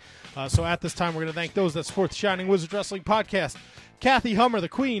wizardry. So at this time, we're going to thank those that support the Shining Wizards Wrestling Podcast. Kathy Hummer, the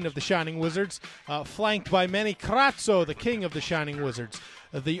queen of the Shining Wizards, flanked by Manny Crazzo, the king of the Shining Wizards.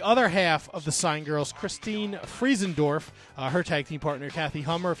 The other half of the Sign Girls, Christine Friesendorf, her tag team partner, Kathy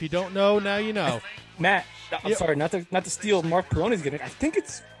Hummer. If you don't know, now you know. Matt, I'm sorry, not to steal Mark Peroni's gimmick. I think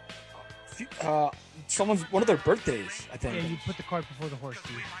it's one of their birthdays, I think. Yeah, you put the cart before the horse,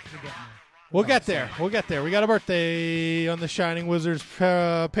 dude. We'll get there. We'll get there. We got a birthday on the Shining Wizards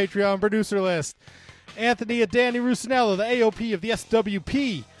Patreon producer list. Anthony and Danny Rusinello, the AOP of the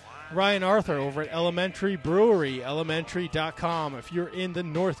SWP. Ryan Arthur over at Elementary Brewery, elementary.com. If you're in the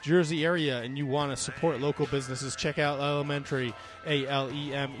North Jersey area and you want to support local businesses, check out Elementary,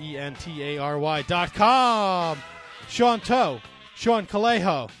 ALEMENTARY.com. Sean Toe, Sean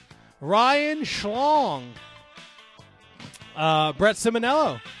Calejo, Ryan Schlong, Brett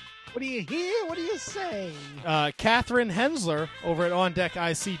Simonello. What do you hear? What do you say? Catherine Hensler over at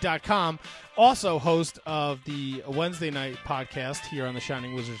OnDeckIC.com, also host of the Wednesday night podcast here on the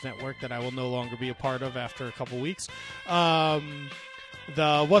Shining Wizards Network that I will no longer be a part of after a couple weeks. The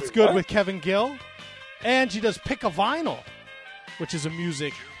What's Good with Kevin Gill. And she does Pick a Vinyl, which is a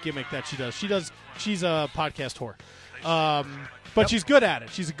music gimmick that she does. She's a podcast whore. But she's good at it.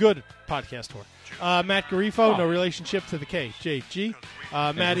 She's a good podcast whore. Matt Garifo, no relationship to the KJG.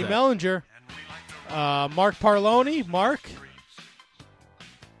 Maddie Mellinger. Mark Parloni. Mark.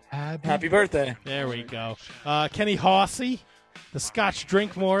 Happy birthday. There we go. Kenny Hossey, the Scotch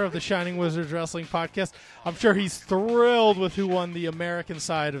Drinkmore of the Shining Wizards Wrestling Podcast. I'm sure he's thrilled with who won the American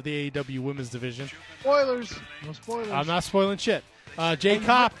side of the AEW Women's Division. Spoilers. No spoilers. I'm not spoiling shit. Jay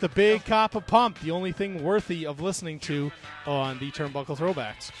Kopp, the big cop of Pump, the only thing worthy of listening to on the Turnbuckle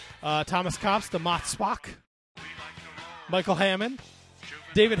Throwbacks. Thomas Kopps, the Mott Spock. Michael Hammond.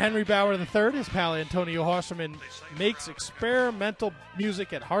 David Henry Bauer III, his pal Antonio Horserman, makes experimental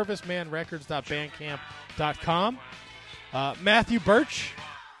music at harvestmanrecords.bandcamp.com. Matthew Birch,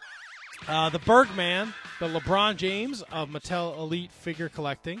 the Bergman, the LeBron James of Mattel Elite Figure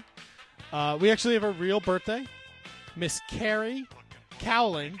Collecting. We actually have a real birthday. Miss Carrie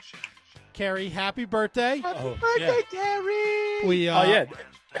Cowling. Carrie, happy birthday. Happy birthday, Carrie.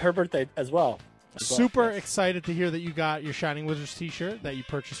 Her birthday as well. Super excited to hear that you got your Shining Wizards t-shirt that you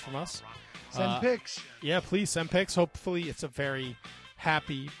purchased from us. Send pics. Yeah, please send pics. Hopefully it's a very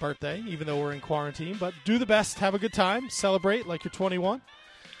happy birthday, even though we're in quarantine. But do the best. Have a good time. Celebrate like you're 21.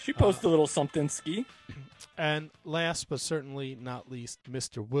 She posted a little something ski. And last but certainly not least,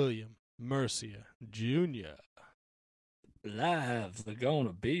 Mr. William Mercia Jr. Lives are going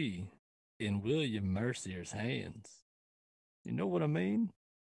to be in William Mercier's hands. You know what I mean?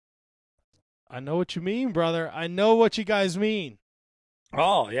 I know what you mean, brother. I know what you guys mean.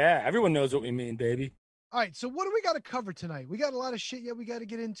 Oh, yeah. Everyone knows what we mean, baby. All right, so what do we got to cover tonight? We got a lot of shit yet we got to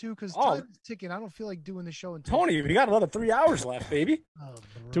get into because time's ticking. I don't feel like doing the show until Tony, we got another 3 hours left, baby.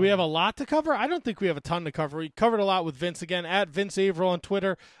 Do we have a lot to cover? I don't think we have a ton to cover. We covered a lot with Vince again, at Vince Averill on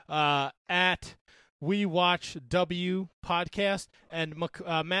Twitter, at We Watch W Podcast, and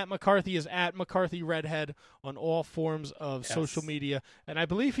Matt McCarthy is at McCarthy Redhead on all forms of social media. And I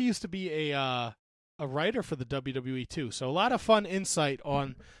believe he used to be a a writer for the WWE too. So a lot of fun insight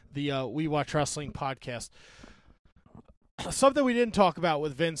on the We Watch Wrestling podcast. Something we didn't talk about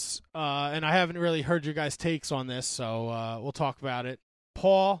with Vince, and I haven't really heard your guys' takes on this, so we'll talk about it.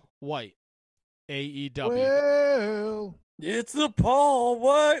 Paul White, AEW. Well, it's the Paul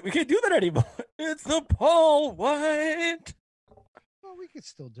White. We can't do that anymore. It's the Paul White. Well, we could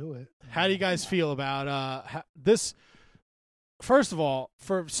still do it. How do you guys feel about this? First of all,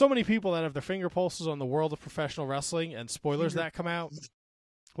 for so many people that have their finger pulses on the world of professional wrestling and spoilers that come out,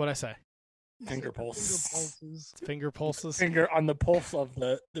 what'd I say? Finger pulses. Finger pulses. Finger on the pulse of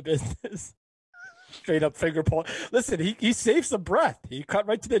the business. Straight up finger pulse. Listen, he saves the breath. He cut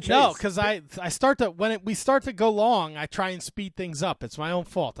right to the chase. No, because I start to we start to go long, I try and speed things up. It's my own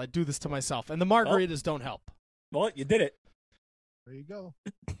fault. I do this to myself, and the margaritas don't help. Well, you did it. There you go.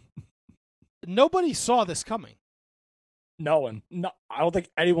 Nobody saw this coming. No one. No, I don't think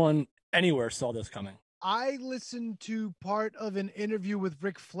anyone anywhere saw this coming. I listened to part of an interview with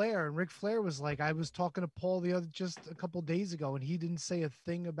Ric Flair, and Ric Flair was like, I was talking to Paul just a couple days ago, and he didn't say a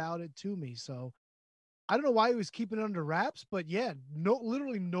thing about it to me. So I don't know why he was keeping it under wraps, but yeah,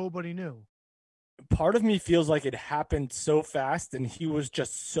 literally nobody knew. Part of me feels like it happened so fast, and he was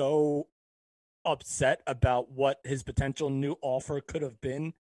just so upset about what his potential new offer could have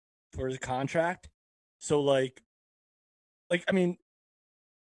been for his contract. So like I mean,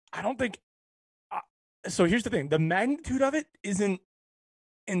 I don't think. So here's the thing: the magnitude of it isn't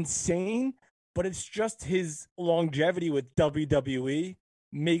insane, but it's just his longevity with WWE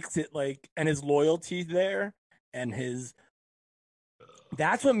makes it like, and his loyalty there, and his.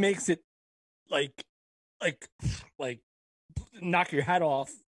 That's what makes it like knock your head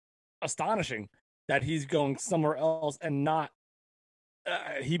off. Astonishing that he's going somewhere else and not.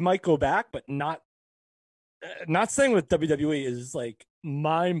 He might go back, but not. Not saying with WWE is like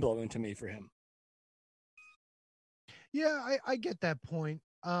mind blowing to me for him. Yeah, I get that point.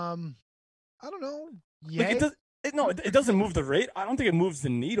 I don't know. Yeah, like it doesn't move the rate. I don't think it moves the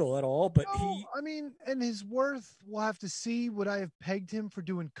needle at all. But I mean, and his worth, we'll have to see. Would I have pegged him for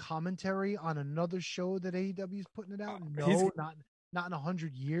doing commentary on another show that AEW is putting it out? No, not in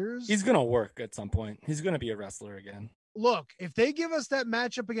 100 years. He's gonna work at some point. He's gonna be a wrestler again. Look, if they give us that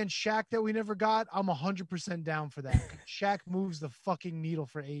matchup against Shaq that we never got, I'm 100% down for that. Shaq moves the fucking needle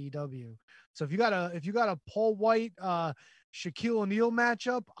for AEW. So if you got a Paul White, Shaquille O'Neal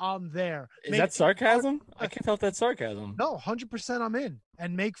matchup, I'm there. Is that sarcasm? I can't tell if that's sarcasm. No, 100% I'm in.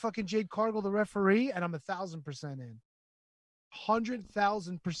 And make fucking Jade Cargill the referee, and I'm 1,000% in.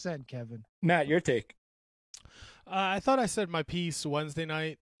 100,000%, Kevin. Matt, your take. I thought I said my piece Wednesday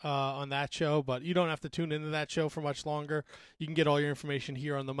night on that show, but you don't have to tune into that show for much longer. You can get all your information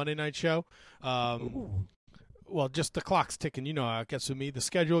here on the Monday night show. Well, just the clock's ticking. You know how it gets with me. The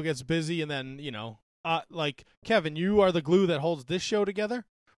schedule gets busy, and then, like Kevin, you are the glue that holds this show together,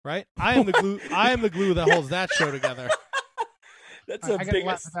 right? I am the glue. I am the glue that holds that show together. That's I gotta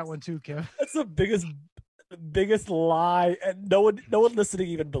laugh at that one too, Kevin. That's the biggest lie, and no one listening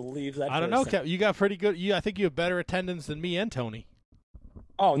even believes that. I don't know, Kevin. You got pretty good. I think you have better attendance than me and Tony.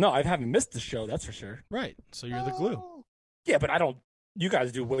 Oh no, I haven't missed the show. That's for sure. Right. So you're the glue. Yeah, but I don't. You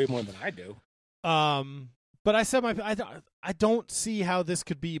guys do way more than I do. But I said I don't see how this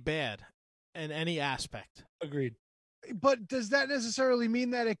could be bad in any aspect. Agreed. But does that necessarily mean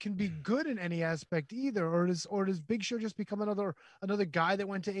that it can be good in any aspect either, or does Big Show just become another guy that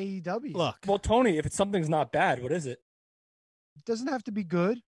went to AEW? Look, well, Tony, if something's not bad, what is it? It doesn't have to be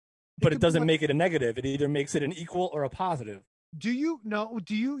good. But it doesn't make it a negative. It either makes it an equal or a positive. Do you?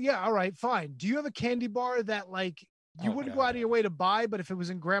 Yeah. All right. Fine. Do you have a candy bar that like you wouldn't go out of your way to buy, but if it was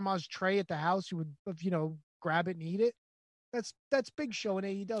in Grandma's tray at the house, you would, grab it and eat it? That's Big Show in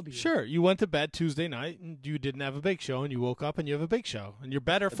AEW. Sure. You went to bed Tuesday night and you didn't have a Big Show, and you woke up and you have a Big Show, and you're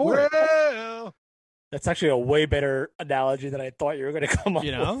better for it. That's actually a way better analogy than I thought you were going to come up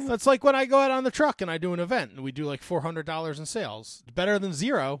with. That's like when I go out on the truck and I do an event and we do like $400 in sales. It's better than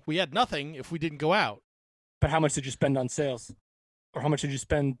zero. We had nothing if we didn't go out. But how much did you spend on sales? Or how much did you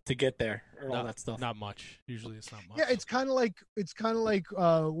spend to get there, or all that stuff? Not much. Usually, it's not much. Yeah, it's kind of like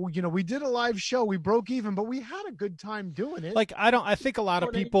we did a live show, we broke even, but we had a good time doing it. Like I think a lot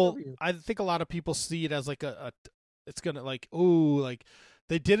of people, see it as like it's gonna like like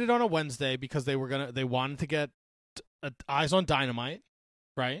they did it on a Wednesday because they wanted to get eyes on Dynamite,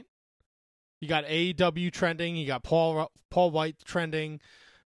 right? You got AEW trending, you got Paul White trending,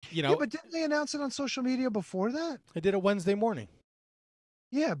 Yeah, but didn't they announce it on social media before that? They did it Wednesday morning.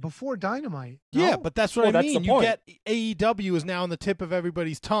 Yeah, before Dynamite. No? Yeah, but that's what I mean. You get AEW is now on the tip of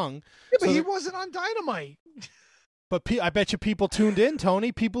everybody's tongue. Yeah, but he wasn't on Dynamite. But I bet you people tuned in,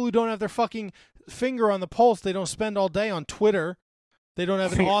 Tony. People who don't have their fucking finger on the pulse. They don't spend all day on Twitter. They don't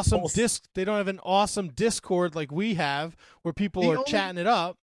have an awesome They don't have an awesome Discord like we have, where people are chatting it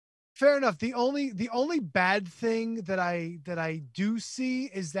up. Fair enough. The only bad thing that I do see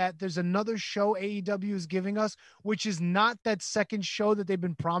is that there's another show AEW is giving us, which is not that second show that they've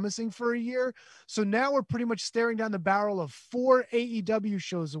been promising for a year. So now we're pretty much staring down the barrel of 4 AEW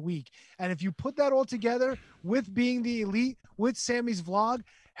shows a week. And if you put that all together with Being the Elite, with Sammy's vlog,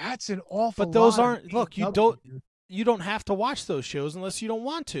 that's an awful lot. But those aren't. Look, you don't have to watch those shows unless you don't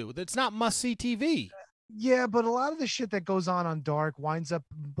want to. That's not must-see TV. Yeah, but a lot of the shit that goes on Dark winds up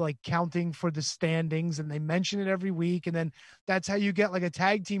like counting for the standings, and they mention it every week, and then that's how you get like a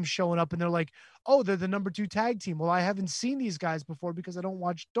tag team showing up, and they're like, "Oh, they're the number 2 tag team." Well, I haven't seen these guys before because I don't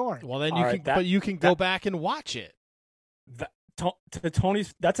watch Dark. Well, then you can go back and watch it. To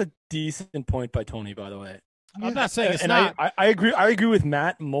Tony's, that's a decent point by Tony, by the way. I'm not saying it's and not. I agree. I agree with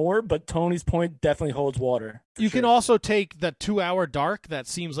Matt more, but Tony's point definitely holds water. You can also take the 2-hour Dark that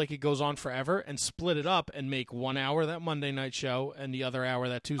seems like it goes on forever and split it up and make 1 hour that Monday night show and the other hour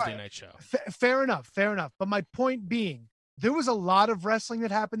that Tuesday night show. Fair enough. But my point being, there was a lot of wrestling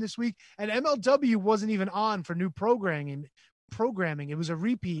that happened this week, and MLW wasn't even on for new programming. It was a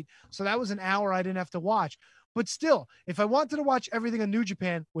repeat, so that was an hour I didn't have to watch. But still, if I wanted to watch everything on New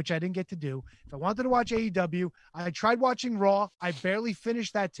Japan, which I didn't get to do, if I wanted to watch AEW, I tried watching Raw. I barely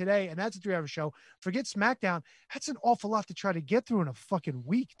finished that today, and that's a 3-hour show. Forget SmackDown. That's an awful lot to try to get through in a fucking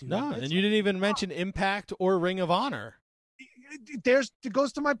week, dude. No, and you didn't even mention Impact or Ring of Honor. It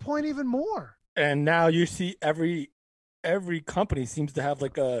goes to my point even more. And now you see every company seems to have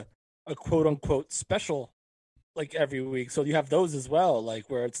like a quote unquote special like every week. So you have those as well, like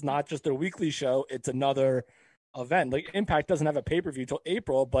where it's not just their weekly show, it's another event. Like Impact doesn't have a pay-per-view till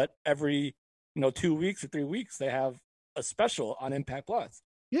April, but every 2 weeks or 3 weeks they have a special on Impact Plus.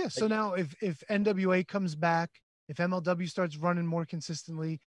 Yeah, so now if NWA comes back, if MLW starts running more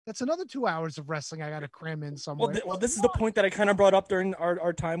consistently, that's another 2 hours of wrestling I got to cram in somewhere. Well, this is the point that I kind of brought up during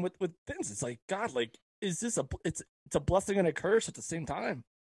our time with Vince. It's like, God, like, is this it's a blessing and a curse at the same time?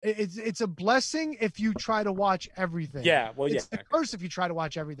 It's a blessing if you try to watch everything. Yeah, well, it's a curse if you try to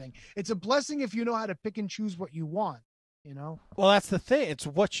watch everything. It's a blessing if you know how to pick and choose what you want. Well, that's the thing. It's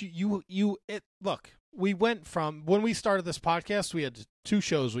what look. We went from when we started this podcast, we had 2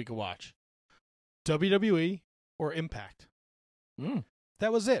 shows we could watch: WWE or Impact.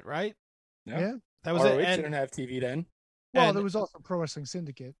 That was it, right? Yeah. That was it. And didn't have TV then. Well, there was also Pro Wrestling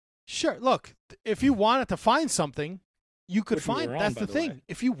Syndicate. Sure. Look, if you wanted to find something, you could find. That's the thing.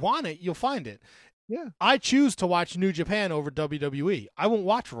 If you want it, you'll find it. Yeah. I choose to watch New Japan over WWE. I won't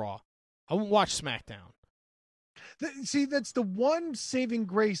watch Raw. I won't watch SmackDown. See, that's the one saving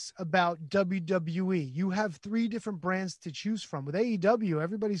grace about WWE. You have 3 different brands to choose from. With AEW,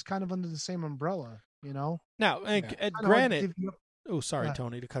 everybody's kind of under the same umbrella, Now, and granted, sorry,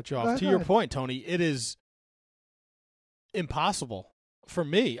 Tony, to cut you off. To your point, Tony, it is impossible for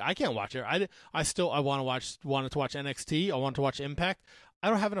me. I can't watch it. I wanted to watch NXT. I wanted to watch Impact. I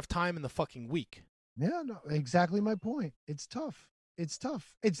don't have enough time in the fucking week. Yeah, no, exactly my point. It's tough.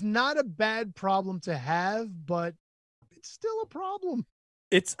 It's not a bad problem to have, but it's still a problem.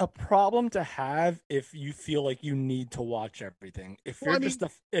 It's a problem to have if you feel like you need to watch everything. If you're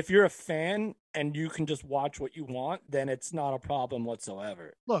if you're a fan and you can just watch what you want, then it's not a problem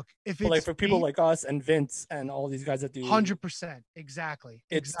whatsoever. Look, if but like for people like us and Vince and all these guys that do 100%, exactly.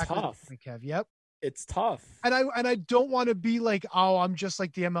 It's tough. Kev. Yep. It's tough. And I don't want to be like, oh, I'm just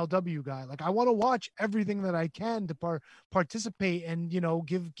like the MLW guy. Like I want to watch everything that I can to participate and,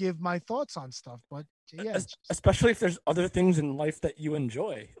 give my thoughts on stuff. But yeah, especially if there's other things in life that you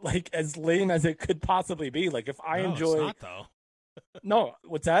enjoy, like as lame as it could possibly be. Like if I enjoy, it's not, though. No,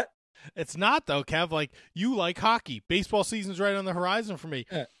 what's that? It's not though, Kev. Like you like hockey. Baseball season's right on the horizon for me.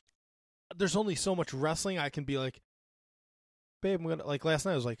 Yeah. There's only so much wrestling I can be like, babe, I'm gonna, like last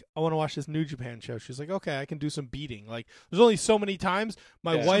night I was like, I want to watch this New Japan show. She's like, okay, I can do some beating. Like there's only so many times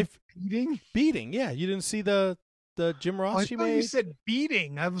my wife beating. Yeah, you didn't see the Jim Ross she made. You said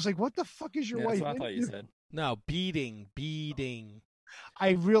beating. I was like, what the fuck is your wife? That's what I thought you said. No, beating.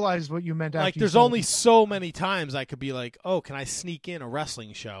 I realized what you meant. Like there's only so many times I could be like, oh, can I sneak in a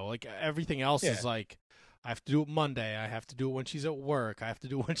wrestling show? Like everything else is like, I have to do it Monday. I have to do it when she's at work. I have to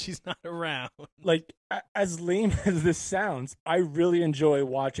do it when she's not around. Like, as lame as this sounds, I really enjoy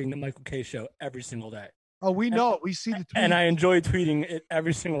watching the Michael K show every single day. Oh, we know. We see the tweets. And I enjoy tweeting it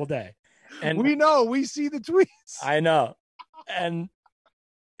every single day. And we know. We see the tweets. I know. And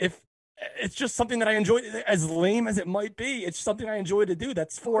if it's just something that I enjoy, as lame as it might be, it's something I enjoy to do.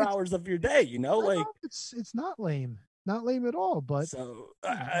 That's 4 hours of your day, Like it's not lame. not lame at all. But So,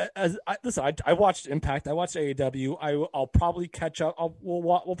 listen, I watched Impact. I watched AEW. I'll probably catch up.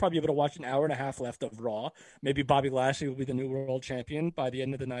 We'll probably be able to watch an hour and a half left of Raw. Maybe Bobby Lashley will be the new world champion by the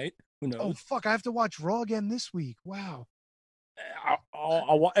end of the night. Who knows? oh fuck, I have to watch Raw again this week. Wow.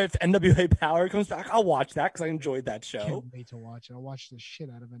 If NWA Power comes back, I'll watch that because I enjoyed that show. Can't wait to watch it. I'll watch the shit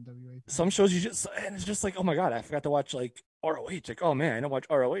out of NWA. Some shows and it's just like, oh my god, I forgot to watch like ROH. Like, oh man, I don't watch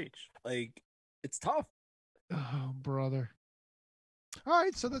ROH. Like, it's tough. Oh brother. All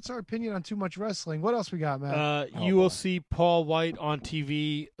right, so that's our opinion on too much wrestling. What else we got, man? You will see Paul White on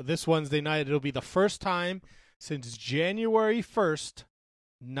TV this Wednesday night. It'll be the first time since January 1st,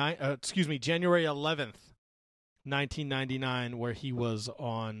 January 11th, 1999, where he was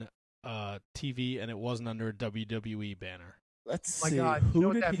on TV and it wasn't under a WWE banner. Let's see. My God, you know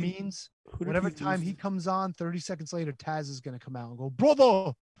what that means? Whatever time he comes on, 30 seconds later, Taz is going to come out and go,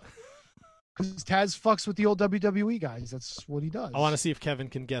 brother! Because Taz fucks with the old WWE guys. That's what he does. I want to see if Kevin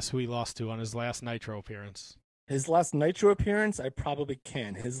can guess who he lost to on his last Nitro appearance. His last Nitro appearance, I probably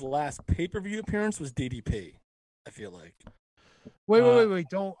can. His last pay-per-view appearance was DDP, I feel like. Wait.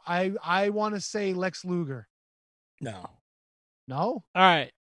 Don't. I want to say Lex Luger. No. No? All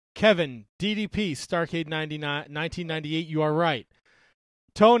right. Kevin, DDP, Starrcade 1998, you are right.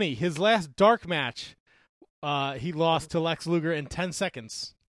 Tony, his last dark match, he lost to Lex Luger in 10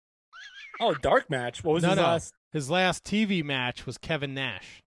 seconds. Oh, dark match? What was his last? His last TV match was Kevin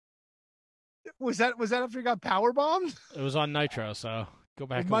Nash. Was that after he got powerbombed? It was on Nitro, so go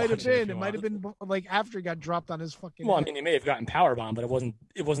back. It might have been. It might have been like after he got dropped on his fucking. Well, head. I mean, he may have gotten powerbomb, but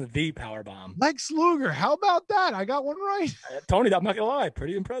it wasn't the powerbomb. Lex Luger, how about that? I got one right. Tony, I'm not gonna lie,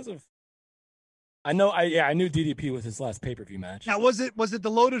 pretty impressive. I know. I knew DDP was his last pay-per-view match. Now, was it the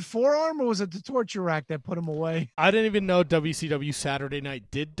loaded forearm or was it the torture rack that put him away? I didn't even know WCW Saturday Night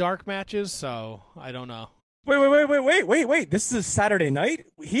did dark matches, so I don't know. Wait! This is a Saturday night.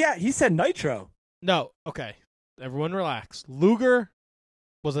 He said Nitro. No, okay. Everyone relax. Luger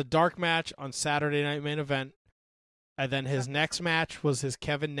was a dark match on Saturday Night Main Event, and then his next match was his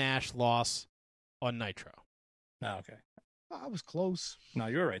Kevin Nash loss on Nitro. Oh, okay. I was close. No,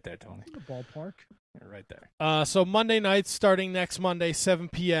 you were right there, Tony. In the ballpark. You're right there. So Monday nights, starting next Monday, 7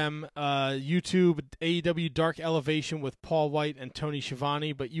 p.m., YouTube AEW Dark Elevation with Paul White and Tony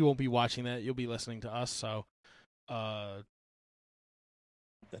Schiavone, but you won't be watching that. You'll be listening to us, so that's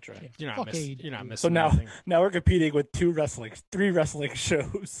right. You're not missing So anything. now we're competing with three wrestling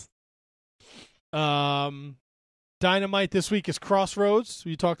shows. Dynamite this week is Crossroads.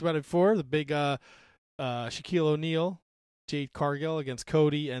 We talked about it before. The big Shaquille O'Neal, Jade Cargill against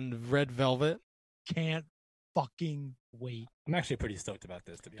Cody and Red Velvet. Can't fucking wait. I'm actually pretty stoked about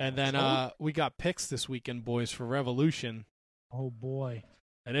this, to be honest. And then we got picks this weekend, boys, for Revolution. Oh, boy.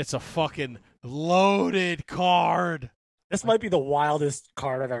 And it's a fucking loaded card. This might be the wildest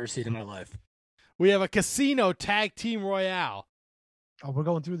card I've ever seen in my life. We have a Casino Tag Team Royale. Oh, we're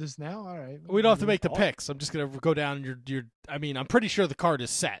going through this now? All right. We don't have to make the picks. I'm just going to go down I'm pretty sure the card is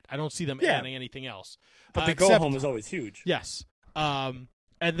set. I don't see them adding anything else. But the go-home is always huge. Yes.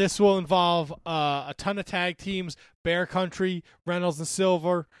 And this will involve a ton of tag teams: Bear Country, Reynolds and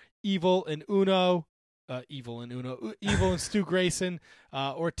Silver, Evil and Stu Grayson,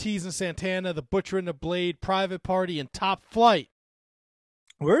 Ortiz and Santana, The Butcher and the Blade, Private Party, and Top Flight.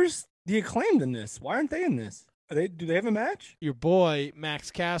 Where's the Acclaimed in this? Why aren't they in this? Do they have a match? Your boy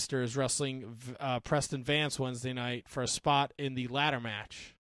Max Caster is wrestling Preston Vance Wednesday night for a spot in the ladder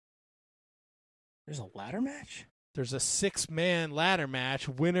match. There's a ladder match? There's a 6-man ladder match.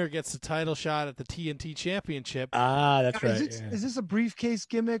 Winner gets the title shot at the TNT Championship. Ah, that's right. Is this a briefcase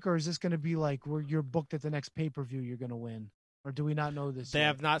gimmick, or is this going to be like where you're booked at the next pay-per-view you're going to win? Or do we not know this They yet?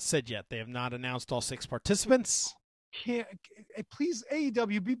 have not said yet. They have not announced all 6 participants. Please,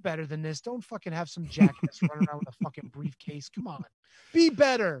 AEW, be better than this. Don't fucking have some jackass running around with a fucking briefcase. Come on. Be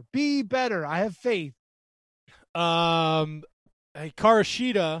better. Be better. I have faith.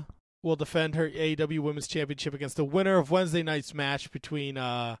 Karashida will defend her AEW Women's Championship against the winner of Wednesday night's match between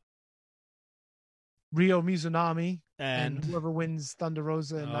Ryo Mizunami and whoever wins Thunder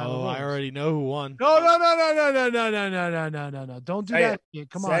Rosa and Nyla Oh, Rose. I already know who won. No. Don't do that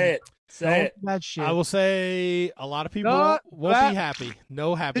shit. Come on. Say it. That shit. I will say a lot of people won't be happy.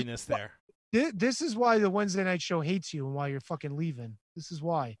 No happiness there. This is why the Wednesday night show hates you and why you're fucking leaving. This is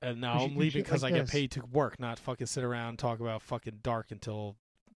why. And now I'm leaving because I get paid to work, not fucking sit around and talk about fucking dark until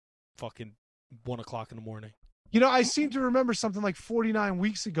fucking 1 o'clock in the morning. You know, I seem to remember something like 49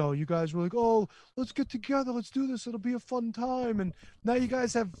 weeks ago. You guys were like, oh, let's get together. Let's do this. It'll be a fun time. And now you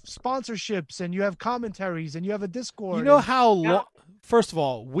guys have sponsorships and you have commentaries and you have a Discord. You know how first of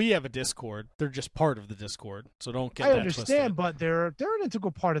all, we have a Discord. They're just part of the Discord, so don't get I that understand, twisted. but they're an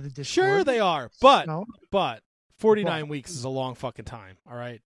integral part of the Discord. Sure, they are, but No. 49 weeks is a long fucking time. All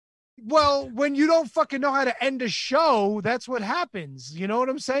right. Well, when you don't fucking know how to end a show, that's what happens. You know what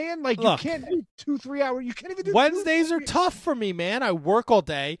I'm saying? Like, Look, you can't do 2-3 hours. You can't even do Wednesdays are tough for me, man. I work all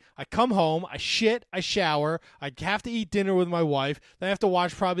day. I come home. I shit. I shower. I have to eat dinner with my wife. Then I have to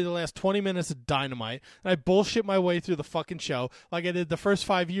watch probably the last 20 minutes of Dynamite. And I bullshit my way through the fucking show like I did the first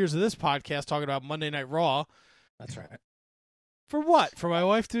 5 years of this podcast talking about Monday Night Raw. That's right. For what? For my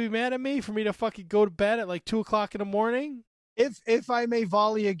wife to be mad at me? For me to fucking go to bed at like 2 o'clock in the morning? If I may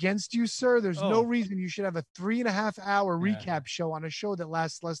volley against you, sir, there's Oh. no reason you should have a 3.5 hour recap show on a show that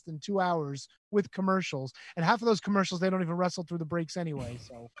lasts less than 2 hours with commercials. And half of those commercials, they don't even wrestle through the breaks anyway.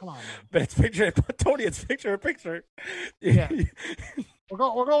 So come on, man. But it's picture, Tony. It's picture in picture. Yeah. We're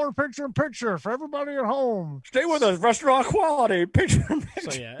going picture in picture for everybody at home. Stay with us, restaurant quality. Picture in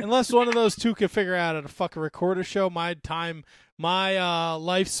picture. So yeah, unless one of those two can figure out how to fucking record a show, my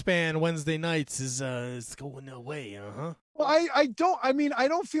lifespan Wednesday nights is going away. Well, I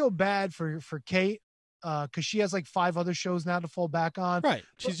don't feel bad for Kate because she has like 5 other shows now to fall back on. Right.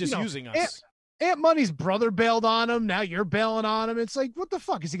 She's just using us. Aunt Money's brother bailed on him. Now you're bailing on him. It's like, what the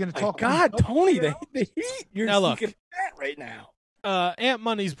fuck? Is he going to talk? God, Tony, the heat you're Now look, seeking that right now. Aunt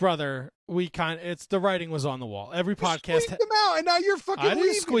Money's brother, it's the writing was on the wall. Every podcast Squeezed him out, and now you're fucking I didn't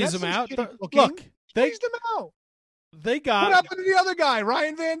leaving. squeeze That's him so out. shitty looking. Look, they Squeezed him out. They got. What happened to the other guy,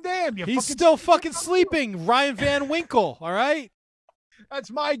 Ryan Van Dam? He's still fucking sleeping. Ryan Van Winkle. All right.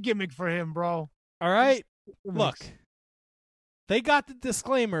 That's my gimmick for him, bro. All right. Look, they got the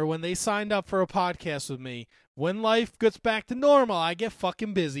disclaimer when they signed up for a podcast with me. When life gets back to normal, I get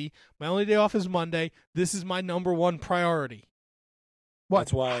fucking busy. My only day off is Monday. This is my number one priority.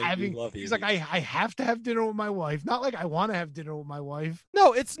 That's why we love you. He's like, I have to have dinner with my wife. Not like I want to have dinner with my wife.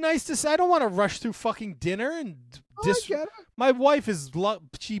 No, it's nice to say. I don't want to rush through fucking dinner and I get it. My wife is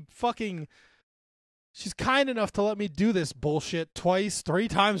she's kind enough to let me do this bullshit 2-3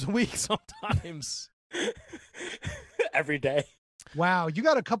 times a week sometimes. Every day. Wow, you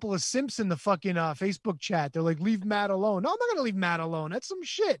got a couple of simps in the fucking Facebook chat. They're like, leave Matt alone. No, I'm not gonna leave Matt alone. That's some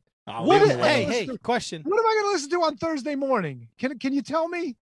shit. Hey, question. What am I gonna listen to on Thursday morning? Can you tell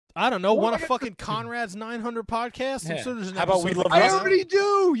me? I don't know. What Want am a I fucking Conrad's 900 podcast? I'm Yeah. sure there's an How about we episode love of I that. already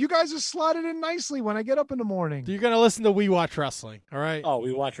do. You guys are slotted in nicely when I get up in the morning. You're gonna listen to We Watch Wrestling, all right? Oh,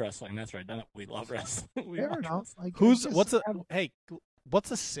 we watch wrestling. That's right. We love wrestling. Fair enough.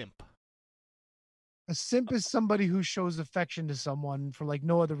 What's a simp? A simp is somebody who shows affection to someone for like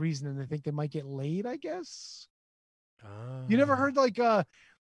no other reason than they think they might get laid, I guess. You never heard like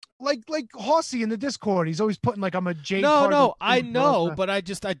Hossy in the Discord. He's always putting like I'm a Jade. No, I know, but I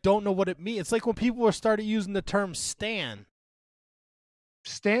don't know what it means. It's like when people started using the term stan.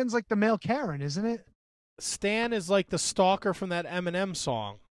 Stan's like the male Karen, isn't it? Stan is like the stalker from that Eminem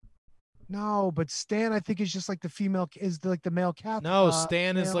song. No, but Stan I think is just like the female is like the male cat. No,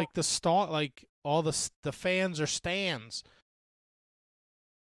 Stan is male- like the stalk. Like all the fans are stans.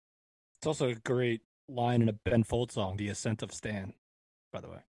 It's also a great line in a Ben Folds song, "The Ascent of Stan." By the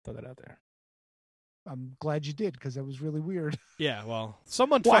way, throw that out there. I'm glad you did because that was really weird. Yeah, well,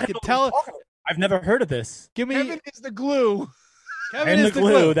 someone Well, I fucking don't tell it. I've never heard of this. Give me Kevin is the glue. Kevin And is the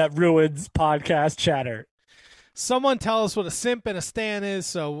glue that ruins podcast chatter. Someone tell us what a simp and a stan is,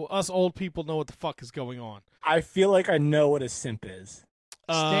 so us old people know what the fuck is going on. I feel like I know what a simp is.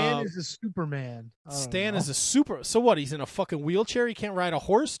 Stan is a Superman. I don't Stan know. is a super. So what? He's in a fucking wheelchair. He can't ride a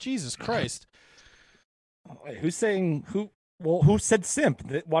horse. Jesus Christ! Wait, who's saying who? Well, who said simp?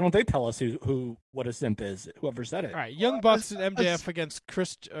 Why don't they tell us what a simp is? Whoever said it. All right, Young Bucks and MJF against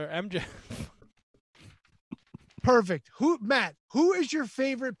MJF. Perfect. Matt? Who is your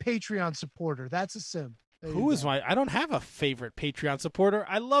favorite Patreon supporter? That's a simp. There you Who is go. my? I don't have a favorite Patreon supporter.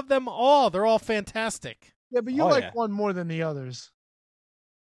 I love them all. They're all fantastic. Yeah, but you Oh, like yeah. one more than the others.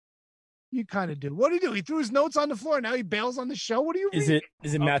 You kind of do. What did he do? He threw his notes on the floor. Now he bails on the show. What do you? Is read?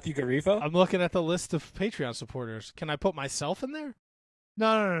 it Matthew Garifo? I'm looking at the list of Patreon supporters. Can I put myself in there?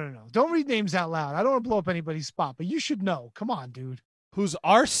 No. Don't read names out loud. I don't want to blow up anybody's spot, but you should know. Come on, dude. Who's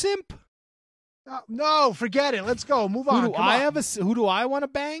our simp? No, forget it. Let's go. Move on. Who do Come I on. have Who do I want to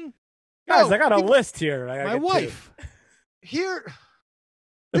bang? Guys, No, I got a list here. I gotta My get to. wife. Here. I'm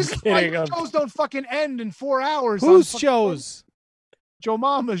This is why kidding, your I'm- shows don't fucking end in 4 hours. Whose on fucking- shows? Joe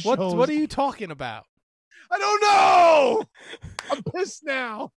Mama's What shows. What are you talking about? I don't know. I'm pissed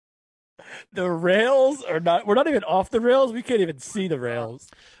now. The rails are not. We're not even off the rails. We can't even see the rails.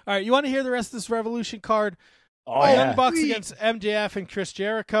 All right, you want to hear the rest of this Revolution card? Young Bucks against MJF and Chris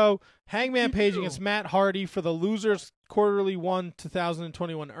Jericho. Hangman Page against Matt Hardy for the losers quarterly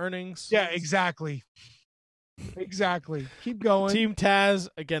 2021 earnings. Yeah, exactly. Exactly. Keep going. Team Taz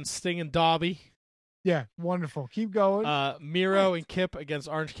against Sting and Darby. Yeah, wonderful. Keep going. Miro and Kip against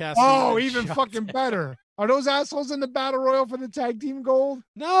Orange Cassidy. Oh, and even Chuck fucking Taylor. better. Are those assholes in the battle royal for the tag team gold?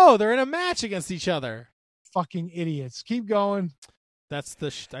 No, they're in a match against each other. Fucking idiots. Keep going. That's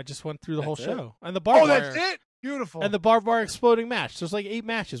the. I just went through the whole That's show and the barbed wire. That's it. Beautiful. And the barbed wire exploding match. There's like 8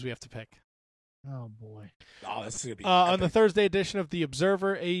 matches we have to pick. Oh boy. Oh, this is gonna be on the Thursday edition of The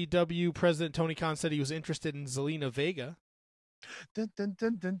Observer, AEW President Tony Khan said he was interested in Zelina Vega.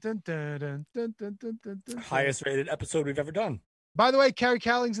 highest rated episode we've ever done. By the way, Carrie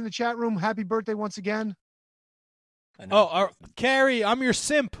Cowling's in the chat room. Happy birthday once again. Carrie, I'm your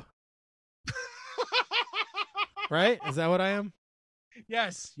simp. Right? Is that what I am?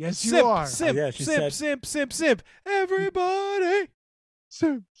 Yes. Yes, Simp, you are. Simp, yeah, she simp, said- simp. Everybody.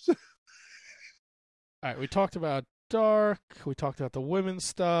 Simp. All right, we talked about Dark. We talked about the women's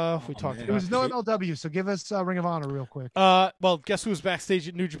stuff. We talked There about. was no MLW, so give us Ring of Honor real quick. Well, guess who was backstage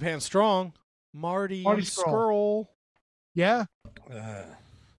at New Japan Strong? Marty Scurll. Yeah.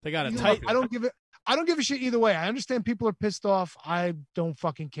 They got a You know, tight. I don't give a shit either way. I understand people are pissed off. I don't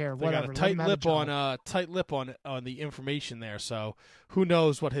fucking care. They Whatever. got a Let tight them have lip on the information there. So who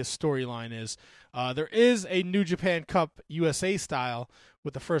knows what his storyline is? There is a New Japan Cup USA style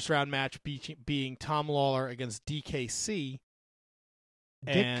with the first round match being Tom Lawler against DKC.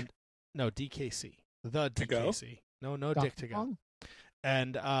 DKC. The DKC. No Dick to go.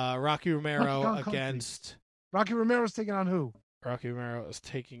 And Rocky Romero against. Rocky Romero's taking on who? Rocky Romero is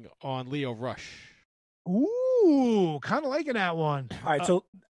taking on Leo Rush. Ooh, kind of liking that one. All right, so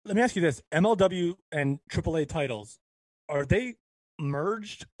let me ask you this: MLW and AAA titles, are they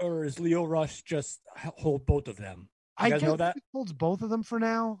merged, or is Leo Rush just hold both of them? You guys know that? He holds both of them for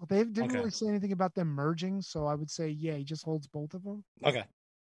now. They didn't Okay. really say anything about them merging, so I would say, yeah, he just holds both of them. Okay.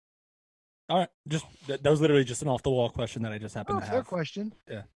 All right, just that was literally just an off the wall question that I just happened to Fair have. question.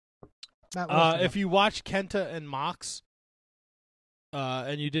 Yeah. Matt, what else you If you watch Kenta and Mox,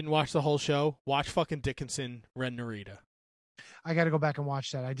 and you didn't watch the whole show, watch fucking Dickinson, Ren Narita. I got to go back and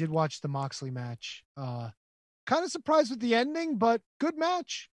watch that. I did watch the Moxley match. Kind of surprised with the ending, but good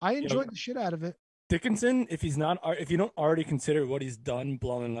match. I enjoyed the shit out of it. Dickinson, if you don't already consider what he's done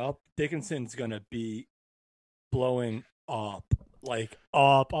blowing up, Dickinson's gonna be blowing up. Like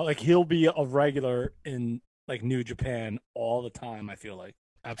he'll be a regular in like New Japan all the time. I feel like.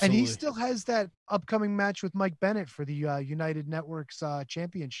 Absolutely. And he still has that upcoming match with Mike Bennett for the United Networks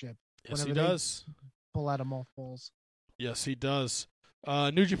championship. Yes, he whenever they does. Pull out of mothballs. Yes, he does.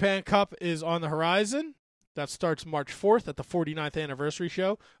 New Japan Cup is on the horizon. That starts March 4th at the 49th anniversary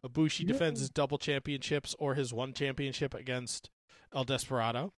show. Ibushi defends his double championships or his one championship against El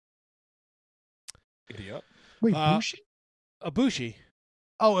Desperado. Idiot. Wait, Bushi? Ibushi.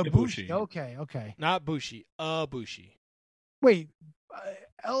 Oh, Ibushi. Okay. Not Bushi. Ibushi. Wait,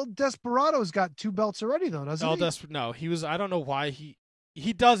 El Desperado's got 2 belts already, though, doesn't he? No, he was. I don't know why he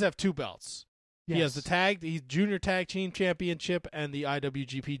does have 2 belts. Yes. He has the junior tag team championship and the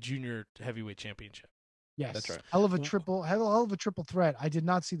IWGP Junior Heavyweight Championship. Yes, that's right. Hell of a triple threat. I did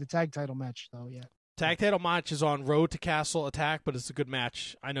not see the tag title match though yet. Tag title match is on Road to Castle Attack, but it's a good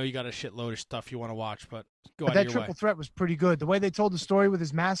match. I know you got a shitload of stuff you want to watch, but go But out that of your triple way. threat was pretty good. The way they told the story with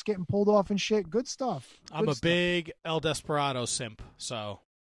his mask getting pulled off and shit, good stuff. I'm a big El Desperado simp, so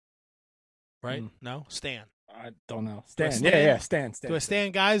right? No, Stan. I don't know. Do I Stan. stan? Yeah. Stan. Do I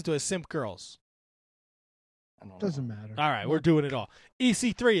stand guys? Do I simp girls? Doesn't matter. All right, we're doing it all.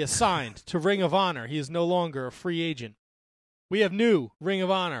 EC3 is signed to Ring of Honor. He is no longer a free agent. We have new Ring of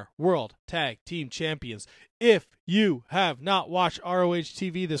Honor World Tag Team Champions. If you have not watched ROH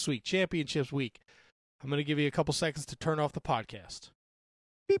TV this week, Championships Week, I'm going to give you a couple seconds to turn off the podcast.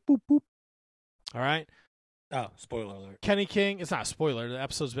 Beep, boop, boop. All right? Oh, spoiler alert. Kenny King, it's not a spoiler. The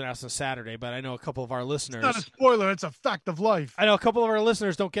episode's been out since Saturday, but I know a couple of our listeners. It's not a spoiler. It's a fact of life. I know a couple of our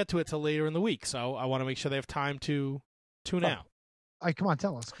listeners don't get to it till later in the week, so I want to make sure they have time to tune out. Come on,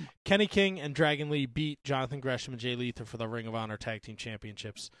 tell us. Come on. Kenny King and Dragon Lee beat Jonathan Gresham and Jay Lethal for the Ring of Honor Tag Team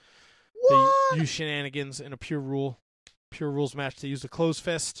Championships. What? They used shenanigans in a Pure Rules match. They used a closed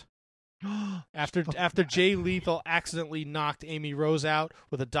fist. After Jay Lethal accidentally knocked Amy Rose out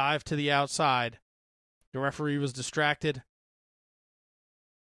with a dive to the outside, the referee was distracted.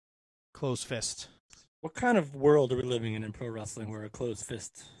 Closed fist. What kind of world are we living in pro wrestling where a closed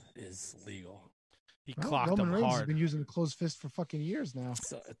fist is legal? He clocked Roman him Reigns has hard. been using the closed fist for fucking years now.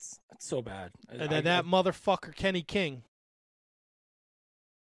 So it's so bad. And then that motherfucker Kenny King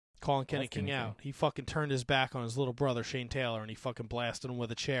calling Kenny King out. He fucking turned his back on his little brother, Shane Taylor, and he fucking blasted him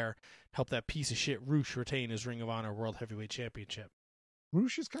with a chair. Helped that piece of shit Roosh retain his Ring of Honor World Heavyweight Championship.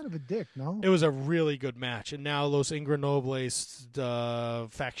 Roosh is kind of a dick, no? It was a really good match. And now Los Ingobernables,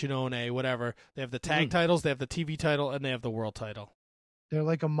 Faccione, whatever, they have the tag titles, they have the TV title, and they have the world title. They're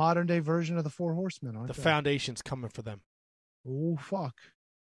like a modern-day version of the Four Horsemen, aren't The they? Foundation's coming for them. Oh, fuck.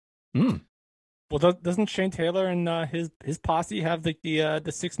 Well, doesn't Shane Taylor and his posse have the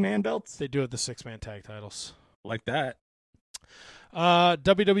 6-man belts? They do have the 6-man tag titles. Like that.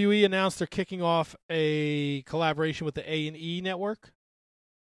 WWE announced they're kicking off a collaboration with the A&E network.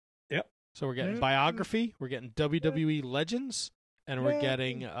 Yep. So we're getting Biography, we're getting WWE Legends, and we're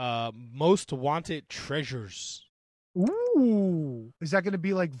getting Most Wanted Treasures. Ooh. Is that going to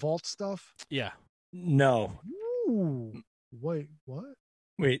be like vault stuff? Yeah. No. Ooh. Wait, what?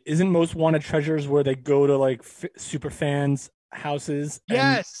 Wait, isn't Most Wanted Treasures where they go to like super fans' houses?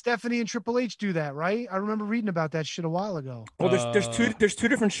 Yes, Stephanie and Triple H do that, right? I remember reading about that shit a while ago. Well, there's two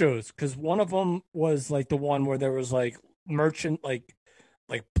different shows, because one of them was like the one where there was like merchant like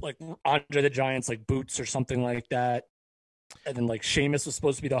Andre the Giant's like boots or something like that, and then like Sheamus was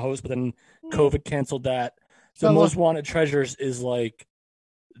supposed to be the host, but then COVID canceled that. So Most Wanted Treasures is like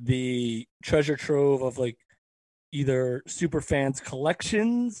the treasure trove of like either super fans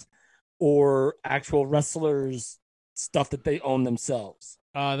collections or actual wrestlers stuff that they own themselves.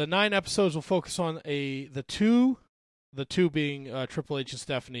 The 9 episodes will focus on the two being Triple H and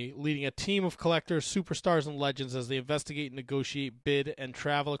Stephanie, leading a team of collectors, superstars, and legends as they investigate, negotiate, bid, and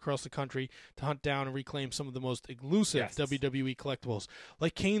travel across the country to hunt down and reclaim some of the most elusive WWE collectibles,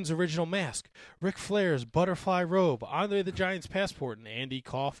 like Kane's original mask, Ric Flair's butterfly robe, Andre the Giant's passport, and Andy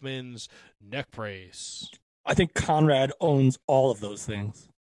Kaufman's neck brace. I think Conrad owns all of those things.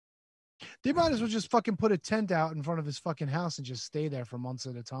 They might as well just fucking put a tent out in front of his fucking house and just stay there for months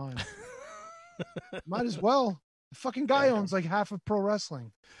at a time. Might as well. The fucking guy owns like half of pro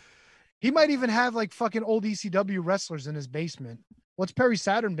wrestling. He might even have like fucking old ECW wrestlers in his basement. What's Perry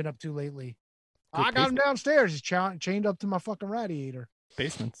Saturn been up to lately? I got him downstairs. He's chained up to my fucking radiator.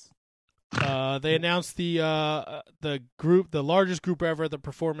 Basements. They announced the largest group ever at the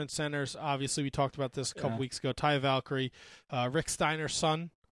Performance Centers. Obviously, we talked about this a couple weeks ago. Ty Valkyrie, Rick Steiner's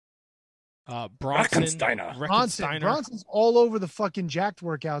son, Bronson. Bronson's all over the fucking jacked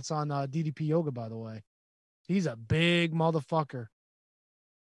workouts on DDP Yoga, by the way. He's a big motherfucker.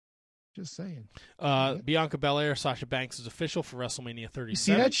 Just saying. Bianca Belair, Sasha Banks is official for WrestleMania 37. You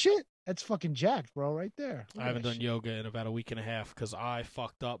see that shit? That's fucking jacked, bro, right there. I haven't done yoga in about a week and a half because I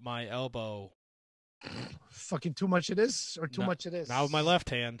fucked up my elbow. Fucking too much of this or too much of this? Not with my left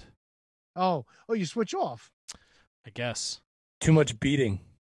hand. Oh, you switch off. I guess. Too much beating.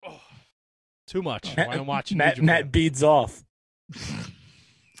 Too much. I'm watching Matt beads off.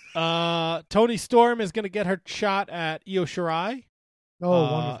 Toni Storm is going to get her shot at Io Shirai.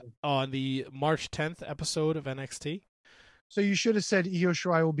 Wonderful. On the March 10th episode of NXT. So you should have said Io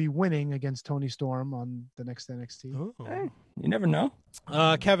Shirai will be winning against Toni Storm on the next NXT. Oh. Hey, you never know.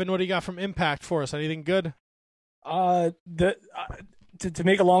 Kevin, what do you got from Impact for us? Anything good? To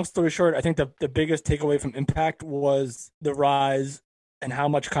make a long story short, I think the biggest takeaway from Impact was the rise and how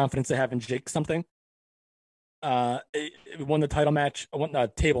much confidence they have in Jake something. It won the title match,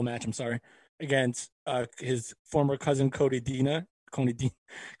 table match, I'm sorry, against his former cousin Cody Deaner.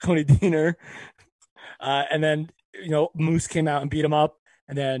 And then, Moose came out and beat him up,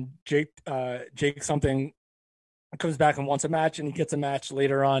 and then Jake something comes back and wants a match, and he gets a match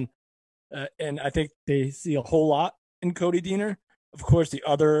later on. And I think they see a whole lot in Cody Deaner. Of course, the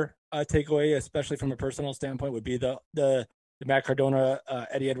other takeaway, especially from a personal standpoint, would be the Matt Cardona,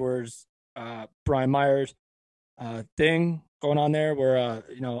 Eddie Edwards, Brian Myers thing going on there, where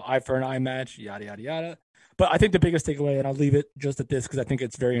eye for an eye match, yada yada yada. But I think the biggest takeaway, and I'll leave it just at this because I think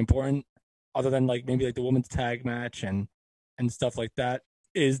it's very important, other than maybe the women's tag match and stuff like that,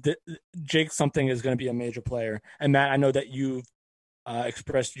 is that Jake something is going to be a major player. And Matt, I know that you've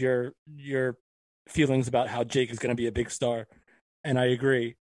expressed your feelings about how Jake is going to be a big star, and I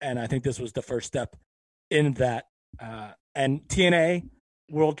agree. And I think this was the first step in that. And TNA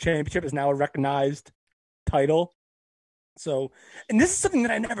World Championship is now a recognized title. So, and this is something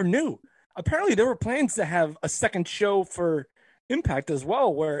that I never knew. Apparently, there were plans to have a second show for Impact as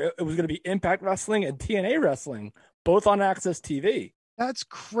well, where it was going to be Impact Wrestling and TNA Wrestling, both on Access TV. That's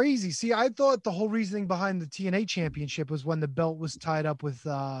crazy. See, I thought the whole reasoning behind the TNA Championship was when the belt was tied up with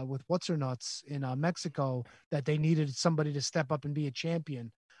what's her nuts in Mexico, that they needed somebody to step up and be a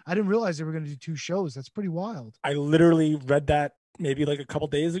champion. I didn't realize they were going to do 2 shows. That's pretty wild. I literally read that maybe a couple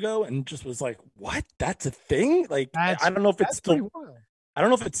days ago and just was like, what? That's a thing? I don't know if it's still I don't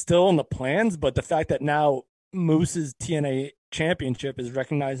know if it's still in the plans, but the fact that now Moose's TNA championship is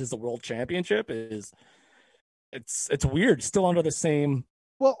recognized as the world championship is it's weird. Still under the same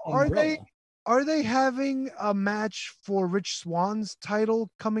Well, umbrella. are they having a match for Rich Swan's title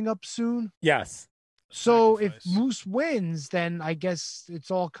coming up soon? Yes. So if Moose wins, then I guess it's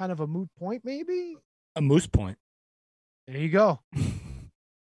all kind of a moot point, maybe? A moose point. There you go.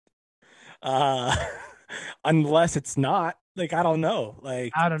 Unless it's not. Like, I don't know.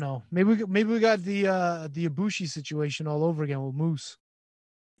 Like, I don't know. Maybe we got the Ibushi situation all over again with Moose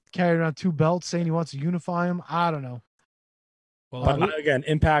carrying around 2 belts, saying he wants to unify them. I don't know. Well, but again,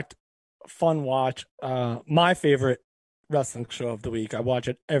 Impact, fun watch. My favorite wrestling show of the week. I watch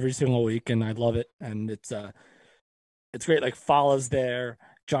it every single week, and I love it. And it's great. Like, Fala's there,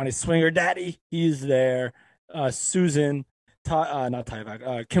 Johnny Swinger Daddy, he's there. Susan, not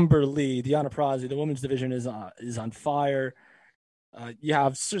Tyvek, Kimberly, Deanna Prazi. The women's division is on fire. You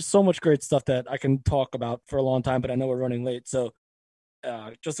have so much great stuff that I can talk about for a long time, but I know we're running late. So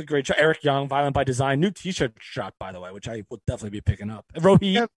just a great show. Eric Young, Violent by Design, new t-shirt shop, by the way, which I will definitely be picking up.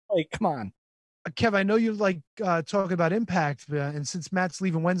 Rohit, like, come on. Kev, I know you like talking about Impact, and since Matt's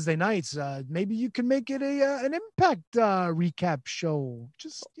leaving Wednesday nights, maybe you can make it an Impact recap show.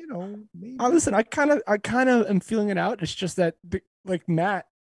 Just maybe. Listen, I kind of am feeling it out. It's just that, like, Matt.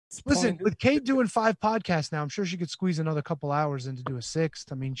 Listen, with Kate doing 5 podcasts now, I'm sure she could squeeze another couple hours in to do a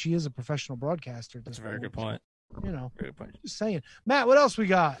 6th. I mean, she is a professional broadcaster. That's a very good point. Very good point. Just saying, Matt. What else we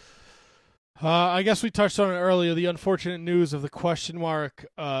got? I guess we touched on it earlier. The unfortunate news of the question mark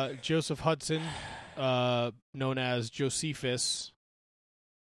Joseph Hudson, known as Josephus,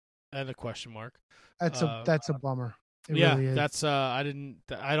 and a question mark. That's a bummer. It yeah, really is. that's I didn't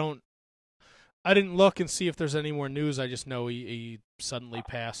look and see if there's any more news. I just know he suddenly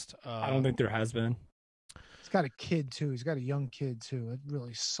passed. I don't think there has been. He's got a kid too. He's got a young kid too. It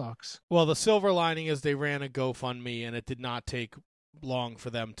really sucks. Well, the silver lining is they ran a GoFundMe, and it did not take long for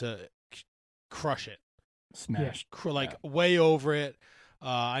them to crush it, smash, way over it.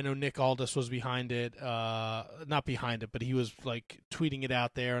 I know Nick Aldis was behind it, not behind it, but he was like tweeting it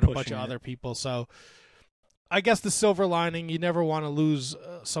out there, and a bunch of other people. So I guess the silver lining, you never want to lose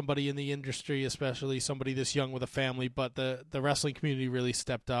somebody in the industry, especially somebody this young with a family. But the wrestling community really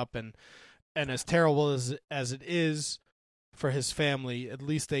stepped up, and as terrible as it is for his family, at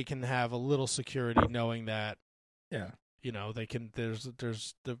least they can have a little security knowing that. Yeah. They can.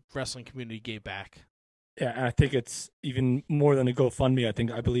 There's the wrestling community gave back. Yeah, and I think it's even more than a GoFundMe.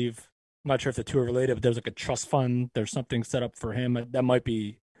 I believe, I'm not sure if the two are related, but there's like a trust fund. There's something set up for him that might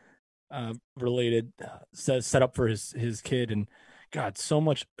be related, set up for his kid. And God, so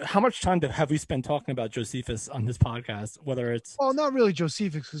much. How much time have we spent talking about Josephus on this podcast? Whether it's not really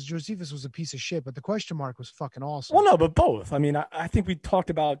Josephus, because Josephus was a piece of shit, but the question mark was fucking awesome. Well, no, but both. I mean, I think we talked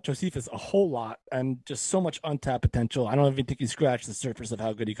about Josephus a whole lot, and just so much untapped potential. I don't even think he scratched the surface of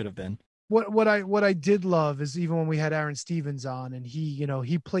how good he could have been. What I did love is even when we had Aaron Stevens on, and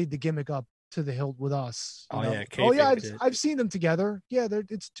he played the gimmick up to the hilt with us. I've seen them together. Yeah,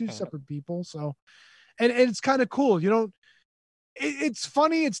 it's 2 separate people. So, and it's kind of cool. It's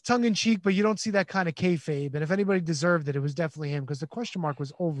funny, it's tongue in cheek, but you don't see that kind of kayfabe. And if anybody deserved it, it was definitely him, because the question mark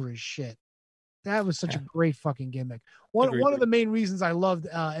was over his shit. That was such a great fucking gimmick. One of the main reasons I loved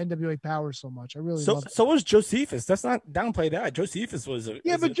NWA Power so much. I really loved it. So was Josephus. Let's not downplay that. Josephus was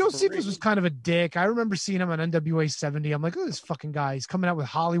but Josephus was kind of a dick. I remember seeing him on NWA 70. I'm like, look at this fucking guy. He's coming out with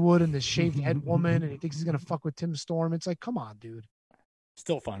Hollywood and this shaved head woman, and he thinks he's gonna fuck with Tim Storm. It's like, come on, dude.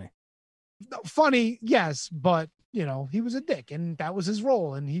 Still funny. Funny, yes, but he was a dick, and that was his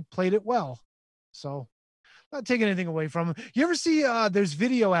role, and he played it well. So, not taking anything away from him. You ever see? There's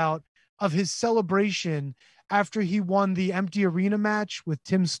video out of his celebration after he won the empty arena match with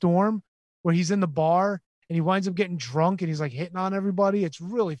Tim Storm, where he's in the bar and he winds up getting drunk and he's like hitting on everybody. It's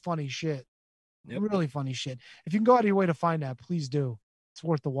really funny shit. Yep. Really funny shit. If you can go out of your way to find that, please do. It's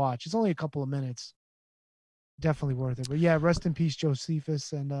worth the watch. It's only a couple of minutes. Definitely worth it. But yeah, rest in peace,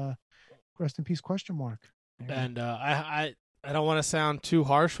 Josephus, and rest in peace, question mark. And I don't want to sound too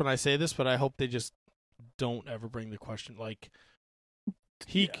harsh when I say this, but I hope they just don't ever bring the question. Like,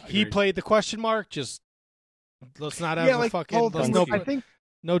 he played the question mark. Just let's not have a fucking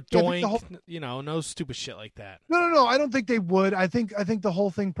no doink, no stupid shit like that. No. I don't think they would. I think the whole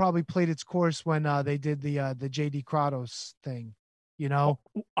thing probably played its course when they did the JD Kratos thing.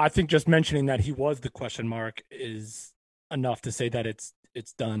 I think just mentioning that he was the question mark is enough to say that it's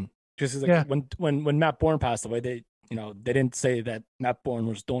done. Just like when Matt Bourne passed away, they didn't say that Matt Bourne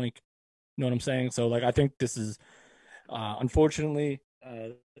was doink. You know what I'm saying? So like, I think this is unfortunately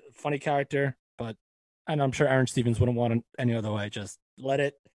funny character, and I'm sure Aaron Stevens wouldn't want it any other way. Just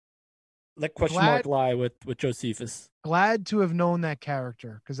let question mark lie with Josephus. Glad to have known that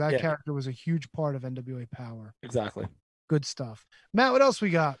character because that Yeah. character was a huge part of NWA Power. Exactly. Good stuff. Matt, what else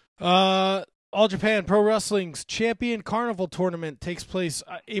we got? All Japan Pro Wrestling's Champion Carnival Tournament takes place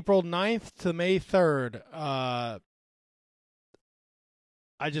April 9th to May 3rd. I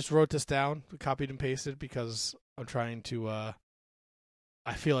just wrote this down, copied and pasted, because I'm trying to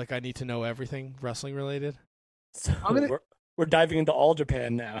I feel like I need to know everything wrestling related. So we're diving into All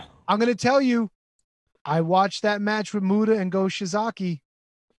Japan now. I'm going to tell you, I watched that match with Muda and Go Shizaki.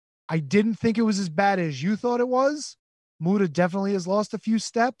 I didn't think it was as bad as you thought it was. Muda definitely has lost a few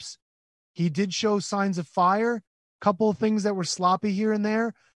steps. He did show signs of fire, a couple of things that were sloppy here and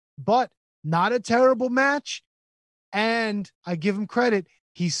there, but not a terrible match. And I give him credit.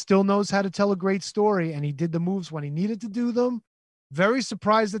 He still knows how to tell a great story, and he did the moves when he needed to do them. Very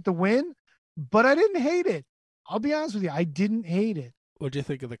surprised at the win, but I didn't hate it. I'll be honest with you. I didn't hate it. What do you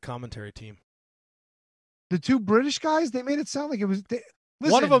think of the commentary team? The two British guys, they made it sound like it was...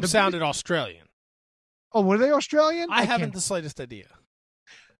 One of them sounded Australian. Oh, were they Australian? I haven't the slightest idea.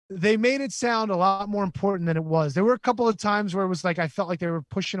 They made it sound a lot more important than it was. There were a couple of times where it was like I felt like they were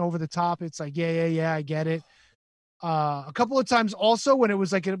pushing over the top. It's like, yeah, I get it. A couple of times also when it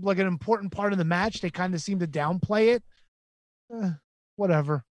was like an important part of the match, they kind of seemed to downplay it.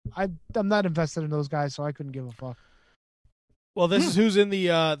 Whatever. I'm not invested in those guys, so I couldn't give a fuck. Well, this is who's in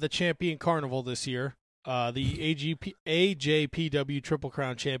the Champion Carnival this year. The AJPW Triple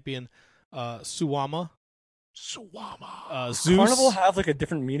Crown champion, Suwama. Zeus. Carnival have like a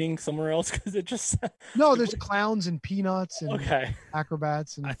different meaning somewhere else because it just no. There's clowns and peanuts and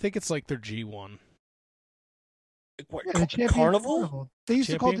acrobats. And I think it's like their G1. Yeah, Carnival? They used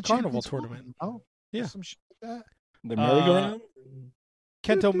to call it the Carnival tournament. Oh, yeah. Some shit like that. The merry-go-round.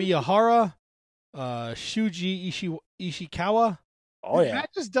 Kento Miyahara, Shuji Ishikawa. Oh yeah.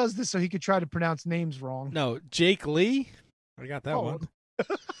 Matt just does this so he could try to pronounce names wrong. No, Jake Lee. I got that one.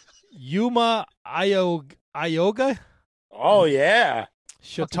 Yuma Ayoga. Oh yeah.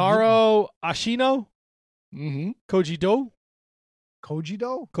 Shotaro Ashino. Mm-hmm. Koji Do.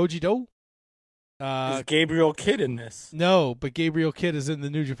 Is Gabriel Kidd in this? No, but Gabriel Kidd is in the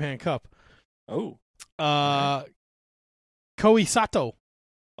New Japan Cup. Oh. Koi Sato.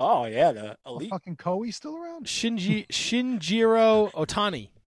 Oh yeah, the elite. Fucking Koi still around? Shinjiro Otani.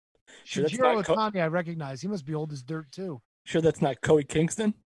 Sure, Shinjiro Otani, I recognize. He must be old as dirt too. Sure, that's not Koei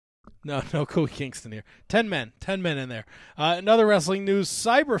Kingston. No Koei Kingston here. 10 men in there. Another wrestling news: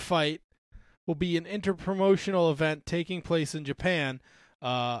 Cyber Fight will be an interpromotional event taking place in Japan.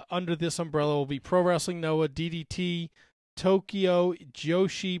 Under this umbrella will be Pro Wrestling Noah, DDT, Tokyo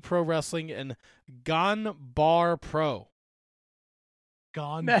Joshi Pro Wrestling, and Ganbar Pro.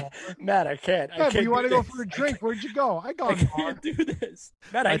 Matt, I can't. You want to go for a drink? Where'd you go? I can't do this.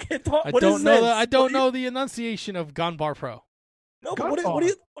 Matt, I can't talk. I don't know the enunciation of Ganbar Pro. No, but what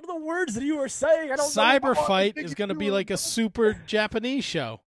are the words that you are saying? I don't know. Cyber Fight is going to be like a super Japanese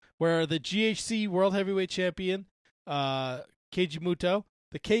show where the GHC World Heavyweight Champion, Keiji Muto,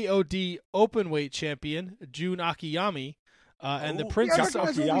 the KOD Openweight Champion, Jun Akiyami, and the Princess of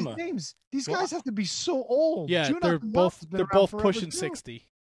Akiyama. These guys have to be so old. Yeah, Jun they're Akiyama's both pushing 60.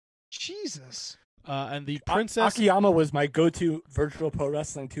 Jesus. And the Princess Akiyama was my go-to Virtual Pro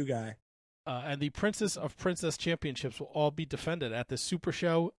Wrestling 2 guy. And the Princess of Princess Championships will all be defended at the Super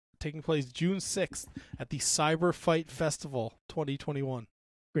Show taking place June 6th at the Cyber Fight Festival 2021.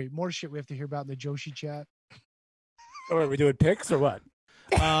 Great. More shit we have to hear about in the Joshi chat. Oh, are we doing picks or what?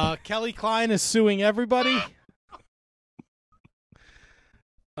 Kelly Klein is suing everybody.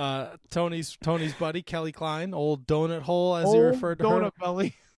 Tony's buddy, Kelly Klein, old donut hole, as he referred to donut her.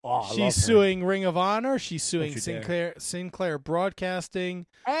 belly. Oh, she's suing Ring of Honor. She's suing Sinclair Broadcasting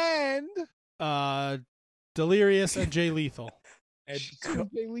and Delirious and Jay Lethal. And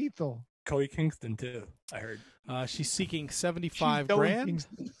Jay Lethal. Koei Kingston too. I heard. She's seeking $75,000.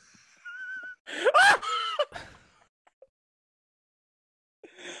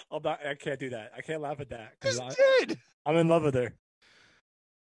 I can't do that. I can't laugh at that. Did. I'm in love with her.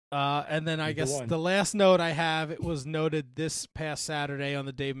 And then I guess the last note I have, it was noted this past Saturday on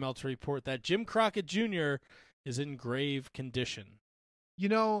the Dave Meltzer Report that Jim Crockett Jr. is in grave condition. You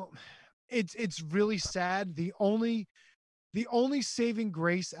know, it's really sad. The only saving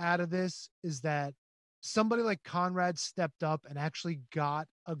grace out of this is that somebody like Conrad stepped up and actually got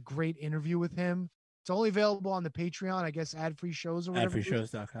a great interview with him. It's only available on the Patreon, I guess, ad-free shows or whatever.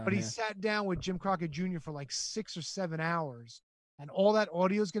 Adfreeshows.com. But he sat down with Jim Crockett Jr. for like 6 or 7 hours. And all that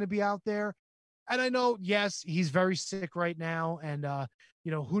audio is going to be out there. And I know, yes, he's very sick right now. And,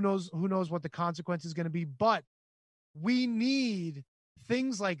 who knows what the consequence is going to be. But we need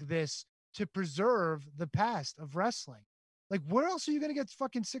things like this to preserve the past of wrestling. Like, where else are you going to get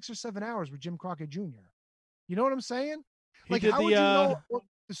fucking 6 or 7 hours with Jim Crockett Jr.? You know what I'm saying? Like, how would you know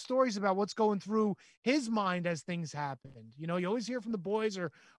the stories about what's going through his mind as things happened? You know, you always hear from the boys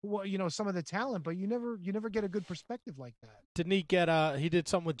or, you know, some of the talent, but you never get a good perspective like that. Didn't he get he did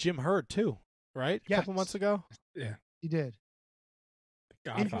something with Jim Hurd too, right? A couple months ago? Yeah. He did.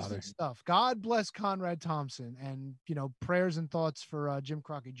 Interesting stuff. God bless Conrad Thompson, and, you know, prayers and thoughts for Jim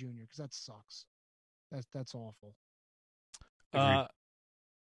Crockett Jr., because that sucks. That's awful.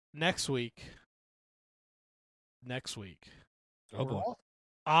 Next week. Oh boy.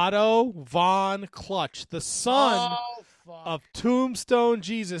 Otto von Clutch, the son of Tombstone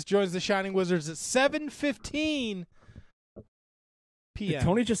Jesus, joins the Shining Wizards at 7:15 p.m. Did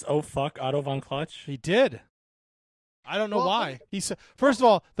Tony just fuck Otto von Clutch? He did. I don't know why. He said, first of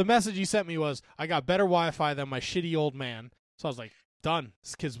all, the message he sent me was, "I got better Wi-Fi than my shitty old man." So I was like, "Done.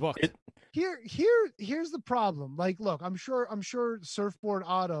 This kid's booked." Here's the problem. Like, look, I'm sure Surfboard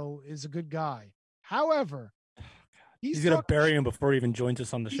Otto is a good guy. However, he's gonna bury him before he even joins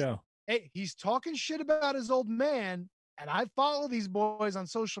us on the show. Hey, he's talking shit about his old man, and I follow these boys on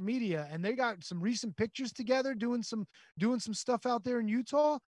social media, and they got some recent pictures together doing some stuff out there in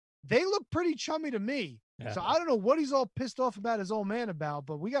Utah. They look pretty chummy to me. Yeah. So I don't know what he's all pissed off about his old man about,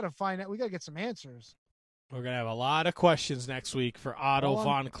 but we got to find out. We got to get some answers. We're gonna have a lot of questions next week for Otto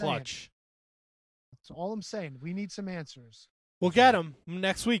von Clutch. That's all I'm saying. We need some answers. We'll get him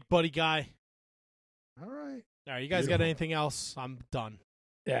next week, buddy guy. All right. All right, you guys got anything else? I'm done.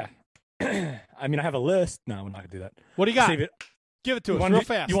 Yeah. I mean, I have a list. No, we're not gonna do that. What do you got? Save it. Give it to us wanna real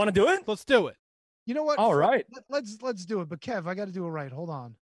fast. You want to do it? Let's do it. You know what? All right. Let's do it. But Kev, I got to do it right. Hold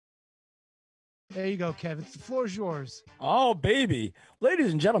on. There you go, Kev. The floor is yours. Oh, baby.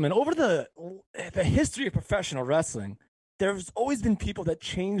 Ladies and gentlemen, over the history of professional wrestling, there's always been people that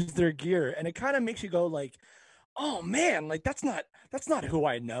change their gear, and it kind of makes you go like, oh man, like that's not who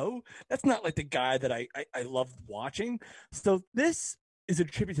I know. That's not like the guy that I love watching. So this is a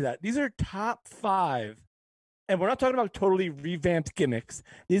tribute to that. These are top 5, and we're not talking about totally revamped gimmicks.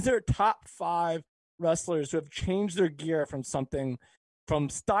 These are top 5 wrestlers who have changed their gear from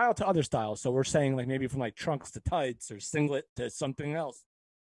style to other styles. So we're saying like maybe from like trunks to tights or singlet to something else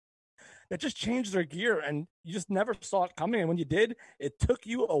that just changed their gear, and you just never saw it coming. And when you did, it took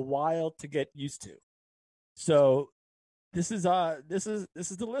you a while to get used to. So this is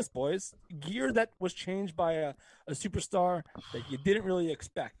the list, boys. Gear that was changed by a superstar that you didn't really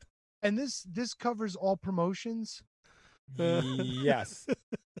expect. And this covers all promotions. Yes.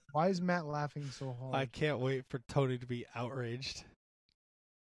 Why is Matt laughing so hard? I can't wait for Tony to be outraged.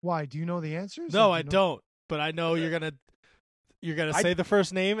 Why? Do you know the answers? No, I don't. But I know you're gonna say the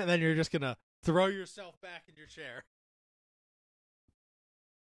first name, and then you're just gonna throw yourself back in your chair.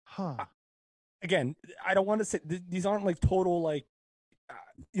 Huh. Again, I don't want to say these aren't like total like.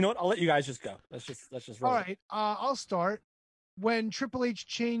 You know what? I'll let you guys just go. Let's just roll. All right. I'll start. When Triple H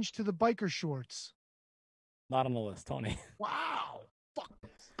changed to the biker shorts. Not on the list, Tony. Wow. Fuck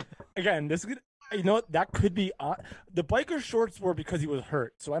this. Again, this is good. You know what? That could be the biker shorts were because he was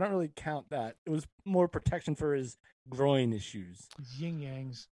hurt, so I don't really count that. It was more protection for his groin issues. Yin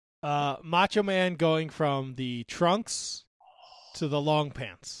yangs. Macho Man going from the trunks to the long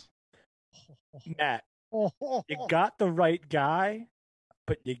pants. Matt, you got the right guy,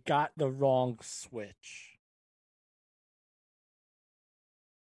 but you got the wrong switch.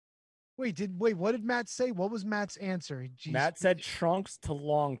 What did Matt say? What was Matt's answer? Jeez. Matt said trunks to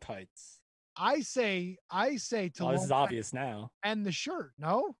long tights. I say to this is obvious now. And the shirt,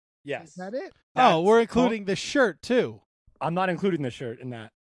 no? Yes. Is that it? We're including the shirt too. I'm not including the shirt in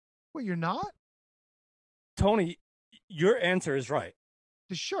that. Wait, you're not? Tony, your answer is right.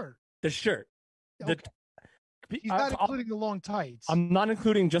 The shirt. The shirt. Okay. He's not including the long tights. I'm not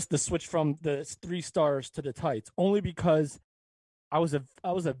including just the switch from the 3 stars to the tights, only because I was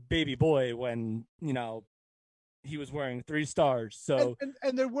a baby boy when, you know, he was wearing 3 stars. So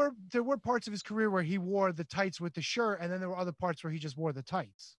and there were parts of his career where he wore the tights with the shirt, and then there were other parts where he just wore the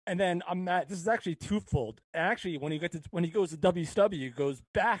tights. And then this is actually twofold. Actually, when he goes to WCW, goes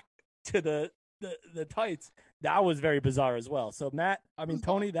back to the tights. That was very bizarre as well. So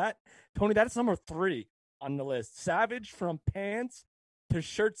Tony, that's number 3 on the list. Savage from pants to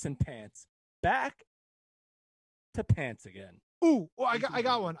shirts and pants, back to pants again. Ooh, I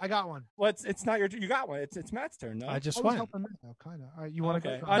got one. Well, it's not you got one. It's Matt's turn. No, I just went. Kind of. All right, you want to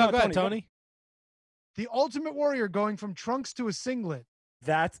go? No, go ahead, Tony. The Ultimate Warrior going from trunks to a singlet.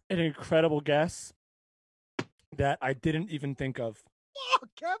 That's an incredible guess that I didn't even think of. Oh,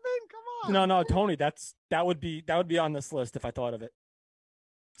 Kevin, come on. No, Tony. That would be on this list if I thought of it.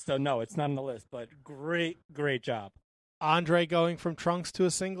 So no, it's not on the list. But great job. Andre going from trunks to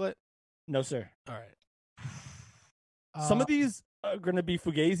a singlet? No, sir. All right. Some of these are going to be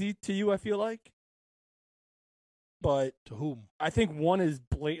fugazi to you, I feel like. But to whom? I think one is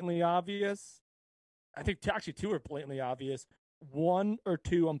blatantly obvious. I think actually two are blatantly obvious. One or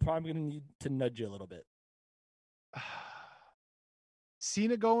two, I'm probably going to need to nudge you a little bit.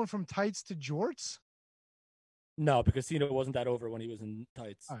 Cena going from tights to jorts? No, because Cena wasn't that over when he was in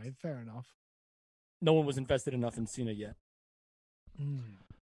tights. All right, fair enough. No one was invested enough in Cena yet.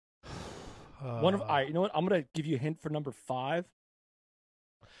 All right, you know what? I'm going to give you a hint for number 5.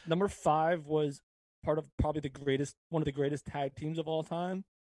 Number 5 was part of probably one of the greatest tag teams of all time.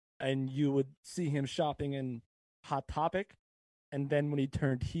 And you would see him shopping in Hot Topic. And then when he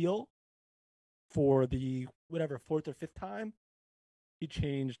turned heel for the, 4th or 5th time, he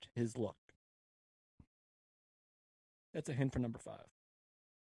changed his look. That's a hint for number 5.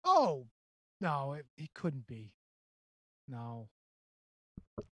 Oh, no, it couldn't be. No.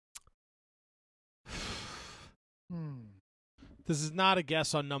 This is not a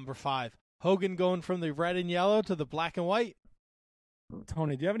guess on number 5. Hogan going from the red and yellow to the black and white.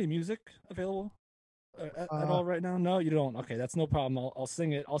 Tony, do you have any music available at all right now? No, you don't. Okay, that's no problem. I'll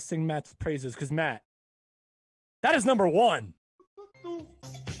sing it. I'll sing Matt's praises because Matt, that is number 1.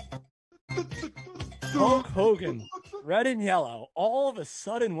 Hulk Hogan, red and yellow, all of a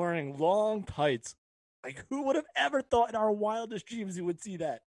sudden wearing long tights. Like, who would have ever thought in our wildest dreams we would see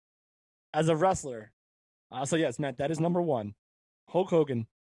that as a wrestler? So yes, Matt, that is number 1. Hulk Hogan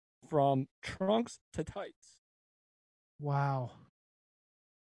from trunks to tights. Wow.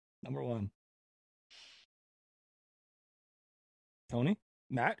 Number 1. Tony?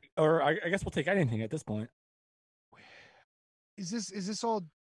 Matt? Or I guess we'll take anything at this point. Is this all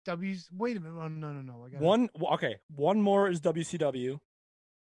W's? Wait a minute. Oh, no. One more is WCW.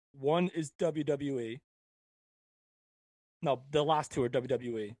 One is WWE. No, the last two are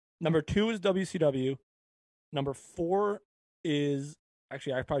WWE. Number 2 is WCW. Number 4 is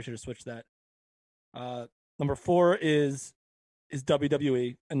actually I probably should have switched that. Number 4 is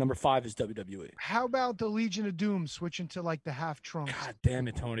WWE, and number 5 is WWE. How about the Legion of Doom switching to like the half trunks? God damn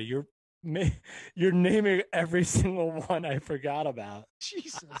it, Tony! You're naming every single one I forgot about.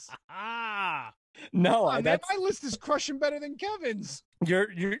 Jesus. No, man, my list is crushing better than Kevin's.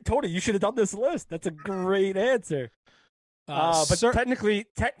 You're Tony. You should have done this list. That's a great answer. But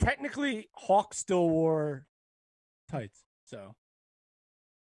technically, Hawk still wore tights. So,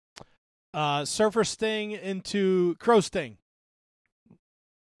 Surfer Sting into Crow Sting.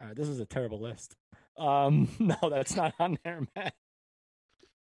 All right, this is a terrible list. No, that's not on there, Matt.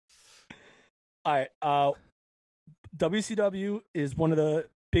 All right, WCW is one of the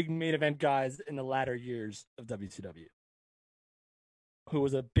big main event guys in the latter years of WCW, who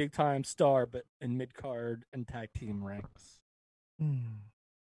was a big time star, but in mid card and tag team ranks.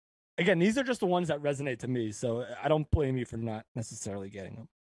 Again, these are just the ones that resonate to me, so I don't blame you for not necessarily getting them.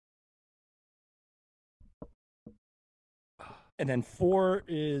 And then 4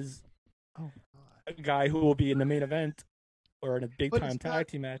 is a guy who will be in the main event or in a big time tag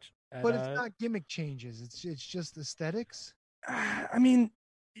team match. But it's not gimmick changes. It's just aesthetics. I mean,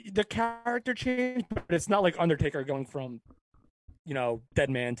 the character changed, but it's not like Undertaker going from, dead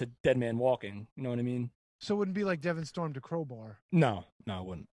man to dead man walking. You know what I mean? So it wouldn't be like Devon Storm to Crowbar. No, it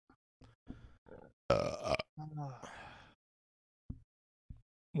wouldn't.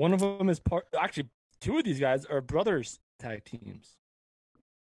 One of them is actually, 2 of these guys are brothers tag teams.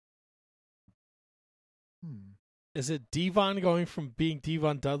 Is it Devon going from being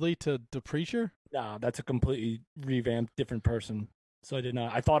Devon Dudley to the Preacher? No, that's a completely revamped, different person. So I did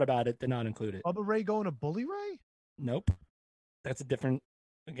not. I thought about it, did not include it. Bubba Ray going to Bully Ray? Nope. That's a different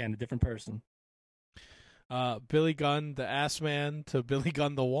person. Billy Gunn, the Ass Man, to Billy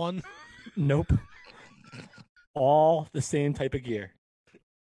Gunn, the One? Nope. All the same type of gear.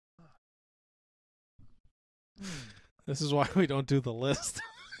 This is why we don't do the list.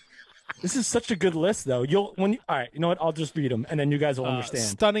 This is such a good list, though. All right, you know what? I'll just read them, and then you guys will understand.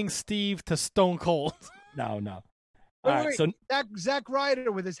 Stunning Steve to Stone Cold. No. Wait, so Zack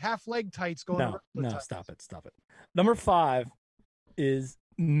Ryder with his half leg tights going. No, stop it. Number 5 is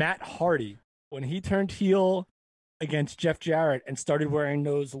Matt Hardy when he turned heel against Jeff Jarrett and started wearing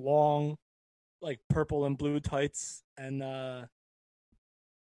those long, like purple and blue tights. And all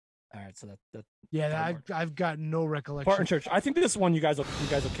right, so that yeah, I've got no recollection. Barton Church. I think this one you guys will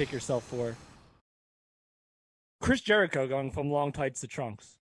kick yourself for. Chris Jericho going from long tights to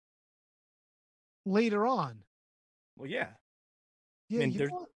trunks. Later on. Well, yeah. Yeah, I mean,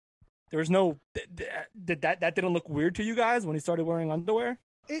 there was no that didn't look weird to you guys when he started wearing underwear.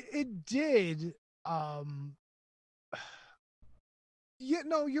 It did. Yeah,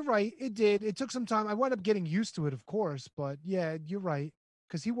 no, you're right. It did. It took some time. I wound up getting used to it, of course, but yeah, you're right.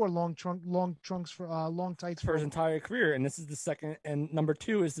 Because he wore long trunks for long tights for his entire career, and this is the second. And number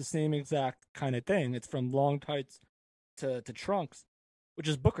 2 is the same exact kind of thing. It's from long tights to trunks, which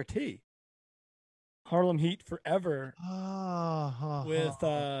is Booker T. Harlem Heat forever with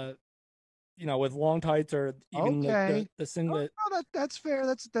with long tights or even okay. the singlet. That's fair.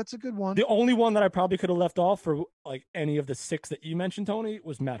 That's a good one. The only one that I probably could have left off for like any of the 6 that you mentioned, Tony,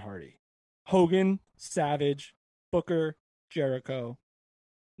 was Matt Hardy. Hogan, Savage, Booker, Jericho.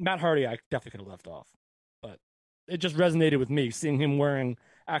 Matt Hardy, I definitely could have left off, but it just resonated with me seeing him wearing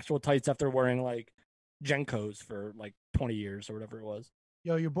actual tights after wearing like Jenkos for like 20 years or whatever it was.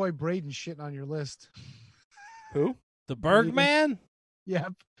 Yo, your boy Braden shitting on your list. Who? The Bergman?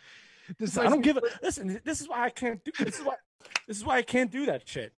 Yep. I don't give a listen. This is why I can't do. This is why I can't do that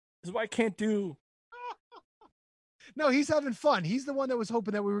shit. This is why I can't do. No, he's having fun. He's the one that was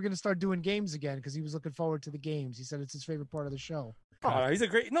hoping that we were going to start doing games again because he was looking forward to the games. He said it's his favorite part of the show. Oh, he's a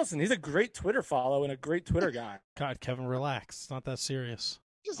great Twitter follow and a great Twitter guy. God, Kevin, relax. It's not that serious.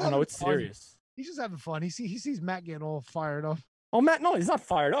 No, it's serious. He's just having fun. He sees Matt getting all fired up. Oh, Matt, no, he's not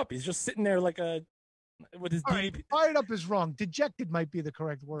fired up. He's just sitting there like with his DDP. Right, fired up is wrong. Dejected might be the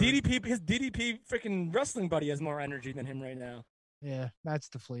correct word. His DDP freaking wrestling buddy has more energy than him right now. Yeah, Matt's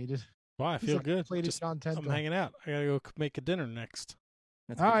deflated. Wow, I feel good. Just, I'm hanging out. I gotta go make a dinner next.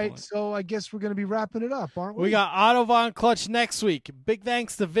 All right, so I guess we're going to be wrapping it up, aren't we? We got Otto Von Clutch next week. Big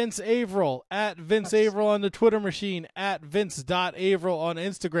thanks to Vince Averill at Vince Averill on the Twitter machine, at Vince.Averill on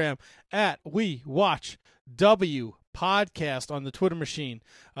Instagram, at We Watch W Podcast on the Twitter machine.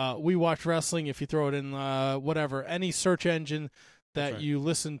 We Watch Wrestling. If you throw it in any search engine that you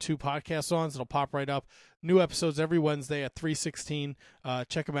listen to podcasts on, it'll pop right up. New episodes every Wednesday at 3:16.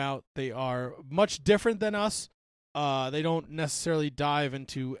 Check them out. They are much different than us. They don't necessarily dive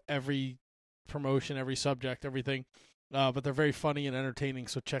into every promotion, every subject, everything, but they're very funny and entertaining,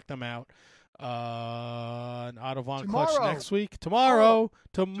 so check them out. And Otto Von Clutch next week. Tomorrow.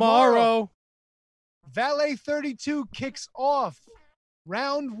 Valet 32 kicks off.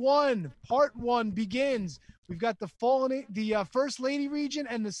 Round 1, part 1 begins. We've got the First Lady region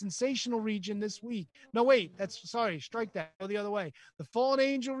and the Sensational region this week. No, wait, strike that. Go the other way. The Fallen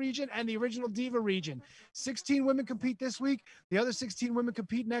Angel region and the Original Diva region. 16 women compete this week. The other 16 women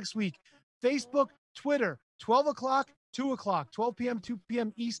compete next week. Facebook, Twitter, 12 o'clock, 2 o'clock, 12 p.m., 2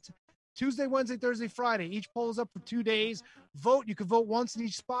 p.m. East, Tuesday, Wednesday, Thursday, Friday. Each poll is up for 2 days. Vote. You can vote once in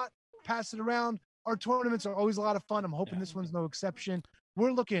each spot. Pass it around. Our tournaments are always a lot of fun. I'm hoping this one's no exception.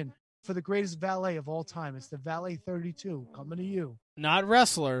 We're looking for the greatest valet of all time. It's the Valet 32 coming to you. Not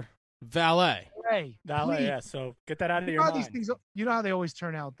wrestler, valet. Valet, yeah. So get that out of your mind. These things, you know how they always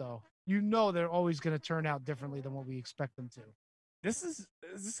turn out, though. You know they're always going to turn out differently than what we expect them to. This is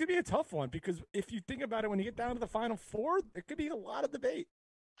going to be a tough one because if you think about it, when you get down to the Final Four, there could be a lot of debate.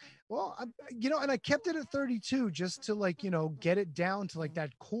 Well, and I kept it at 32 just to get it down to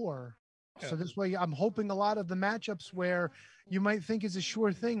that core. Yeah. So this way, I'm hoping a lot of the matchups where you might think is a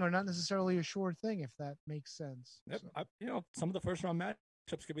sure thing are not necessarily a sure thing, if that makes sense. Yep. So. Some of the first round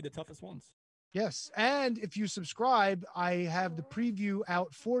matchups could be the toughest ones. Yes. And if you subscribe, I have the preview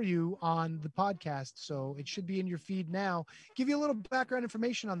out for you on the podcast. So it should be in your feed now. Give you a little background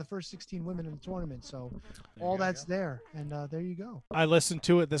information on the first 16 women in the tournament. So all that's there. And there you go. I listened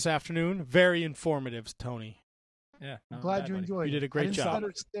to it this afternoon. Very informative, Tony. Yeah. I'm glad you enjoyed it. You did a great job. I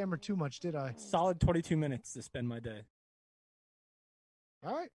didn't stammer too much, did I? Solid 22 minutes to spend my day.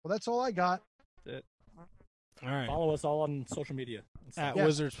 All right. Well, that's all I got. That's it. All right. Follow us all on social media. At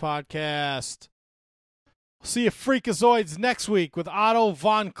Wizards Podcast. See you Freakazoids next week with Otto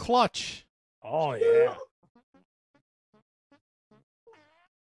Von Clutch. Oh, yeah.